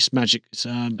 turn-based magic.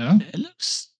 It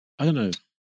looks. I don't know.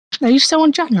 Are you still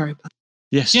on January?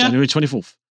 Yes, January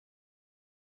 24th.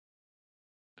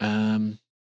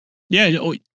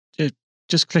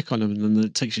 Just click on them and then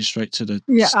it takes you straight to the.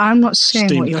 Yeah, I'm not seeing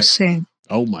Steam what you're saying.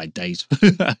 Oh my days!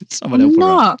 Someone else.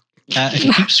 Not. If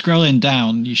you keep scrolling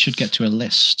down, you should get to a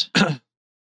list.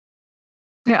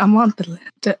 Yeah, I'm on the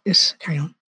list. Carry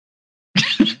on.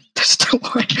 Just don't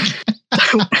worry.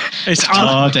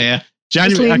 Oh dear.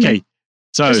 January. Okay.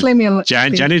 So just leave me alone.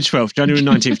 January 12th, January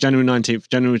 19th, January 19th,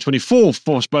 January 24th,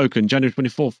 Forspoken, January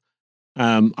 24th.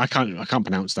 I can't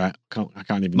pronounce that. I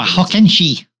can't even.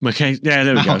 Mahokenshi. Yeah,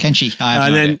 there we go. Mahokenshi.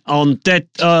 And then on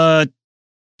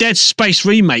Dead Space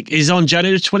Remake is on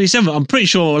January 27th. I'm pretty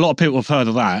sure a lot of people have heard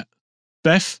of that.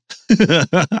 Beth?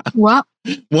 What?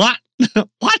 What?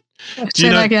 Say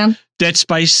that again. Dead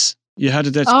Space. You heard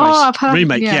of Dead Space? Oh, I've heard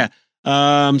Remake, yeah.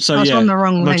 I was on the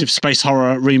wrong Motive Space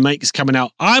Horror Remake is coming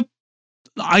out. I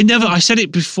said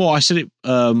it before. I said it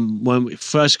when it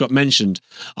first got mentioned.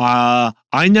 I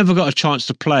never got a chance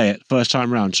to play it first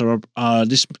time around. So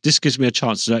this gives me a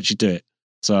chance to actually do it.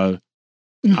 So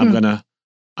I'm gonna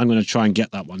try and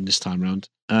get that one this time around.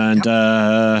 And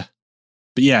but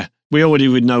yeah, we already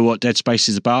would know what Dead Space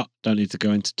is about. Don't need to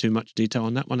go into too much detail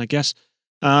on that one, I guess.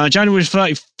 January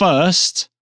 31st.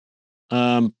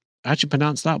 How do you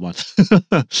pronounce that one?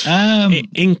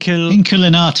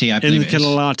 Inculinati, I believe.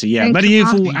 Inculinati, yeah.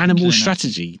 Medieval Animal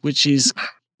Strategy, which is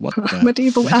what the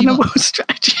Medieval Animal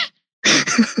Strategy.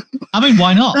 I mean,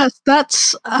 why not?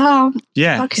 That's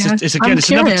yeah. Okay, it's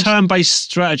another turn-based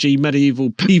strategy, medieval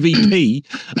PvP.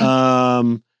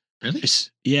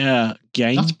 Really?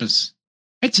 Game.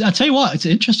 I tell you what, it's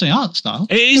an interesting art style.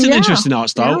 It is an interesting art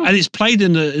style, and it's played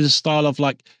in the style of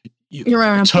like you're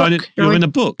in a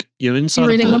book. You're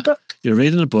inside a book. You're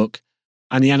reading a book,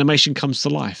 and the animation comes to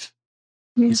life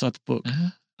inside the book,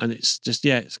 and it's just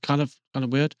it's kind of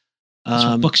weird. That's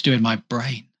what books do in my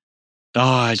brain.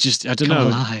 I don't know.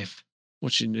 Alive.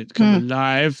 watching it come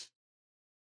live.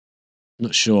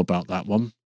 Not sure about that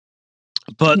one.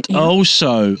 But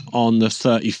also on the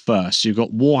 31st, you've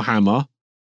got Warhammer,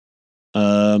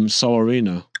 Soul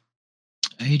Arena.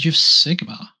 Age of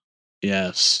Sigmar.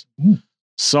 Yes.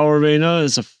 Soul Arena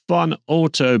is a fun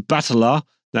auto battler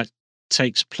that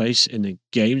takes place in the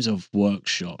Games of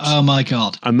Workshop. Oh my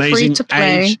god. Amazing Free to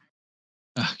play. age.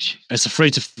 Oh, It's a free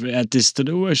to add this to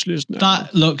the wish list now.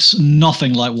 that looks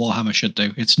nothing like Warhammer should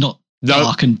do. It's not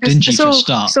dark and It's- dingy it's for a all,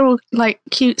 start. It's all like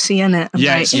cutesy, in it.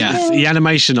 Yes, the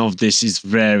animation of this is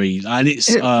very, and it's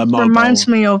It mobile. reminds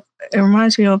me of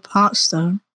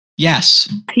Hearthstone. Yes.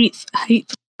 Heath,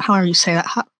 however you say that.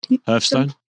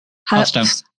 Hearthstone.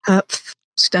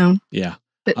 Hearthstone. Yeah.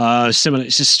 But- Similar.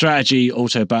 It's a strategy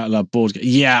auto battler board game.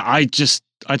 Yeah, I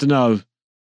don't know.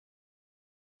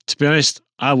 To be honest,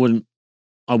 I wouldn't.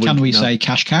 Can we know. say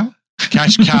cash cow?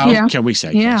 Cash cow? Yeah. Can we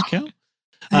say Yeah. cash cow?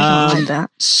 I don't like that.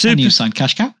 Can Super. you sign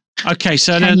cash cow? Okay,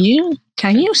 so Can then. you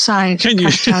sign Can you?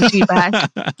 Cash Cow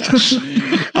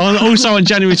Teabag? Also on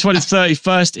January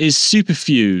 31st is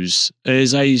Superfuse.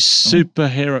 Is a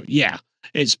superhero. Yeah,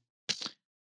 it's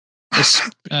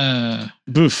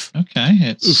boof. Okay.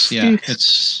 It's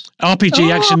it's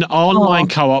RPG action Oh. online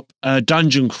co-op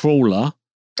dungeon crawler.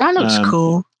 That looks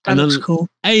cool. That and looks then- cool.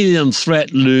 Alien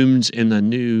threat looms in the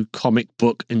new comic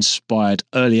book inspired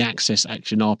early access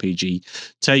action RPG.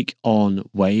 Take on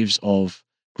waves of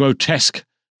grotesque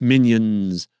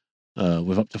minions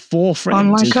with up to 4 friends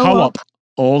Online in co-op. co-op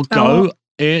or go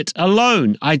it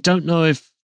alone. I don't know.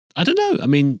 I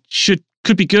mean,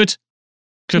 could be good.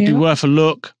 Could be Yeah. worth a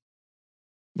look.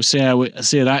 We'll see how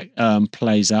that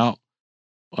plays out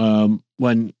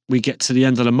when we get to the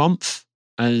end of the month.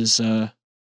 As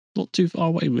not too far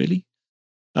away, really.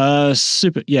 So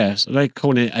they're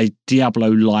calling it a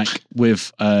Diablo-like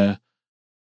with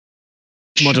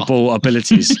moddable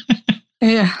abilities.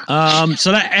 Yeah.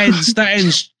 So that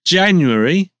ends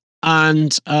January,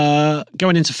 and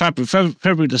going into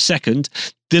February the 2nd,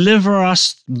 Deliver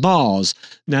Us Mars.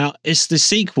 Now it's the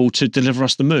sequel to Deliver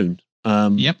Us the Moon.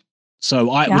 Yep. So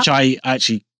which I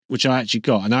actually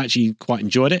got, and I actually quite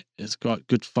enjoyed it. It's quite a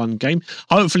good, fun game.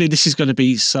 Hopefully, this is going to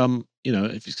be some,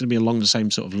 if it's going to be along the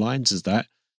same sort of lines as that,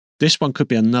 this one could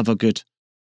be another good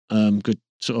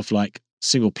sort of like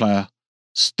single player,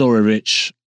 story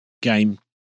rich game.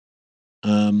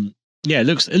 It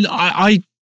looks.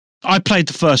 I played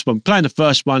the first one. Playing the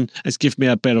first one has given me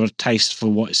a bit of a taste for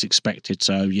what it's expected.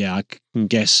 So yeah, I can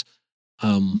guess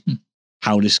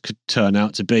how this could turn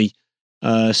out to be.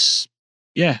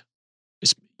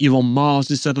 You're on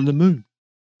Mars instead of the moon.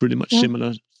 Pretty much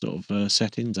similar sort of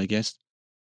settings, I guess.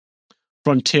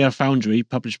 Frontier Foundry,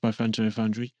 published by Frontier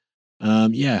Foundry.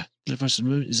 Deliver Us the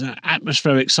Moon is an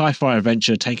atmospheric sci-fi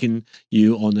adventure taking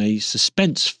you on a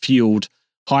suspense-fueled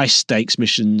high-stakes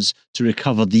missions to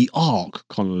recover the Ark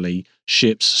colony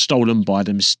ships stolen by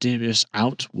the mysterious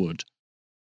Outward.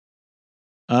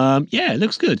 It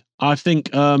looks good. I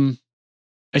think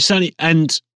it's certainly,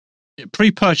 and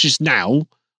pre-purchase now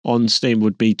on Steam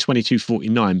would be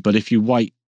 $22.49, but if you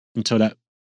wait until that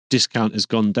discount has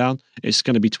gone down, it's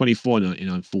going to be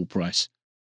 $24.99 full price.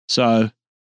 So,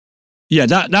 yeah,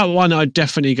 that one I've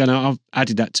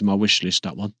added that to my wish list.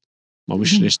 That one, my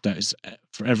wish list that is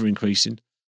forever increasing.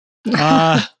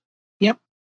 Yep.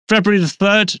 February the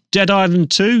 3rd, Dead Island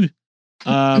 2.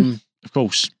 Of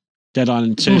course, Dead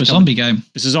Island 2. Oh, a zombie game.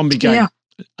 It's a zombie game. Yeah.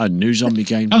 A new zombie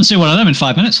game. I haven't seen one of them in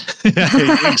 5 minutes.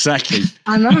 Exactly.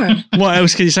 I know. What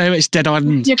else can you say about it's Dead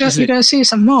Island? You're going to see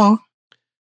some more.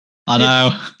 I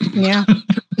know. Yeah.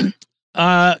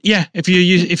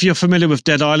 If you're familiar with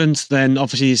Dead Island, then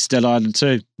obviously it's Dead Island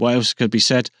 2. What else could be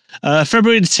said?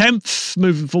 February the 10th,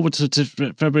 moving forward to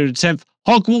February the 10th,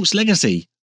 Hogwarts Legacy.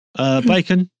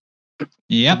 Bacon.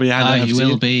 Yep. I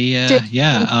will be.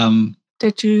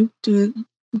 Did you do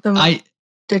the?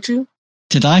 Did you?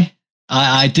 Did I?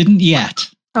 I didn't yet.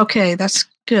 Okay, that's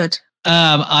good.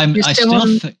 I still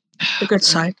on think the good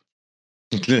side.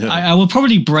 I will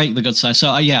probably break the good side. So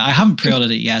I haven't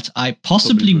pre-ordered it yet. I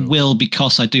possibly will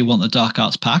because I do want the Dark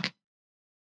Arts pack.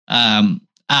 And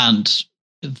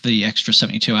the extra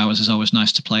 72 hours is always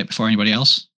nice to play it before anybody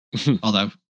else.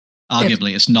 Although,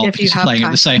 arguably, it's not because you're playing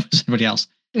it the same as everybody else.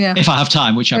 Yeah. If I have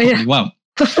time, which I probably won't.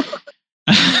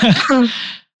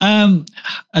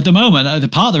 At the moment, the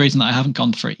part of the reason that I haven't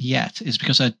gone for it yet is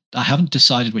because I haven't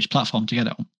decided which platform to get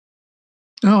it on.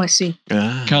 Oh, I see.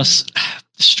 Because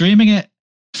streaming it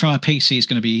from a PC is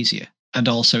going to be easier. And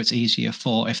also it's easier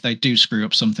for, if they do screw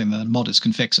up something, then modders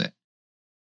can fix it.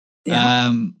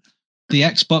 Yeah. The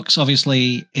Xbox,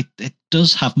 obviously, it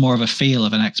does have more of a feel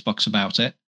of an Xbox about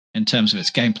it in terms of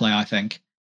its gameplay, I think.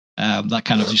 that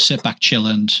kind of just sit back, chill,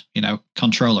 and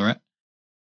controller it.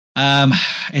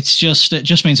 It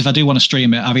just means if I do want to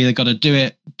stream it, I've either got to do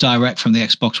it direct from the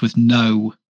Xbox with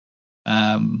no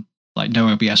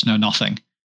OBS, no nothing,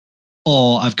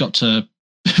 or I've got to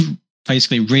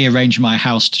basically rearrange my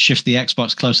house to shift the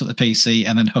Xbox close to the PC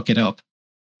and then hook it up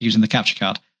using the capture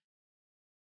card.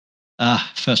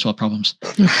 First world problems.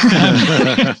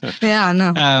 Yeah, I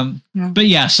know. But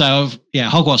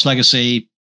Hogwarts Legacy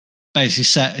basically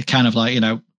set kind of like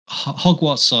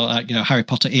Hogwarts or Harry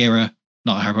Potter era.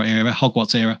 Not Harry Potter era,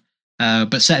 Hogwarts era,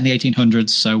 but set in the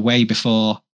 1800s, so way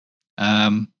before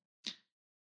Harry,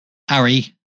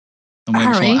 and way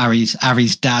before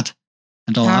Harry's dad,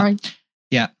 and all Harry. that.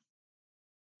 Yeah,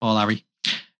 all Harry.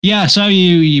 Yeah, so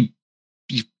you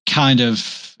kind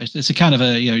of it's a kind of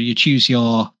you choose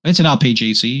it's an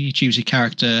RPG, so you choose your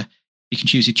character, you can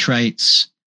choose your traits.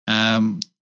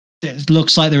 It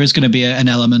looks like there is going to be an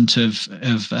element of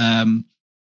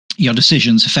your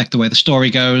decisions affect the way the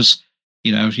story goes.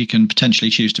 You can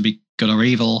potentially choose to be good or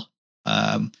evil.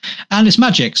 And it's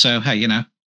magic, so hey,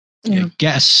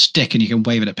 get a stick and you can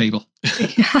wave it at people.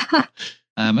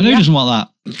 And who doesn't want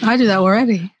that? I do that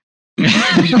already.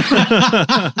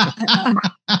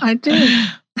 I do.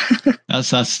 That's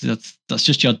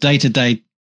just your day-to-day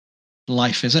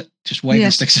life, is it? Just waving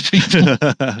sticks at people.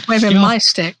 Waving my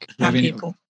stick at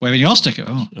people. Waving your stick.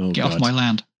 Oh get God. off my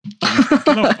land.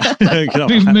 Get off.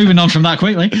 Moving on from that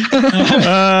quickly.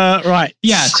 Right.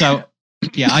 Yeah. So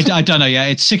I don't know. Yeah,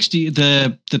 it's 60.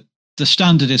 The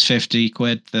standard is 50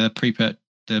 quid. The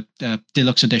the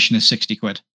deluxe edition is 60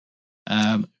 quid.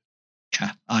 I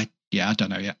don't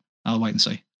know yet. I'll wait and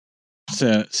see. See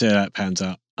how that pans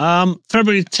out.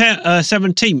 February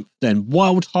 17th, then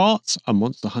Wild Hearts, a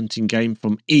monster hunting game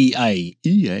from EA.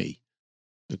 EA.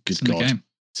 Oh, good It's in God. the game.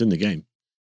 It's in the game.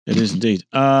 It is indeed.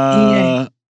 EA.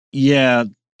 Yeah,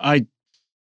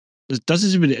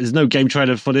 there's no game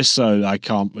trailer for this, so I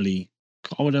can't really.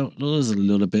 Oh, there's a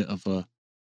little bit of a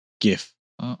GIF.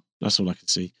 Oh. That's all I can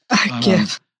see.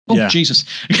 GIF. Oh, Yeah. Jesus.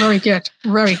 Very good.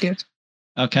 Very good.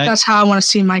 Okay. That's how I want to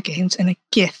see my games, in a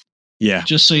GIF. Yeah.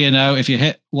 Just so you know, if you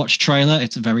hit watch trailer,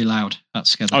 it's very loud. That's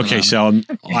scared. Okay, so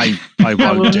I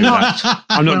won't do that.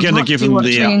 I'm not going to give them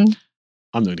the.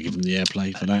 I'm not going to give them the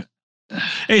airplay for that.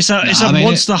 It's a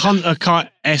Monster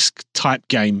Hunter-esque type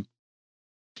game.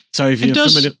 So if you're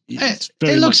familiar,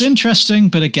 it looks interesting,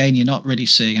 but again, you're not really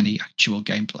seeing any actual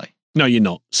gameplay. No, you're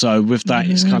not. So with that,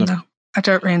 it's kind of. I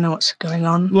don't really know what's going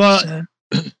on. Well, so.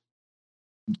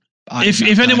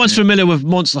 if anyone's familiar with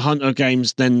Monster Hunter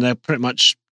games, then they're pretty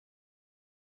much.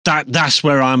 That's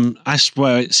where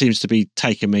it seems to be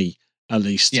taking me, at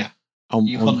least. Yeah.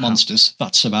 You hunt monsters.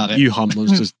 That's about it. You hunt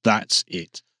monsters. That's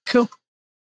it. Cool.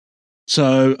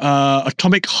 So,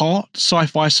 Atomic Heart,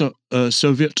 sci-fi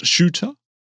Soviet shooter.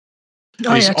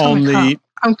 Oh, is yeah, on the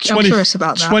I'm curious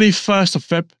about that. 21st of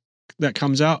Feb. That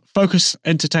comes out. Focus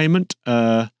Entertainment,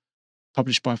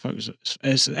 published by Focus.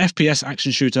 It's an FPS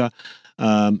action shooter.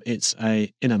 It's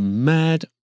in a mad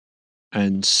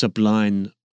and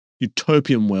sublime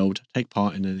utopian world. Take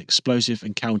part in an explosive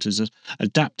encounters.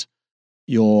 Adapt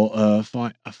your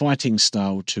fighting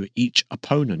style to each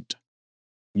opponent.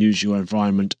 Use your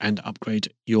environment and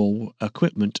upgrade your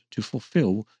equipment to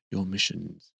fulfill your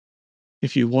missions.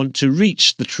 If you want to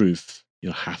reach the truth,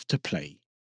 you'll have to play.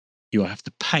 You'll have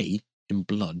to pay in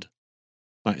blood.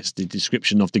 That is the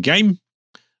description of the game.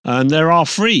 And there are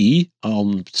free,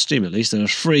 on Steam at least, there are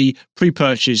free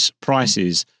pre-purchase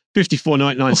prices.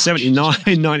 $54.99,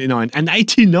 $79.99, and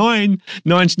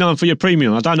 $89.99 for your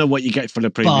premium. I don't know what you get for the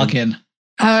premium. Bargain.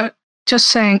 Just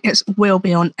saying, it will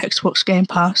be on Xbox Game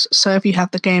Pass. So if you have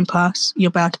the Game Pass,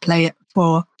 you'll be able to play it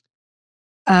for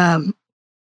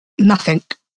nothing.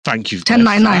 Thank you.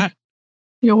 $10.99.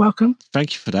 You're welcome.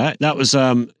 Thank you for that. That was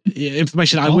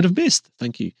information I would have missed.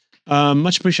 Thank you.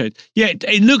 Much appreciated. Yeah,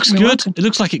 it looks good. Welcome. It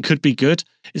looks like it could be good.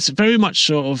 It's very much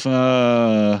sort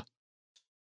of.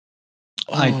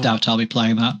 I doubt I'll be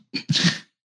playing that.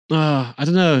 I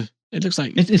don't know. It looks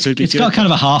like it's got kind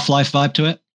of a Half-Life vibe to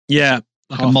it. Yeah.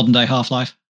 Like a modern day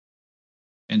Half-Life,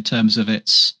 in terms of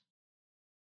its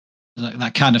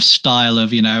that kind of style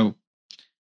of kind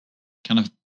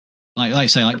of like you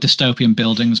say, like dystopian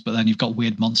buildings, but then you've got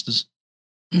weird monsters.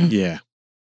 Yeah,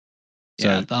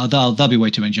 so that'll be way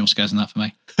too many jump scares in that for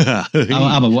me.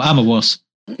 I'm a wuss.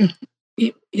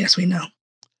 Yes, we know.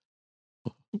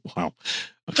 Wow.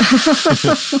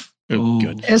 Oh,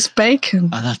 good. It's bacon.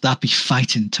 That'd be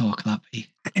fighting talk. That'd be.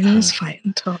 It is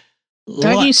fighting talk.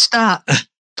 Don't you start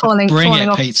falling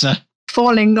off, pizza.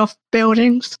 Falling off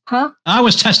buildings, huh? I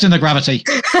was testing the gravity.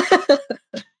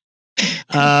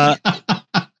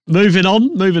 Moving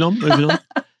on.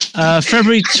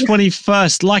 February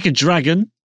 21st, Like a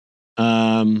Dragon.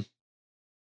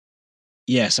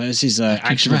 Yeah, so this is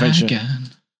action adventure.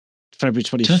 February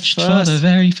 21st. Touched for the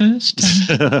very first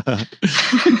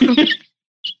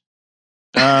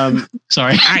time.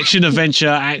 Sorry. Action adventure,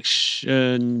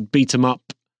 action beat 'em up.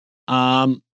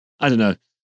 I don't know.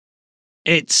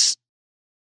 It's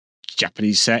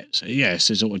Japanese set. So yeah, it's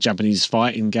a sort of Japanese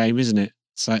fighting game, isn't it?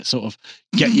 So it's sort of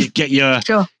get your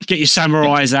Sure. get your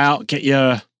samurais out, get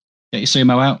your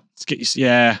sumo out.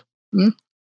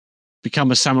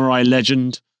 Become a samurai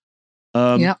legend.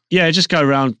 Yeah, just go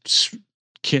around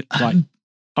like.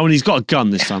 Oh, and he's got a gun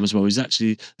this time as well. There's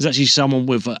actually someone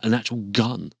with an actual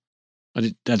gun. I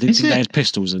didn't think they had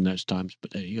pistols in those times,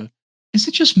 but there you go. Is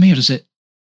it just me, or does it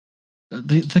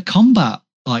the combat,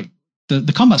 like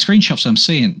the combat screenshots I'm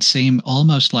seeing seem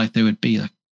almost like they would be a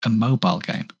mobile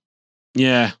game?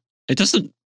 Yeah, it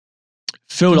doesn't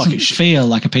feel like it should feel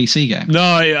like a PC game.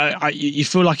 No, you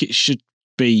feel like it should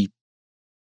be.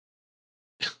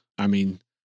 I mean,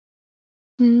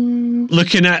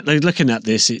 looking at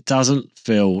this, it doesn't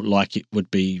feel like it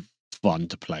would be fun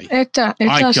to play. It does.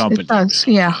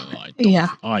 Yeah.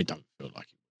 I don't feel like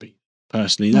it would be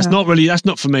personally. That's not for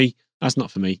me. That's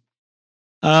not for me.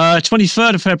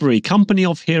 23rd of February, Company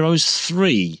of Heroes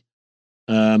 3.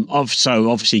 So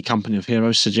obviously Company of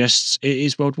Heroes suggests it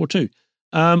is World War II.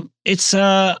 It's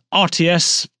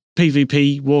RTS,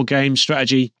 PvP, war game,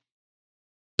 strategy.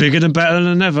 Bigger and better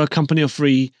than ever, Company of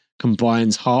 3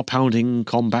 combines heart-pounding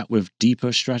combat with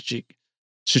deeper strategic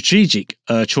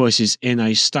choices in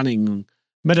a stunning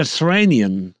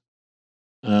Mediterranean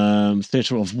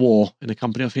theatre of war. In a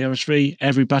Company of Heroes 3,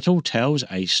 every battle tells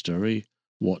a story.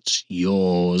 What's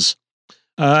yours?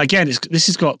 Again, this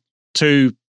has got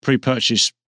 2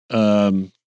 pre-purchase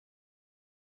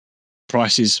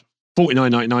prices: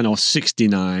 $49.99 or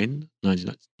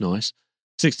 $69.99. Nice,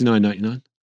 $69.99.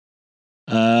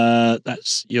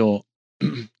 That's your.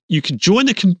 You can join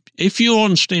if you're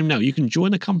on Steam now. You can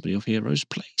join the Company of Heroes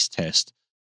plays test.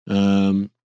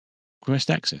 Request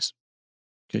access.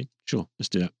 Okay, sure, let's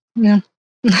do that. Yeah.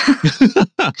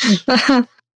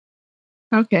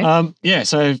 Okay. Yeah.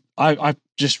 So I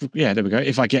just there we go.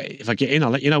 If I get in, I'll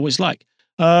let you know what it's like.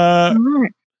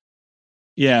 Right.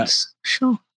 Yeah.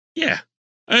 Sure. Yeah.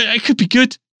 It could be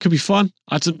good. Could be fun.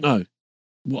 I don't know.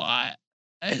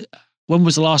 When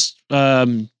was the last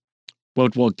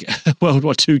World War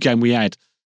II game we had?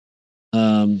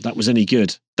 That was any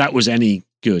good?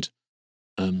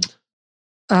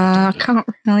 I can't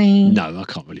really. No, I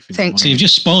can't really think. So you've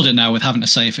just spoiled it now with having to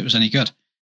say if it was any good.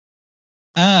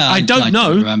 I don't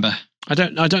know. Remember? I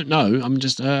don't know. I'm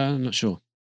just I'm not sure.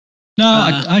 No,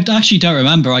 I actually don't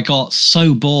remember. I got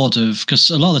so bored because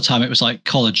a lot of the time it was like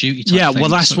Call of Duty type well,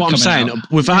 that's what I'm saying.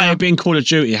 Out. Without it being Call of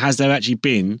Duty, has there actually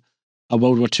been a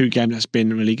World War II game that's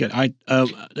been really good?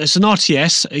 It's an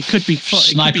RTS. It could be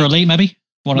Sniper Elite, maybe.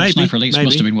 One of the Sniper Elites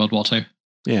must have been World War II.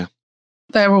 Yeah,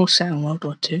 they're all set in World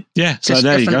War II. Yeah, so just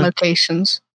there you go. Different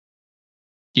locations.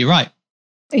 You're right.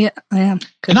 Yeah, I am.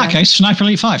 In that case, Sniper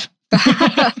Elite 5.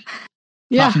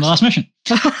 Yeah, apart from the last mission.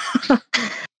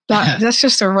 Let's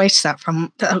just erase that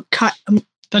from. That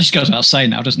just goes without saying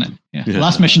now, doesn't it? Yeah. Yeah. The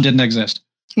last mission didn't exist.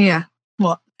 Yeah.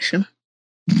 What mission?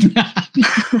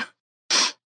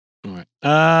 All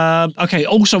right. Okay.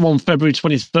 Also on February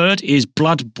 23rd is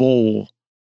Blood Bowl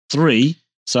 3.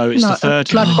 So it's the third.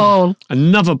 Blood Bowl.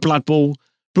 Another Blood Bowl.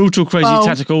 Brutal, crazy,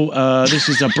 tactical. This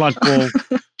is a Blood Bowl.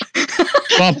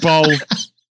 Blood Bowl.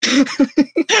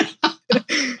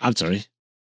 I'm sorry.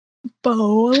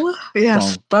 Bowl.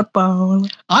 Yes, Bowl. Blood Bowl.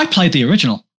 I played the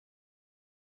original.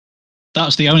 That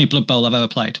was the only Blood Bowl I've ever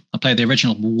played. I played the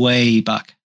original way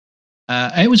back.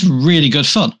 It was really good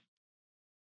fun.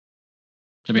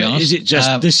 To be honest, Is it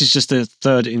just this is just the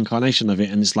third incarnation of it,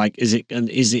 and it's like, is it going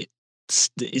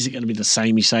to be the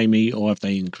samey, or have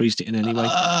they increased it in any way?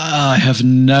 I have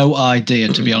no idea,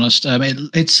 to be honest.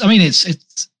 It's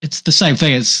the same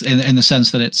thing. It's in the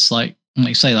sense that it's like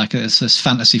you say, like it's this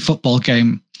fantasy football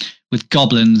game with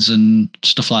goblins and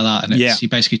stuff like that, and you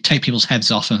basically take people's heads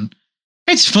off, and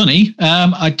it's funny.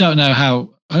 I don't know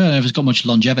if it's got much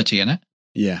longevity in it.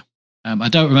 Yeah. I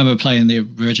don't remember playing the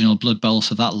original Blood Bowl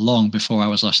for that long before I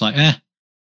was just like,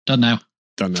 don't know.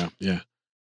 Yeah.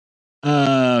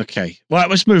 Okay. Well,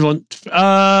 let's move on.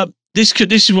 This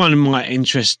is one that might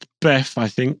interest Beth, I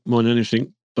think, more than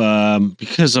anything,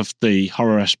 because of the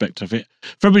horror aspect of it.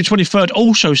 February 23rd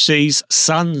also sees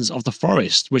Sons of the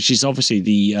Forest, which is obviously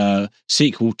the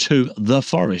sequel to The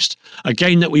Forest, a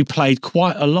game that we played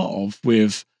quite a lot of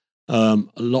with a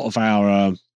lot of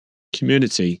our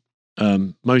community.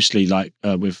 Mostly like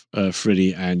with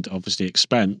Freddy and obviously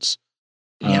Expanse.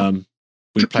 Yeah.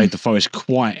 we played the Forest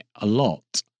quite a lot.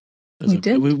 We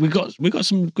did. We got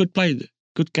some good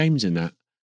games in that.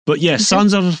 But yeah,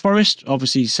 Sons of the Forest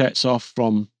obviously sets off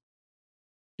from,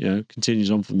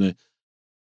 continues on from the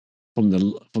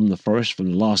Forest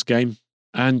from the last game,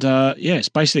 and it's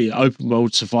basically open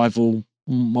world survival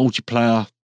multiplayer,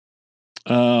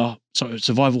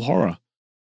 survival horror.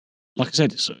 Like I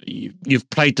said, you've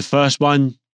played the first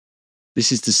one.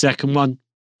 This is the second one.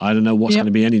 I don't know what's going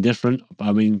to be any different.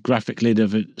 I mean, graphically,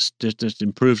 they've just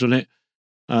improved on it.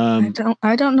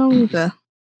 I don't know either.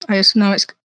 I just know it's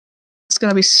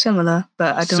going to be similar,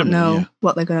 but I don't know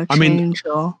what they're going to change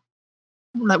or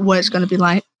like what it's going to be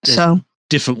like. So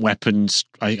different weapons,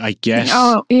 I guess.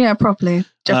 Oh yeah, probably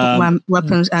different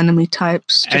weapons, enemy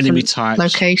types,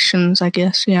 locations. I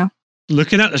guess. Yeah.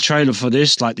 Looking at the trailer for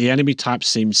this, like the enemy types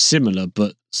seem similar,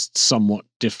 but somewhat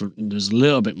different. And there's a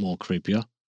little bit more creepier.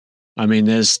 I mean,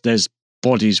 there's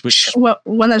bodies which. Well,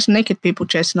 when there's naked people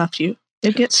chasing after you,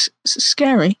 it gets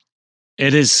scary.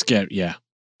 It is scary. Yeah.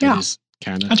 Yeah. It is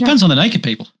kind of. It depends on the naked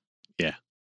people. Yeah.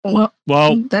 Well,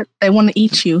 they want to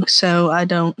eat you, so I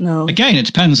don't know. Again, it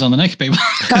depends on the naked people.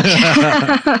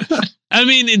 I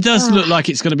mean, it does look like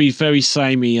it's going to be very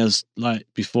samey as like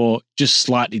before, just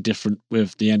slightly different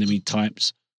with the enemy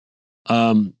types.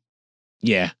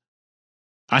 Yeah.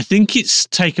 I think it's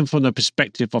taken from the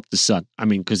perspective of the sun. I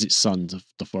mean, because it's Sons of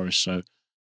the Forest, so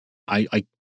I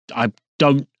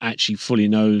don't actually fully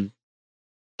know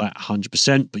that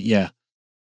 100%, but yeah,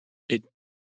 it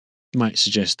might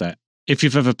suggest that. If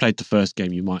you've ever played the first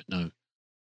game, you might know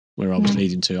where I was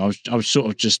leading to. I was sort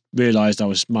of just realised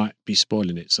I might be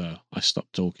spoiling it, so I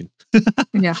stopped talking.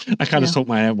 Yeah. I kind of talked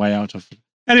my way out of it.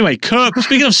 Anyway,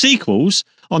 speaking of sequels,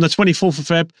 on the 24th of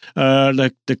Feb,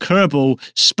 the Kerbal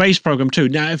Space Program 2.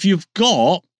 Now, if you've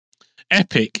got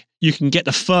Epic, you can get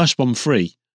the first one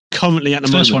free. Currently at the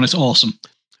moment. First one is awesome.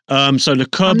 So the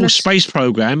Kerbal Space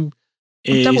Program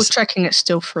is... I'm double checking it's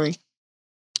still free.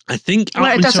 I think...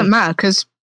 Well, it doesn't matter, because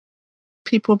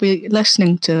people will be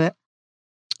listening to it.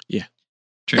 Yeah.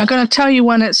 True. I'm going to tell you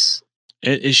when it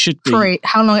should be free,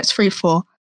 how long it's free for.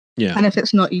 Yeah. And if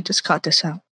it's not, you just cut this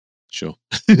out. Sure.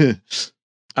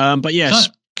 But yes,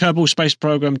 Kerbal Space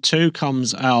Program 2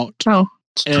 comes out. Oh,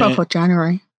 it's 12th of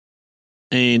January.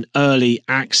 In early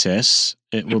access.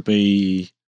 It will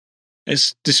be.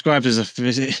 It's described as a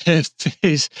physics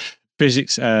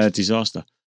disaster.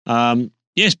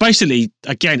 Yes, basically,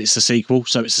 again, it's a sequel,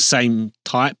 so it's the same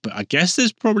type, but I guess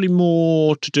there's probably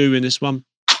more to do in this one.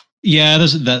 Yeah,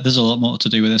 there's a lot more to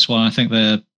do with this one. I think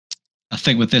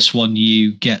with this one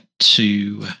you get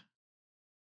to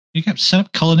set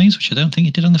up colonies, which I don't think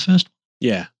you did on the first one.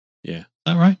 Yeah. Is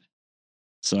that right?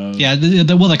 So yeah,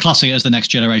 they're classing it as the next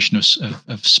generation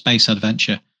of space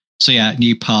adventure. So yeah,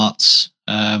 new parts,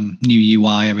 new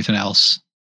UI, everything else.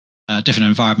 Different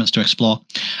environments to explore.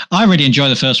 I really enjoy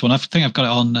the first one. I think I've got it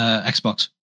on Xbox.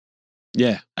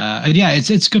 Yeah, and yeah,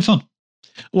 it's good fun.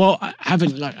 Well, I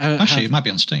haven't actually, it might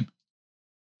be on Steam.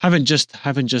 Haven't just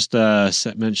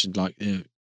mentioned like the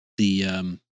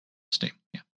Steam.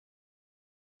 Yeah,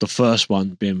 the first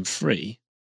one being free.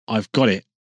 I've got it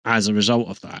as a result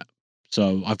of that.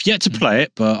 So I've yet to play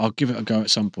it, but I'll give it a go at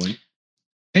some point.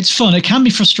 It's fun. It can be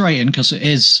frustrating because it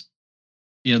is,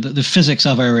 the physics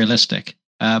are very realistic.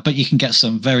 But you can get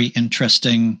some very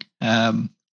interesting and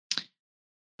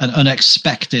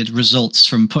unexpected results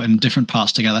from putting different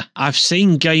parts together. I've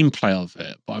seen gameplay of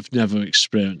it, but I've never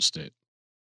experienced it.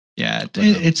 Yeah,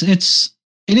 it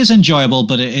is enjoyable,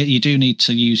 but you do need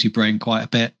to use your brain quite a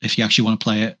bit if you actually want to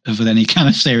play it with any kind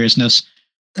of seriousness.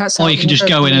 Or you can just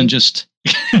go in and just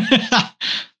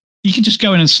you can just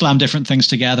go in and slam different things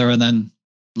together and then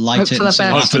light it and see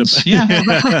what happens.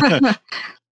 Yeah.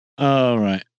 All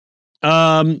right.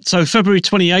 So February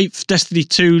 28th, Destiny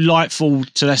 2 Lightfall.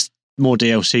 So that's more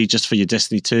DLC just for your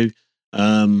Destiny 2.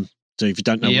 So if you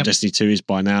don't know what Destiny 2 is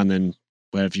by now, then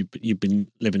where have you've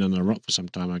been living on a rock for some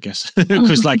time, I guess.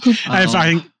 Because I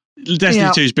think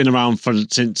Destiny 2 has been around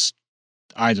since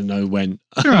I don't know when.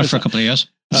 Around for a couple of years.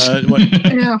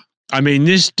 Yeah. I mean,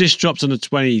 this drops on the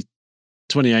 28th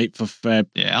of Feb.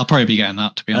 Yeah, I'll probably be getting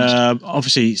that, to be honest.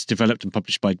 Obviously, it's developed and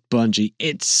published by Bungie.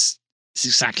 It's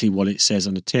exactly what it says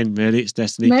on the tin, really. It's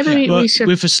Destiny. Maybe we should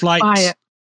with a slight buy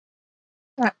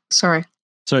it. Sorry.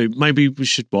 So maybe we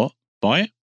should what? Buy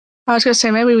it? I was going to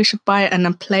say maybe we should buy it and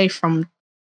then play from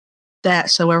there,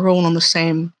 so we're all on the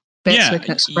same bit, so we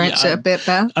can experience it a bit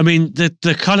better. I mean,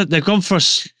 the color, they've gone for a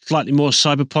slightly more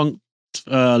cyberpunk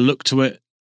look to it.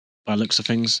 By looks of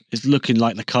things, it's looking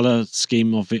like the color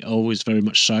scheme of it all is very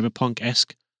much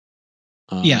cyberpunk-esque.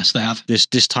 Yes, they have this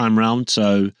time round.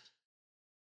 So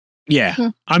Yeah,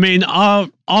 I mean,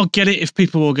 I'll get it if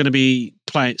people are going to be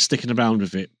sticking around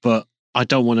with it, but I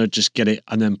don't want to just get it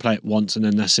and then play it once and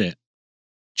then that's it.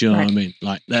 Do you know what I mean?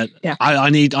 Like that. Yeah. I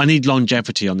need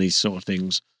longevity on these sort of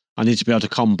things. I need to be able to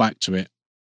come back to it.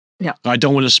 Yeah. I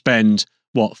don't want to spend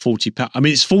 £40. I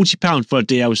mean, it's £40 for a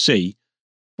DLC.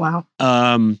 Wow.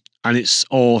 And it's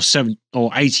or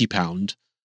 £80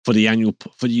 for the annual.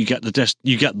 You get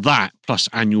that plus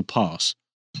annual pass.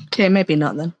 Okay, maybe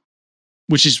not then.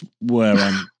 Which is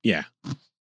where yeah.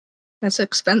 That's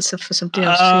expensive for some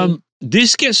DLC.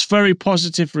 This gets very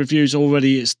positive reviews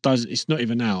already. It's not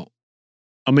even out.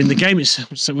 I mean, the game is,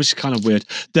 which is kind of weird.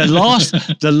 The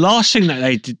last thing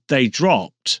that they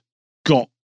dropped got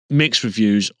mixed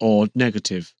reviews or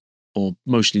negative, or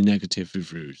mostly negative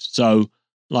reviews. So,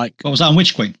 like, what was that on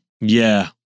Witch Queen? Yeah.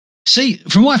 See,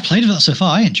 from what I've played of that so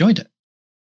far, I enjoyed it.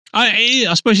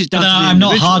 I suppose it's down. I'm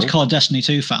not a hardcore Destiny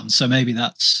 2 fan, so maybe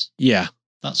that's yeah.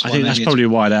 That's why I think that's probably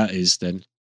why that is then.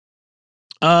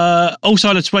 Also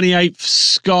on the 28th,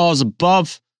 Scars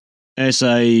Above. It's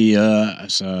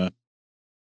a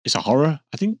horror,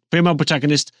 I think. Female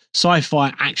protagonist,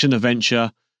 sci-fi action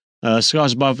adventure.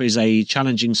 Scars Above is a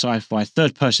challenging sci-fi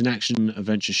third-person action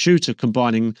adventure shooter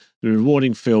combining the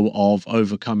rewarding feel of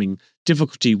overcoming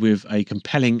difficulty with a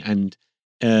compelling and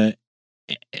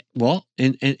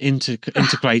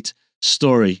integrate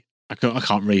story. I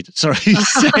can't read. Sorry,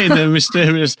 saying a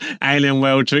mysterious alien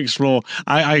world to explore.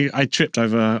 I tripped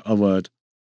over a word.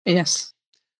 Yes.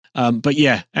 But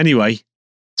yeah. Anyway,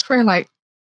 it's very like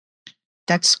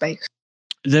Dead Space.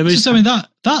 There is. I mean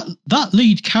that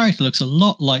lead character looks a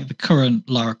lot like the current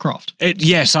Lara Croft.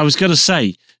 Yes, I was going to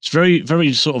say it's very,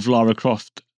 very sort of Lara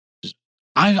Croft.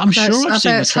 I'm sure I've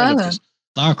seen the trailer.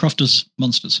 Lara Croft does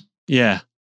monsters. Yeah.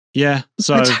 Yeah.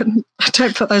 So I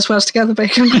don't put those words together,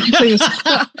 Bacon. Please,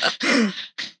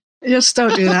 just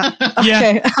don't do that. Okay.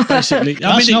 Yeah, basically.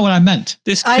 That's not what I meant.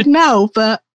 I know,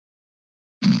 but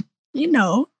you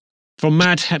know, from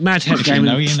Mad Hat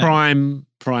Gaming,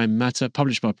 Prime Matter,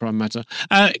 published by Prime Matter.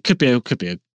 It could be a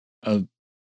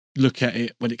look at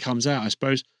it when it comes out, I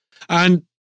suppose. And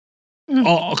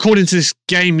according to this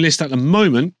game list at the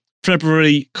moment,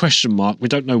 February ? We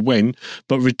don't know when,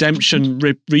 but Redemption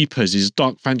Reapers is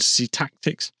Dark Fantasy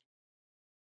Tactics.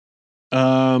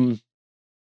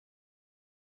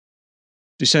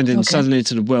 Descending suddenly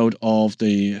into the world of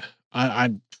the.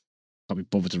 I can't be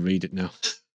bothered to read it now.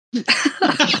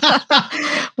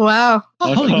 Wow!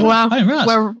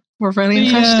 Wow! We're really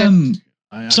interested.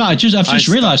 I've just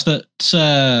realised that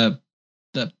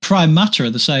that Prime Matter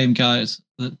are the same guys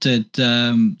that did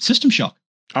System Shock.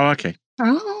 Oh, okay.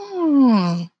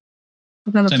 Oh,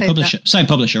 I've never played that. Same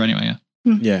publisher, anyway.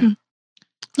 Yeah.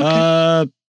 Okay.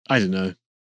 I don't know.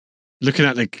 Looking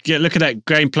at that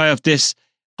gameplay of this,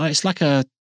 it's like a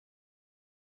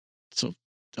sort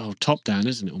of top down,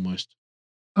 isn't it? Almost.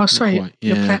 Oh, sorry.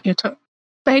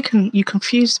 Bacon, you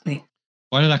confused me.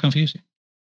 Why did I confuse you?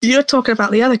 You're talking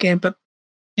about the other game, but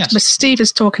Steve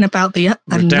is talking about the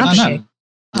another game.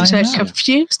 So it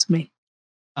confused me.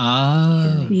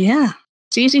 Ah. Yeah.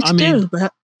 It's easy to do,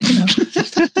 but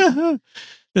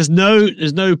there's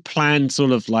no planned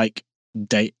sort of like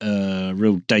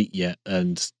real date yet,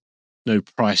 and no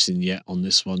pricing yet on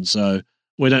this one, so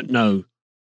we don't know.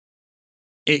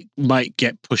 It might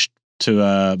get pushed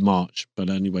to March, but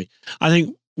anyway, I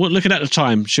think looking at the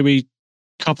time, should we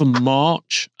cover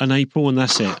March and April, and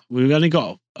that's it? We've only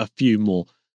got a few more,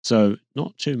 so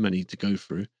not too many to go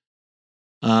through.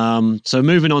 So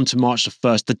moving on to March the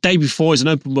 1st, the day before is an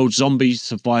open world zombie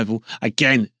survival.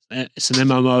 Again, it's an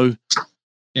MMO.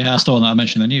 Yeah, that's the one that I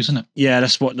mentioned in the news, isn't it? Yeah,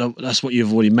 that's what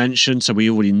you've already mentioned. So we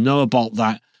already know about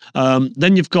that.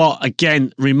 Then you've got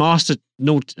again remastered.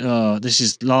 This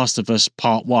is Last of Us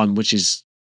Part 1, which is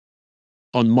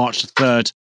on March the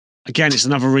 3rd. Again, it's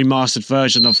another remastered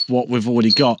version of what we've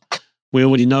already got. We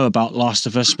already know about Last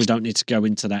of Us. We don't need to go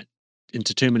into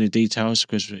too many details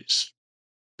because it's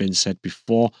been said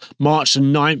before. March the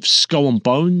 9th, Skull and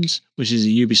Bones, which is a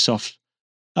Ubisoft.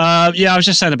 I was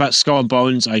just saying about Skull and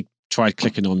Bones. I tried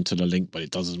clicking onto the link, but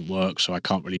it doesn't work, so I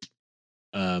can't really.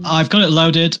 I've got it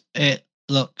loaded. It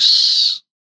looks.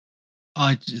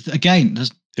 What is it?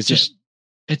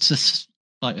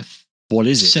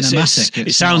 Cinematic.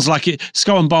 It sounds like it.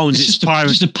 Skull and Bones. It's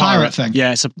just a pirate thing.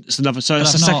 Yeah, it's another. So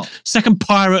it's the second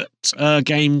pirate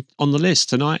game on the list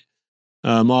tonight.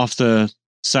 After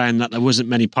saying that there wasn't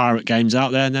many pirate games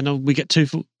out there, and then we get two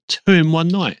in one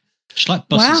night. Just like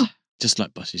buses. Wow. Just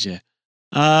like buses, yeah.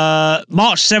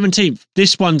 March 17th.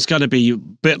 This one's going to be a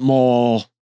bit more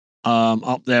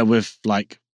up there with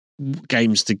like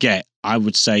games to get. I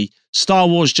would say Star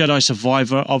Wars Jedi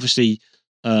Survivor. Obviously,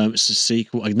 It's a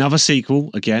sequel, another sequel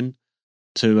again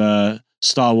to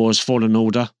Star Wars Fallen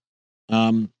Order.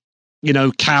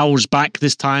 Cal's back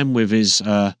this time with his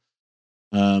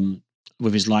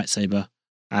lightsaber,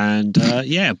 and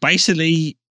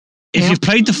basically, if you've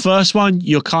played the first one,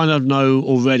 you kind of know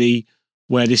already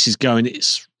where this is going.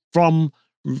 It's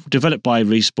developed by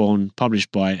Respawn,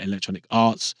 published by Electronic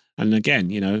Arts, and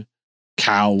again,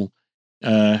 Cal,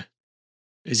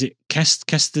 is it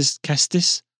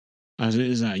Kestis?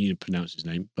 Is that how you pronounce his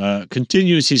name?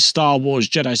 Continues his Star Wars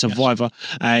Jedi Survivor,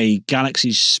 a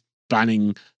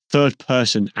galaxy-spanning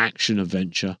third-person action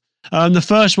adventure. The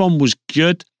first one was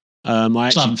good.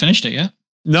 I haven't finished it yet.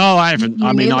 No, I haven't.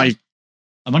 I mean, I'm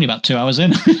only about 2 hours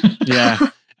in. Yeah.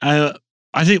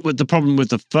 I think the problem with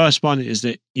the first one is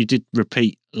that you did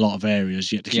repeat a lot of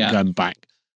areas. You had to keep going back.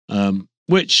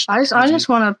 Which I just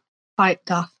want to fight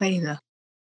Darth Vader.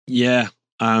 Yeah.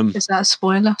 Is that a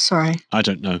spoiler? Sorry. I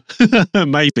don't know.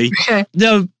 Maybe. Okay.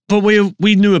 No, but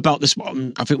we knew about this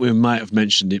one. I think we might have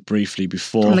mentioned it briefly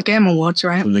before. From the Game Awards,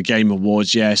 right? From the Game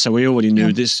Awards, yeah. So we already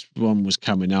knew this one was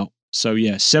coming out. So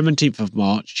yeah, 17th of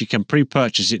March. You can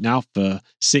pre-purchase it now for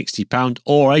 £60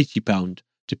 or £80,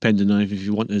 depending on if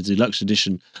you want the deluxe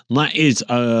edition. And that is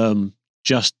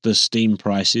just the Steam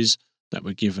prices that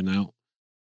were given out.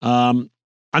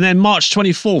 And then March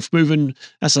 24th,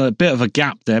 that's a bit of a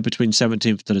gap there between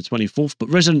 17th to the 24th, but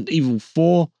Resident Evil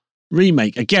 4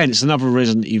 Remake. Again, it's another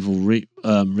Resident Evil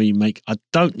remake. I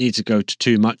don't need to go to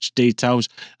too much details.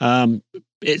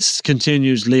 It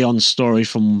continues Leon's story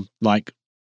from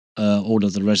all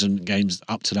of the Resident games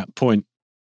up to that point.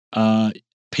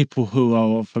 People who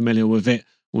are familiar with it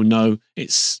will know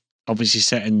it's obviously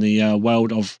set in the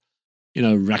world of,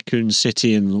 Raccoon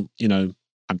City, and,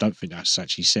 I don't think that's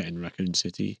actually set in Raccoon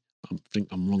City. I think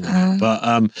I'm wrong on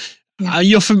that. But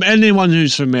you're from anyone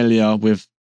who's familiar with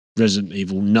Resident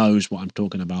Evil knows what I'm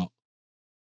talking about.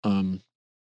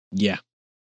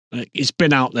 It's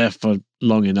been out there for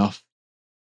long enough.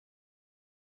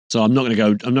 So I'm not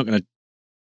going to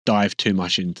dive too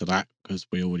much into that because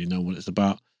we already know what it's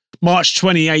about. March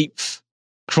 28th,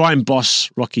 Crime Boss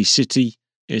Rocky City.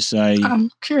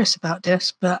 I'm curious about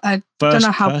this, but I don't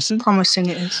know how promising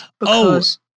it is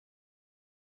because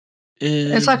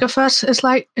it's like a first. It's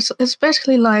like it's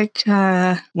basically like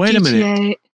wait GTA a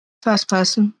minute, first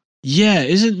person. Yeah,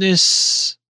 isn't it?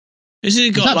 Is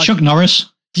that Chuck Norris?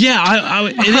 Yeah,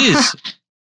 it is.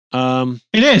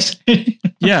 It is.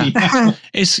 Yeah,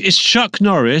 it's Chuck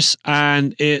Norris,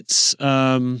 and it's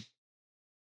Chuck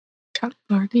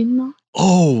Guardino.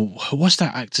 Oh, what's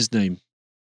that actor's name?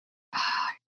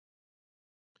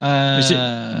 Is it?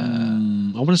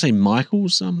 I want to say Michael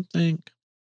something.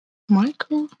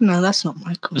 Michael? No, that's not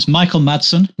Michael. It's Michael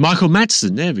Madsen. Michael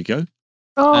Madsen. There we go.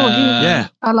 Oh, yeah.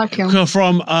 I like him.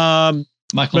 From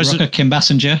Michael Rooker, Kim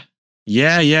Basinger.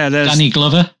 Yeah. There's Danny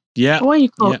Glover. Yeah. What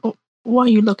are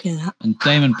you looking at? And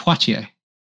Damon Poitier.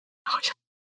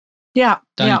 Yeah.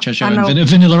 Danny Treasure and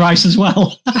Vanilla Ice as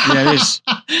well. Yeah, it is.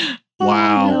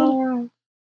 Wow.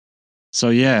 So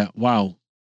yeah, wow.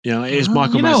 It is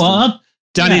Michael Madsen. You know what?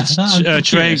 Danny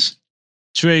Trejo.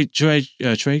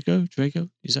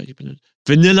 Is that you pronounce?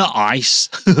 Vanilla Ice.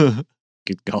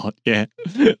 Good God, yeah.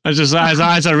 As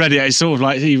I read it, it's sort of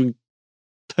like even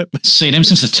seen him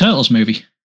since the Turtles movie.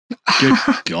 Good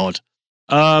God.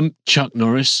 Chuck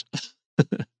Norris.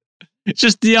 It's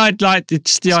just the idea.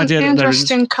 It's the idea that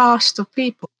interesting cast of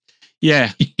people.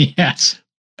 Yeah. Yes.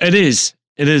 It is.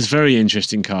 It is very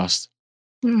interesting cast.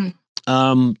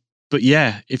 But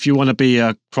yeah, if you want to be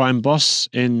a crime boss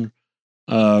in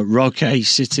Rocky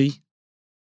City,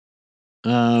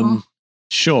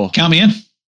 sure. Count me in.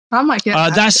 I might get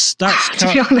that. That's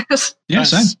to be honest. Yeah,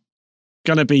 same.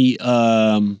 Going to be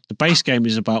the base game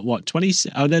is about what 20.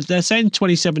 They're saying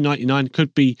 $27.99,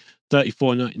 could be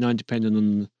 $34.99 depending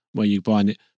on where you're buying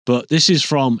it. But this is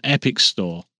from Epic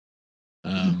Store.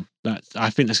 That I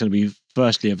think that's going to be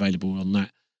firstly available on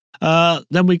that.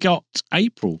 Then we got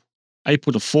April the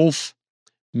 4th.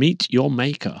 Meet Your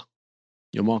Maker.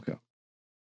 Your Maker.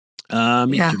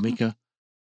 Meet Your Maker.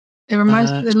 It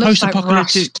reminds. It looks like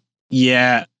Rust.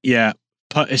 Yeah.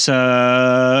 It's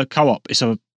a co-op. It's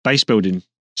a base building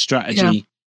strategy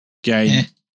game.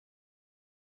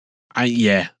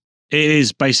 It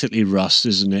is basically Rust,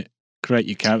 isn't it? Create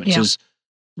your characters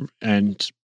and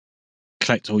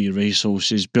collect all your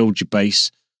resources, build your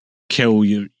base, kill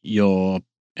your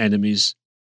enemies.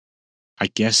 I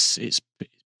guess it's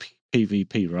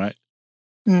PvP, right?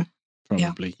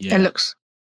 Probably. Yeah. It looks.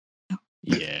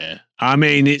 Yeah. I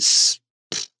mean, it's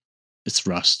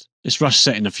Rust. It's Rust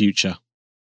set in the future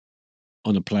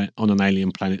on an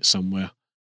alien planet somewhere.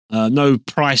 No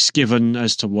price given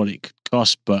as to what it could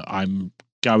cost, but I'm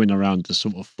going around the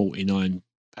sort of £49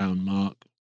 mark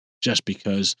just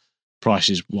because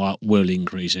prices will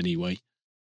increase anyway.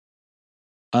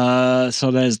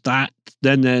 So there's that.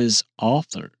 Then there's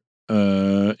Arthur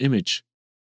Image.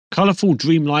 Colourful,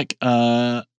 dreamlike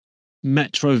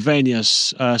Metrovania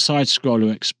side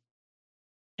scroller.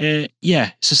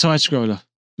 Yeah, it's a side scroller.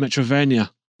 Metrovania.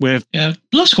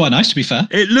 Looks quite nice, to be fair.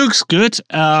 It looks good.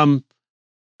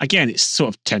 Again, it's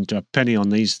sort of 10 to a penny on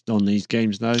these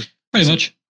games, though. Pretty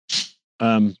much.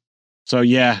 So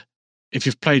yeah, if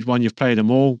you've played one, you've played them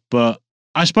all. But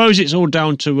I suppose it's all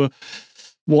down to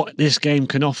what this game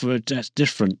can offer that's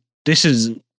different. This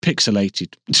isn't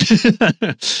pixelated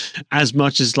as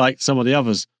much as like some of the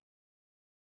others.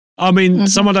 I mean,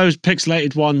 some of those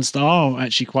pixelated ones are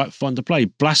actually quite fun to play.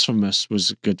 Blasphemous was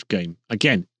a good game.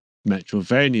 Again,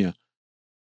 Metrovania.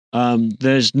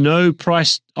 There's no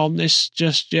price on this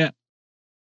just yet,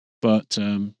 but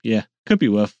yeah, could be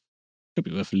worth a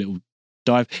little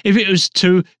dive. If it was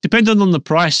depending on the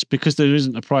price, because there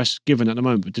isn't a price given at the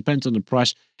moment, but depends on the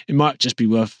price, it might just be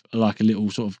worth like a little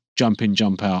sort of jump in,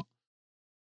 jump out.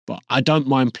 But I don't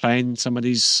mind playing some of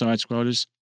these side scrollers.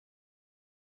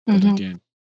 But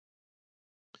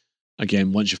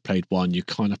again, once you've played one, you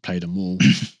kind of played them all.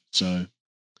 So,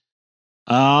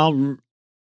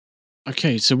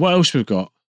 okay. So what else we've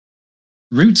got?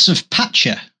 Roots of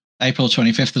Pacha, April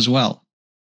 25th as well.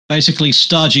 Basically,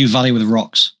 Stardew Valley with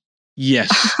rocks.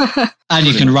 Yes, and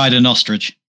you can ride an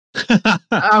ostrich.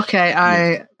 Okay,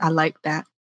 I like that.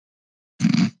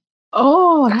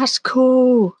 Oh, that's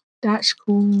cool. That's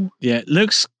cool. Yeah, it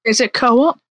looks. Is it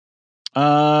co-op?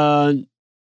 Not.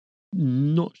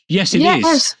 Yes, it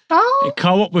is. Oh. It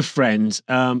co-op with friends.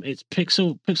 It's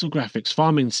pixel graphics,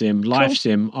 farming sim, life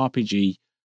sim, RPG.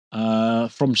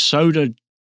 From Soda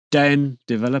Den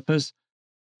developers.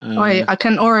 I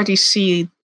can already see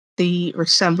the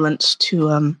resemblance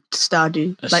to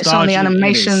Stardew. Like some of the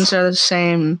animations are the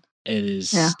same. It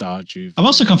is Stardew. I'm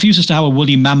also confused as to how a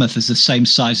woolly mammoth is the same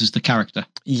size as the character.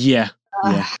 Yeah.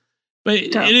 But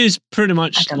it is pretty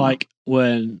much like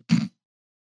when,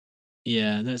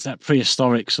 there's that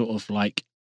prehistoric sort of like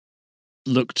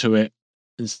look to it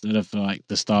instead of like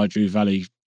the Stardew Valley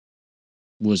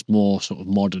was more sort of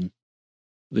modern.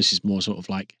 This is more sort of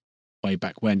like way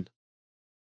back when.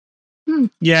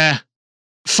 Yeah,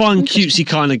 fun, cutesy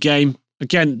kind of game.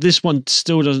 Again, this one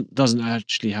still doesn't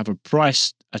actually have a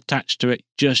price attached to it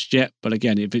just yet. But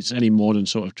again, if it's any more than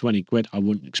sort of 20 quid, I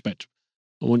wouldn't expect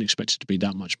it to be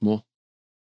that much more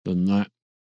than that.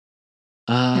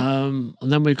 And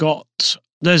then we've got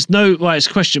it's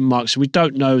question marks. So we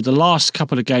don't know the last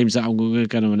couple of games that we're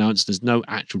going to announce. There's no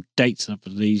actual dates for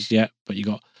these yet, but you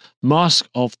got Mask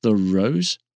of the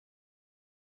Rose.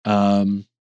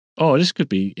 This could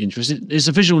be interesting. It's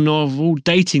a visual novel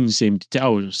dating sim.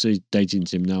 Oh, see dating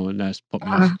sim now, and that's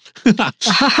popular.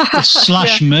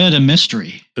 / murder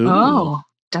mystery. Ooh. Oh,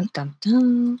 dun dun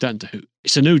dun. Dun to who?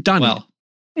 It's a new done. Well,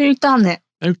 who done it?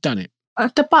 Who done it?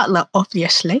 The butler,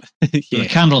 obviously. The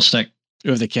candlestick.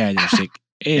 With the candlestick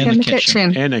in the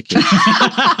kitchen. In the kitchen.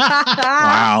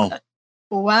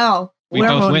 Wow. We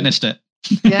both witnessed it.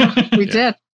 Yeah, we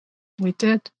did. We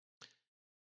did.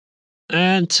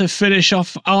 And to finish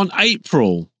off on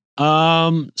April,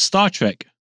 Star Trek.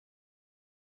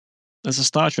 There's a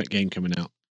Star Trek game coming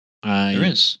out. There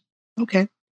is. Okay.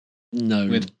 No.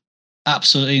 With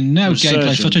absolutely no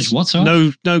gameplay footage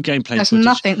whatsoever. No gameplay there's footage. There's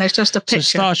nothing. There's just a picture.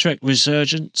 So Star Trek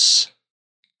Resurgence.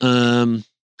 There's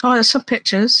some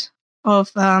pictures of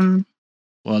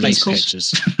these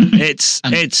pictures. It's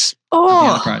the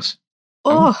Enterprise.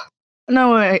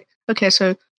 No, wait. Okay,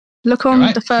 so look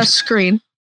on the first screen.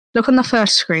 Look on the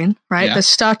first screen, right? Yeah. The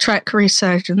Star Trek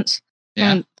Resurgence.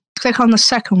 Yeah. And click on the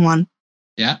second one.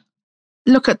 Yeah.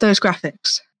 Look at those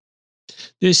graphics.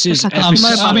 This is.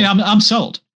 I'm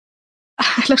sold.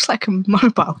 It looks like a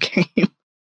mobile game.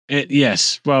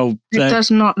 Yes. Well, it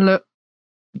does not look.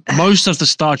 Most of the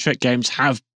Star Trek games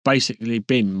have basically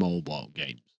been mobile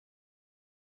games.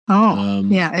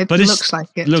 It looks like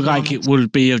it. Look like it will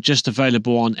be just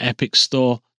available on Epic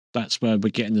Store. That's where we're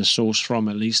getting the source from,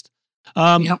 at least.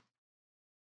 Yep.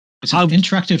 It's an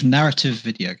interactive narrative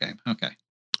video game. Okay.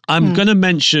 I'm going to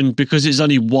mention, because it's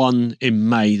only one in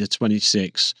May the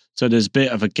 26th, so there's a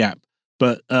bit of a gap.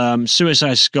 But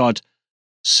Suicide Squad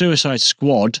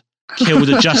Kill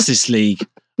the Justice League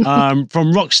from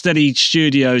Rocksteady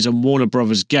Studios and Warner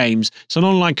Brothers Games. It's an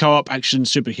online co-op action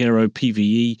superhero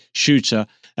PvE shooter.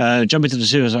 Jump into the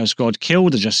Suicide Squad, kill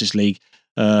the Justice League.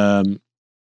 The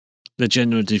the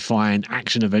genre-defying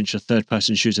action-adventure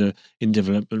third-person shooter in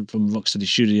development from Rocksteady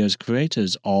Studios,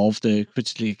 creators of the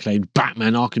critically acclaimed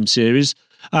Batman Arkham series.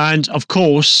 And, of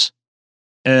course,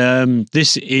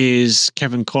 this is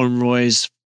Kevin Conroy's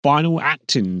final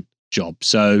acting job.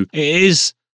 So it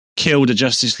is kill the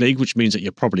Justice League, which means that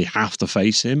you probably have to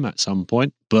face him at some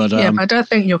point. But but I don't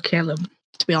think you'll kill him,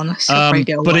 to be honest.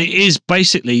 but it is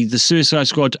basically the Suicide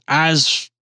Squad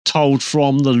as told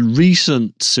from the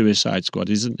recent Suicide Squad,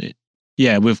 isn't it?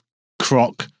 Yeah, with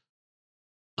Croc.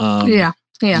 Yeah.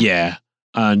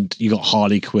 And you got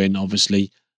Harley Quinn,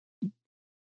 obviously.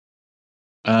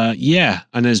 And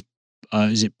there's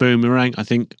is it Boomerang? I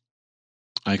think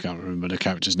I can't remember the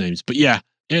characters' names, but yeah,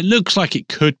 it looks like it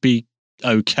could be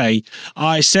okay.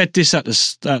 I said this at the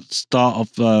start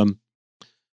of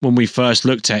when we first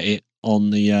looked at it on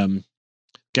the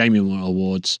Gaming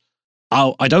Awards.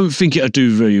 I don't think it'll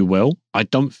do very well. I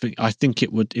think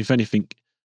it would, if anything,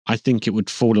 I think it would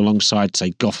fall alongside, say,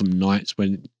 Gotham Knights,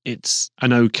 when it's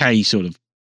an okay sort of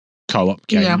co-op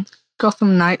game. Yeah,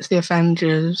 Gotham Knights, The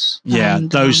Avengers. Yeah,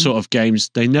 and, those sort of games,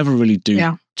 they never really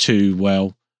do too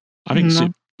well. I think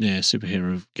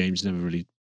superhero games never really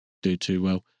do too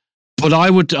well. But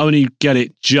I would only get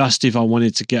it just if I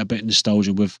wanted to get a bit of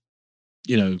nostalgia with,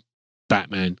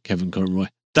 Batman, Kevin Conroy.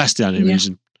 That's the only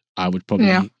reason I would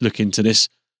probably look into this.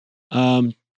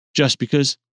 Just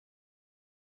because.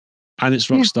 And it's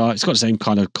Rockstar. It's got the same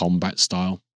kind of combat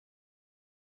style.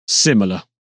 Similar,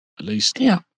 at least.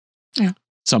 Yeah.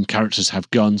 Some characters have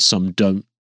guns, some don't.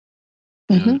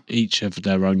 Each have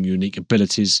their own unique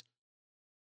abilities.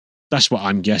 That's what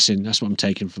I'm guessing. That's what I'm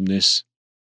taking from this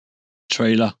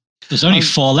trailer. There's only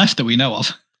 4 left that we know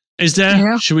of. Is there?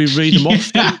 Yeah. Should we read them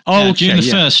off? Okay, June the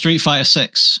 1st, Street Fighter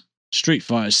 6. Street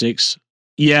Fighter 6.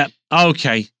 Yeah,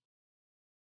 okay.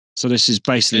 So this is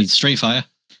basically... It's Street Fighter.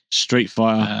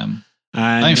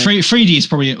 And I think 3D is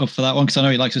probably up for that one, because I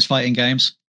know he likes his fighting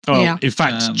games. Well, in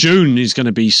fact, June is going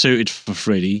to be suited for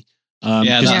 3D.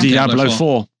 Because Diablo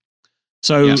 4.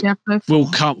 So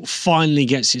finally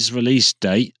gets its release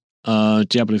date,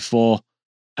 Diablo 4.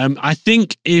 I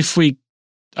think it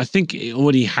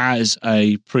already has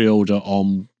a pre-order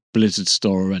on Blizzard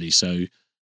Store already. So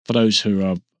for those who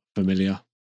are familiar,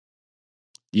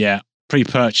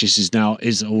 pre-purchase is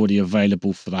already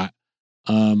available for that.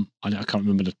 I can't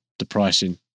remember the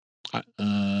pricing.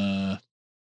 I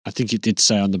think it did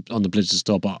say on the Blizzard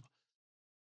Store, but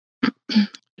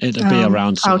it'll be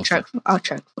around. I'll check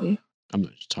for you. I'm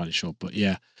not entirely sure, but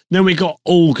yeah. Then we got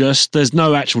August. There's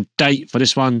no actual date for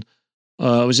this one.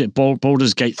 Was it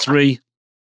Baldur's Gate 3?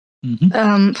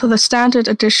 Mm-hmm. For the standard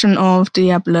edition of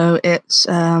Diablo, it's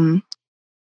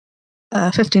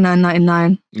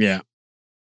 $59.99. Yeah.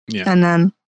 And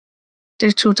then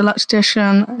Digital Deluxe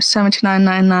Edition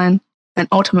 $79.99, and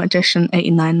Ultimate Edition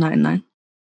 $89.99.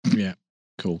 Yeah,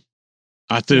 cool.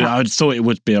 I thought it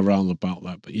would be around about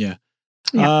that, but yeah.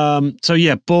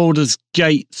 Baldur's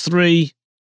Gate 3.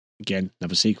 Again,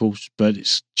 never sequels, but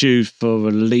it's due for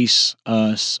release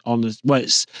on the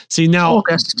August.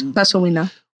 That's all we know.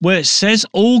 Where it says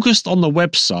August on the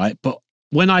website, but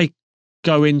when I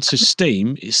go into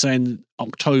Steam, it's saying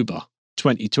October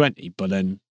 2020. But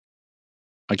then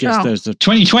I guess there's the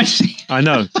 2020. I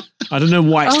know. I don't know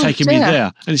why it's taking me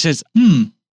there, and it says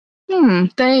They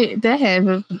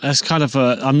have. That's kind of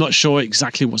I'm not sure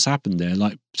exactly what's happened there.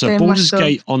 Like, so Baldur's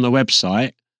Gate on the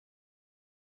website.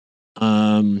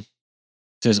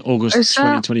 Says August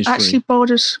 2023. Actually,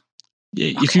 Baldur's.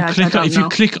 Yeah, if you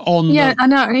click on. Yeah, I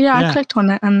know. Yeah, I clicked on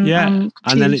it, and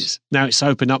and then it's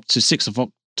open up to 6th of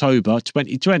October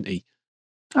 2020.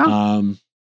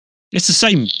 It's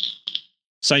the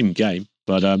same game,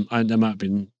 but there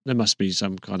must be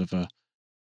some kind of a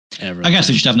error. I guess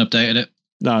they just haven't updated it.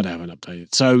 No, they haven't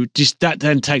updated. So just that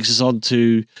then takes us on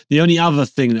to the only other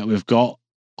thing that we've got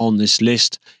on this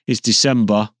list is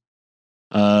December.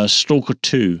 Stalker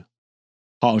 2,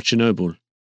 Heart of Chernobyl.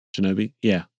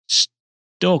 Yeah,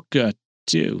 Stalker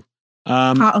 2.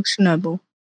 Heart of Chernobyl.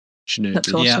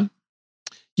 That's awesome.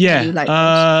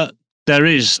 Yeah. There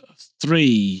is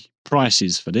 3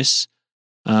 prices for this.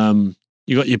 You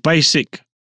got your basic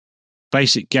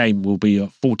game will be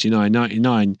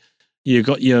 $49.99. You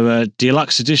got your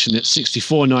deluxe edition at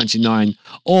 $64.99,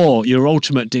 or your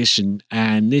ultimate edition,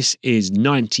 and this is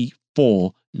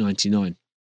 $94.99.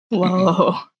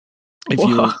 Whoa!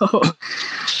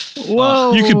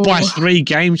 Whoa! You could buy 3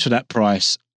 games for that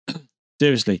price.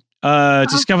 Seriously.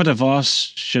 Discover the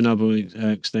vast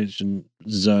Chernobyl extension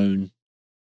zone,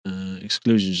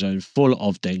 exclusion zone, full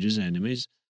of dangerous enemies,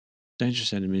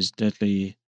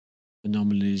 deadly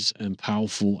anomalies, and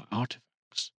powerful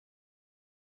artifacts.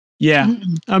 Yeah.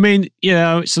 I mean,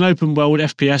 it's an open world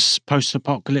FPS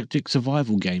post-apocalyptic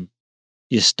survival game.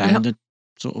 Your standard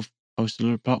sort of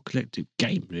post-apocalyptic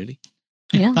game, really.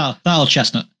 Yeah. That old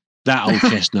chestnut. That old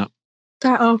chestnut.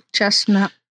 That old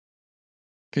chestnut.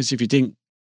 Because if you didn't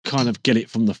kind of get it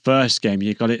from the first game,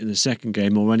 you got it in the second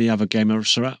game or any other game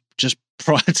just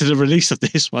prior to the release of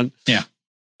this one. Yeah.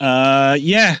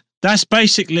 That's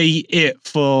basically it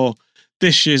for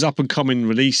this year's up-and-coming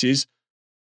releases.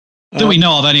 That we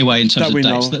know of anyway in terms of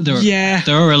dates.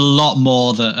 There are a lot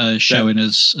more that are showing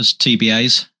as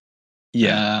TBAs.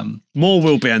 Yeah. More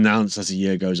will be announced as the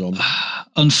year goes on.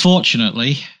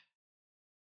 Unfortunately,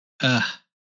 I've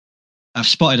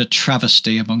spotted a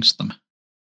travesty amongst them.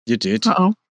 You did?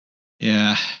 Uh-oh.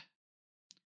 Yeah.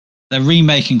 They're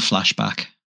remaking Flashback.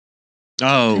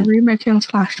 Oh. They're remaking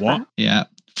Flashback? What? Yeah.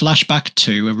 Flashback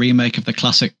 2, a remake of the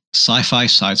classic sci-fi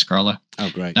side-scroller. Oh,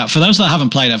 great. Now, for those that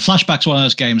haven't played it, Flashback's one of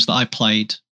those games that I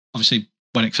played, obviously,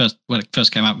 when it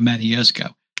first came out many years ago.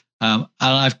 And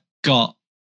I've got,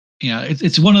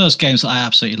 it's one of those games that I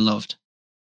absolutely loved.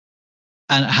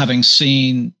 And having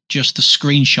seen just the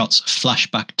screenshots of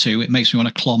Flashback 2, it makes me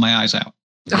want to claw my eyes out.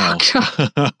 Oh,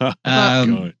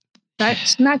 God.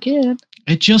 That's not good.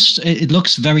 It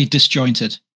looks very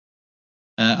disjointed.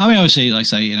 I mean, obviously, like I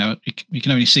say, you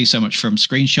can only see so much from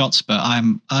screenshots, but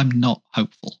I'm not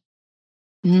hopeful.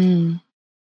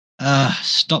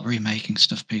 Stop remaking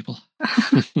stuff, people.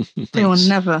 They will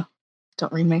never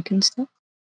stop remaking stuff.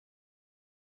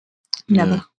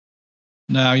 Never.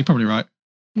 No, you're probably right.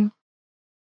 Yeah.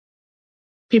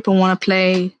 People want to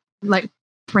play,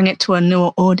 bring it to a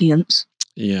newer audience.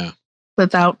 Yeah.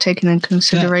 Without taking in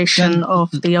consideration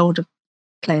of the older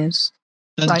players.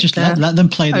 Just let them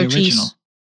play the original.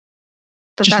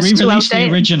 But just that's re-release the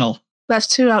original. That's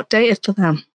too outdated for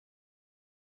them.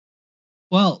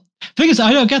 Well, the thing is,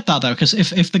 I don't get that though, because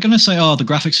if they're going to say, "Oh, the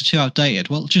graphics are too outdated,"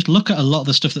 well, just look at a lot of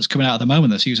the stuff that's coming out at the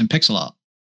moment that's using pixel art.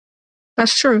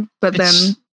 That's true, but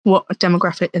then what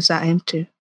demographic is that aimed to?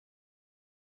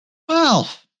 Well,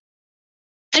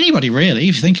 anybody really,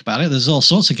 if you think about it. There's all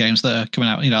sorts of games that are coming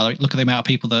out. Look at the amount of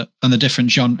people and the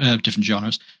different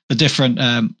genres, the different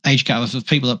age gap of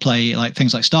people that play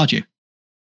things like Stardew.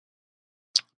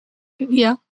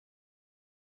 Yeah.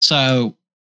 So,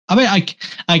 I mean,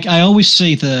 I always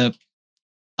see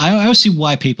I always see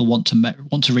why people want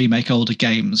to remake older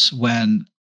games when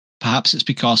perhaps it's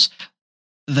because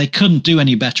they couldn't do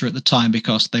any better at the time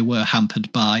because they were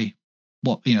hampered by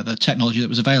the technology that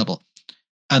was available.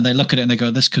 And they look at it and they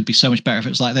go, this could be so much better if it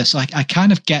was like this. I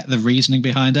kind of get the reasoning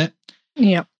behind it.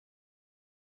 Yeah.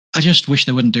 I just wish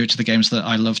they wouldn't do it to the games that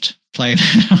I loved playing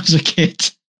when I was a kid.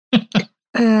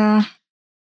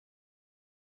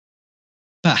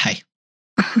 But hey,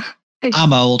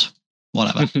 I'm old.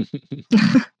 Whatever.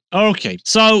 Okay,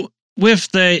 so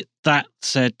with that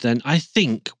said, then I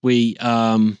think we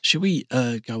should we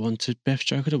go on to Beth's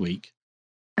joke of the week?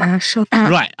 Sure.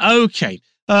 Right. Okay.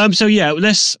 So yeah,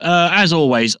 let's as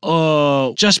always.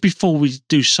 Just before we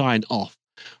do sign off,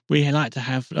 we like to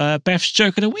have Beth's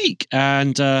joke of the week.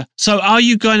 And so, are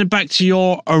you going back to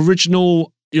your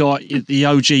original, the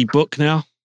OG book now?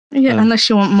 Yeah, unless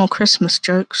you want more Christmas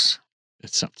jokes.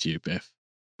 It's up to you, Beth.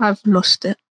 I've lost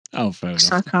it. Oh, fair enough.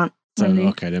 So I can't. So, really.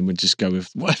 okay, then we'll just go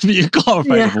with whatever you've got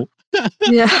available.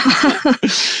 Yeah.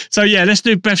 So yeah, let's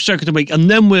do Beth's joke of the week, and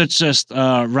then we'll just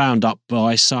round up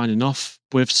by signing off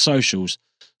with socials.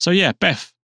 So yeah,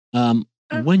 Beth,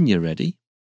 when you're ready.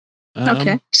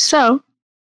 Okay. So,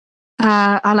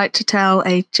 I like to tell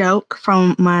a joke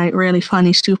from my really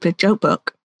funny, stupid joke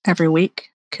book every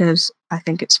week because I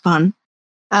think it's fun.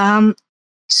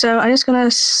 So I'm just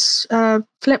gonna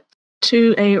flip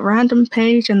to a random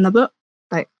page in the book.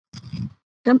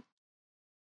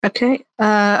 Okay.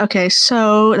 Okay.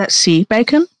 So let's see.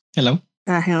 Bacon. Hello.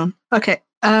 Hang on. Okay.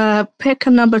 Pick a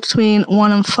number between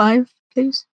 1 and 5,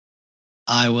 please.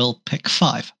 I will pick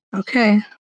 5. Okay.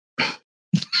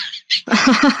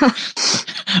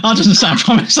 That doesn't sound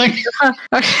promising.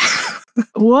 Okay.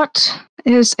 What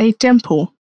is a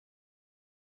dimple?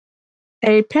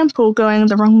 A pimple going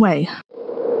the wrong way.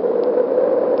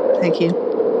 Thank you.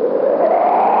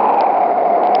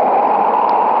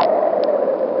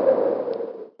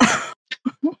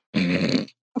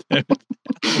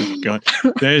 God,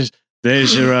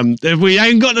 there's your we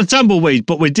ain't got the tumbleweed,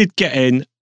 but we did get in.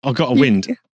 I got a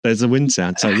wind. There's a wind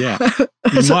sound, so yeah,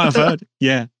 you might have heard.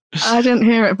 Yeah, I didn't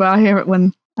hear it, but I hear it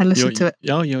when I listen to it.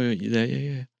 Oh,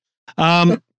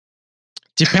 yeah.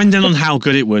 Depending on how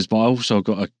good it was, but I also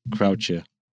got a crouch here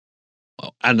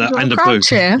and a boo.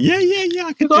 Chair? Yeah.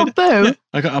 I could got a boo. Yeah,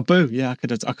 I got a boo. Yeah, I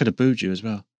could have booed you as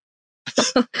well.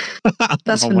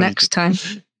 That's for next time.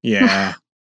 Yeah.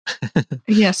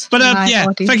 Yes. But my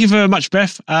body. thank you very much,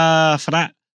 Beth, for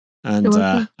that. And You're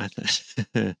welcome.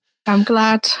 I'm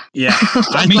glad. yeah,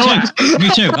 Me too. Me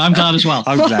too. I'm glad as well.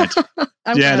 I'm glad.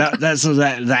 I'm Yeah, glad.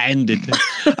 that ended.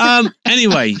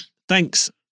 Anyway, thanks.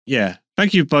 Yeah,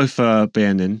 thank you both for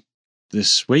being in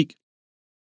this week.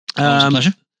 Always a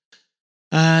pleasure.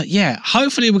 Yeah,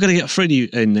 hopefully we're going to get Freddie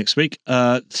in next week,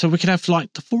 so we can have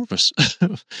like the four of us.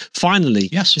 Finally,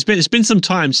 Yes. it's been some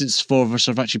time since four of us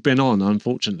have actually been on.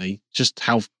 Unfortunately, just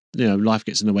how life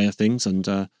gets in the way of things, and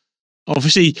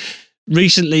obviously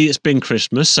recently it's been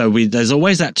Christmas, so there's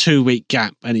always that 2-week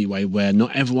gap anyway where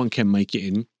not everyone can make it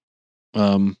in.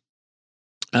 But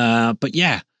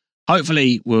yeah,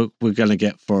 hopefully we're going to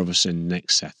get four of us in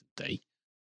next Saturday,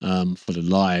 for the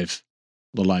live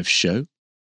show.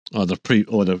 Or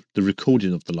the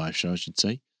recording of the live show, I should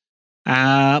say.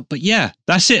 But yeah,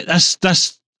 that's it.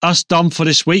 That's us done for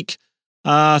this week.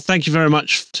 Thank you very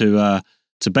much to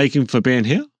Bacon for being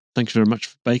here. Thank you very much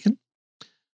for Bacon,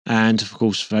 and of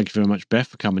course, thank you very much, Beth,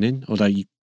 for coming in. Although you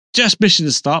just missed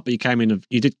the start, but you came in.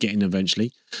 You did get in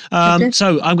eventually.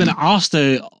 So I'm going to ask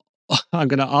the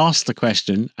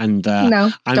question, and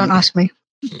No, don't ask me.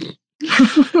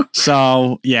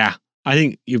 So yeah, I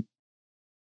think you.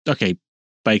 Okay.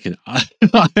 Bacon, are you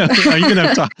going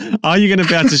to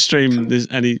be able to stream this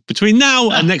between now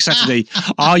and next Saturday?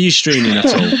 Are you streaming at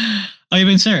all? Are you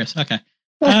being serious? Okay.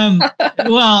 Well,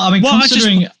 I mean,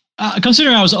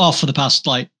 considering I was off for the past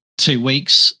 2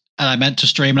 weeks, and I meant to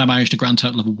stream, and I managed a grand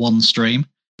total of 1 stream.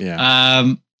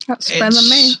 Yeah. That's better than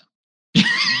me.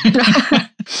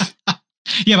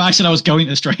 Yeah, but I said I was going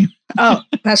to stream. Oh,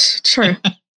 that's true.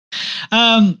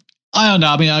 I don't know.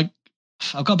 I mean,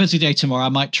 I've got a busy day tomorrow. I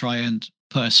might try and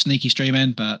put a sneaky stream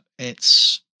in, but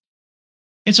it's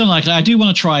unlikely. I do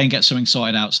want to try and get something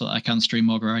sorted out so that I can stream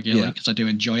more regularly, because I do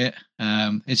enjoy it.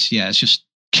 It's just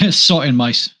sorting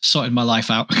my life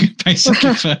out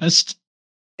basically first.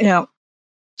 Yeah.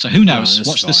 So who knows?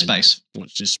 Watch this space.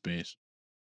 Watch this space.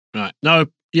 Right. No.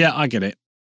 Yeah, I get it.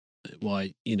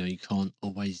 Why you can't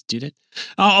always do that.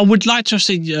 I would like to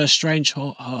see strange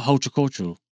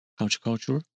horticultural.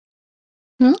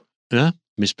 Yeah,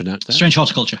 mispronounced that. Strange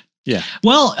horticulture. Yeah.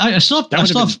 Well, I still have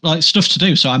stuff to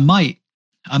do, so I might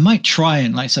try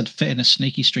and, like I said, fit in a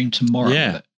sneaky stream tomorrow.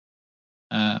 Yeah.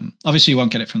 Obviously, you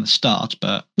won't get it from the start,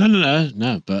 but no.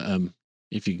 But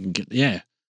if you can get,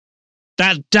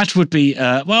 that would be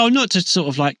not to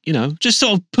sort of just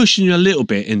sort of pushing you a little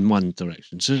bit in one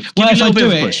direction. So if I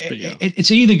do it's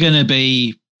either going to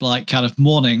be kind of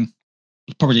morning,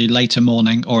 probably later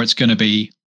morning, or it's going to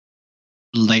be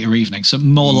later evening. So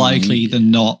more likely than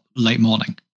not, late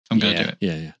morning. I'm going to do it.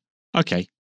 Yeah. Okay.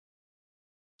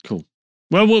 Cool.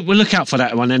 Well, we'll look out for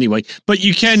that one anyway. But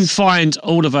you can find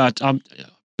all of our.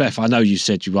 Beth, I know you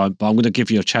said you won't, but I'm going to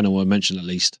give you a channel or a mention at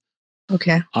least.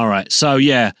 Okay. All right. So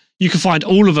yeah, you can find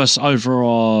all of us over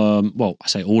on. Well, I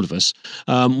say all of us.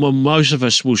 Well, most of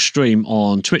us will stream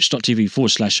on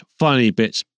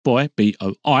twitch.tv/funnybitsboy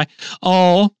BOI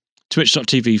or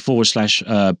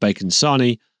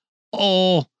twitch.tv/baconsani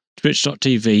or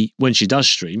twitch.tv when she does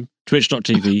stream.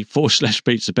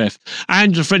 Twitch.tv/PizzaBeth.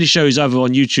 And The Freddy Show is over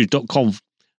on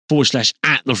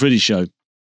youtube.com/@TheFreddyShow.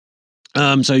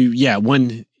 So yeah,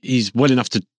 when he's well enough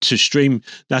to stream,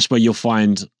 that's where you'll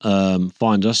find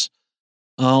us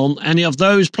on any of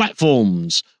those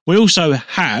platforms. We also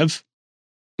have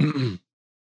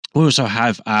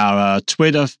our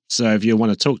Twitter, so if you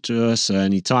want to talk to us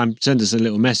anytime, send us a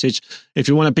little message. If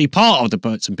you want to be part of the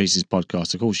Bits and Pieces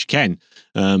podcast, of course you can.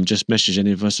 Just message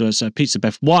any of us. So it's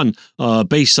PizzaBeth1,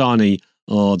 B Sani,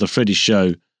 or The Freddy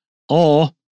Show,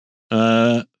 or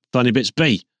Funny Bits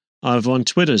B over on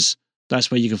Twitters.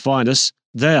 That's where you can find us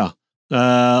there.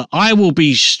 I will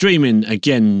be streaming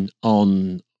again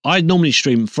I normally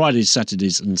stream Fridays,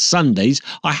 Saturdays, and Sundays.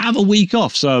 I have a week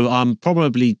off, so I'm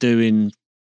probably doing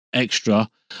extra.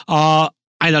 And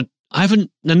I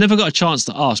never got a chance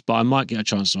to ask, but I might get a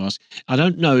chance to ask. I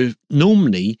don't know if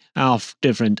normally our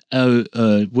different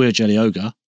Weird Jelly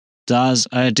Ogre does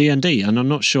a D&D, and I'm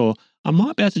not sure. I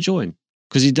might be able to join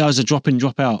because he does a drop-in,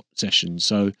 drop-out session,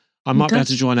 so I might be able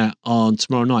to join that on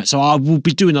tomorrow night. So I will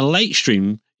be doing a late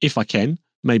stream if I can,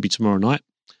 maybe tomorrow night.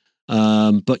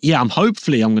 But yeah, I'm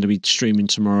going to be streaming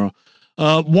tomorrow.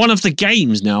 One of the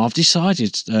games now, I've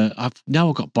decided I've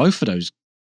got both of those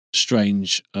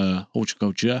strange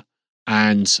horticulture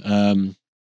and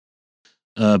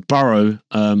Burrow,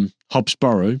 Hobbs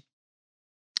Burrow,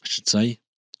 I should say.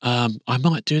 I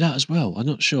might do that as well. I'm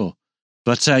not sure.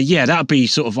 But yeah, that'll be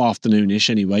sort of afternoonish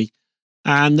anyway.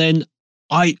 And then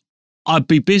I'd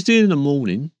be busy in the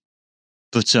morning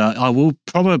But I will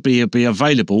probably be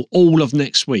available all of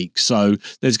next week. So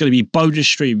there's going to be bonus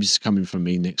streams coming from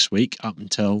me next week up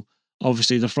until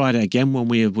obviously the Friday again, when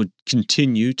we would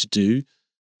continue to do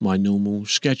my normal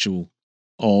schedule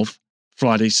of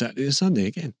Friday, Saturday, and Sunday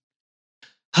again.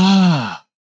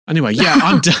 Anyway, yeah,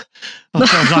 I'm done. I'm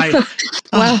sort of like,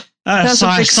 well, that's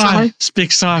a big sigh.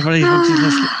 Big sigh of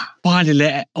relief. Finally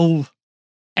let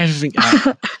everything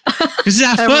out. Because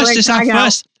it's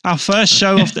our first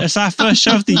show of the, it's our first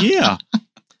show of the year.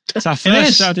 It's our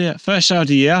first show of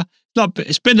the year.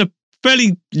 It's been a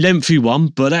fairly lengthy one,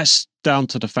 but that's down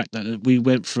to the fact that we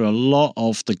went through a lot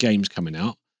of the games coming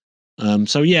out.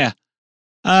 So yeah.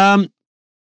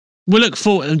 We'll look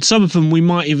forward, and some of them we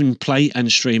might even play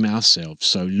and stream ourselves.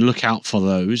 So look out for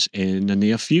those in the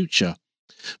near future.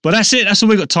 But that's it. That's all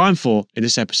we've got time for in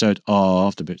this episode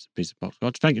of the Bits and Pieces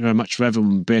Podcast. Thank you very much for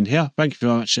everyone being here. Thank you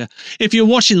very much. If you're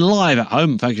watching live at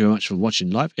home, thank you very much for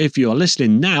watching live. If you are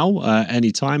listening now,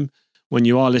 anytime when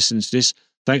you are listening to this,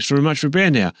 thanks very much for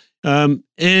being here. And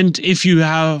if you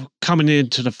are coming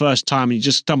into the first time and you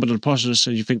just stumbled upon us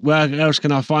and you think, where else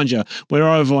can I find you? We're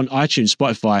over on iTunes,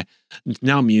 Spotify,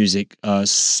 Now Music,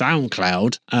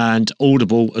 SoundCloud, and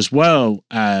Audible, as well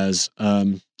as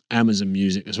Amazon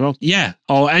Music as well. Yeah,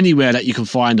 or anywhere that you can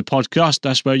find a podcast,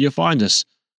 that's where you'll find us.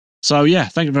 So yeah,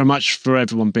 thank you very much for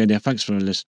everyone being here. Thanks for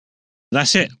listening.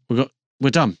 That's it. We're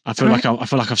done. I feel like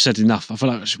I've said enough. I feel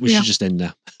like we should just end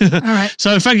now. All right.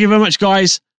 So thank you very much,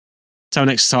 guys. Till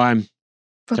next time.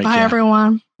 Bye-bye,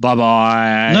 everyone.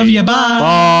 Bye-bye. Love you. Bye.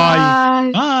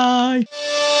 Bye. Bye. Bye.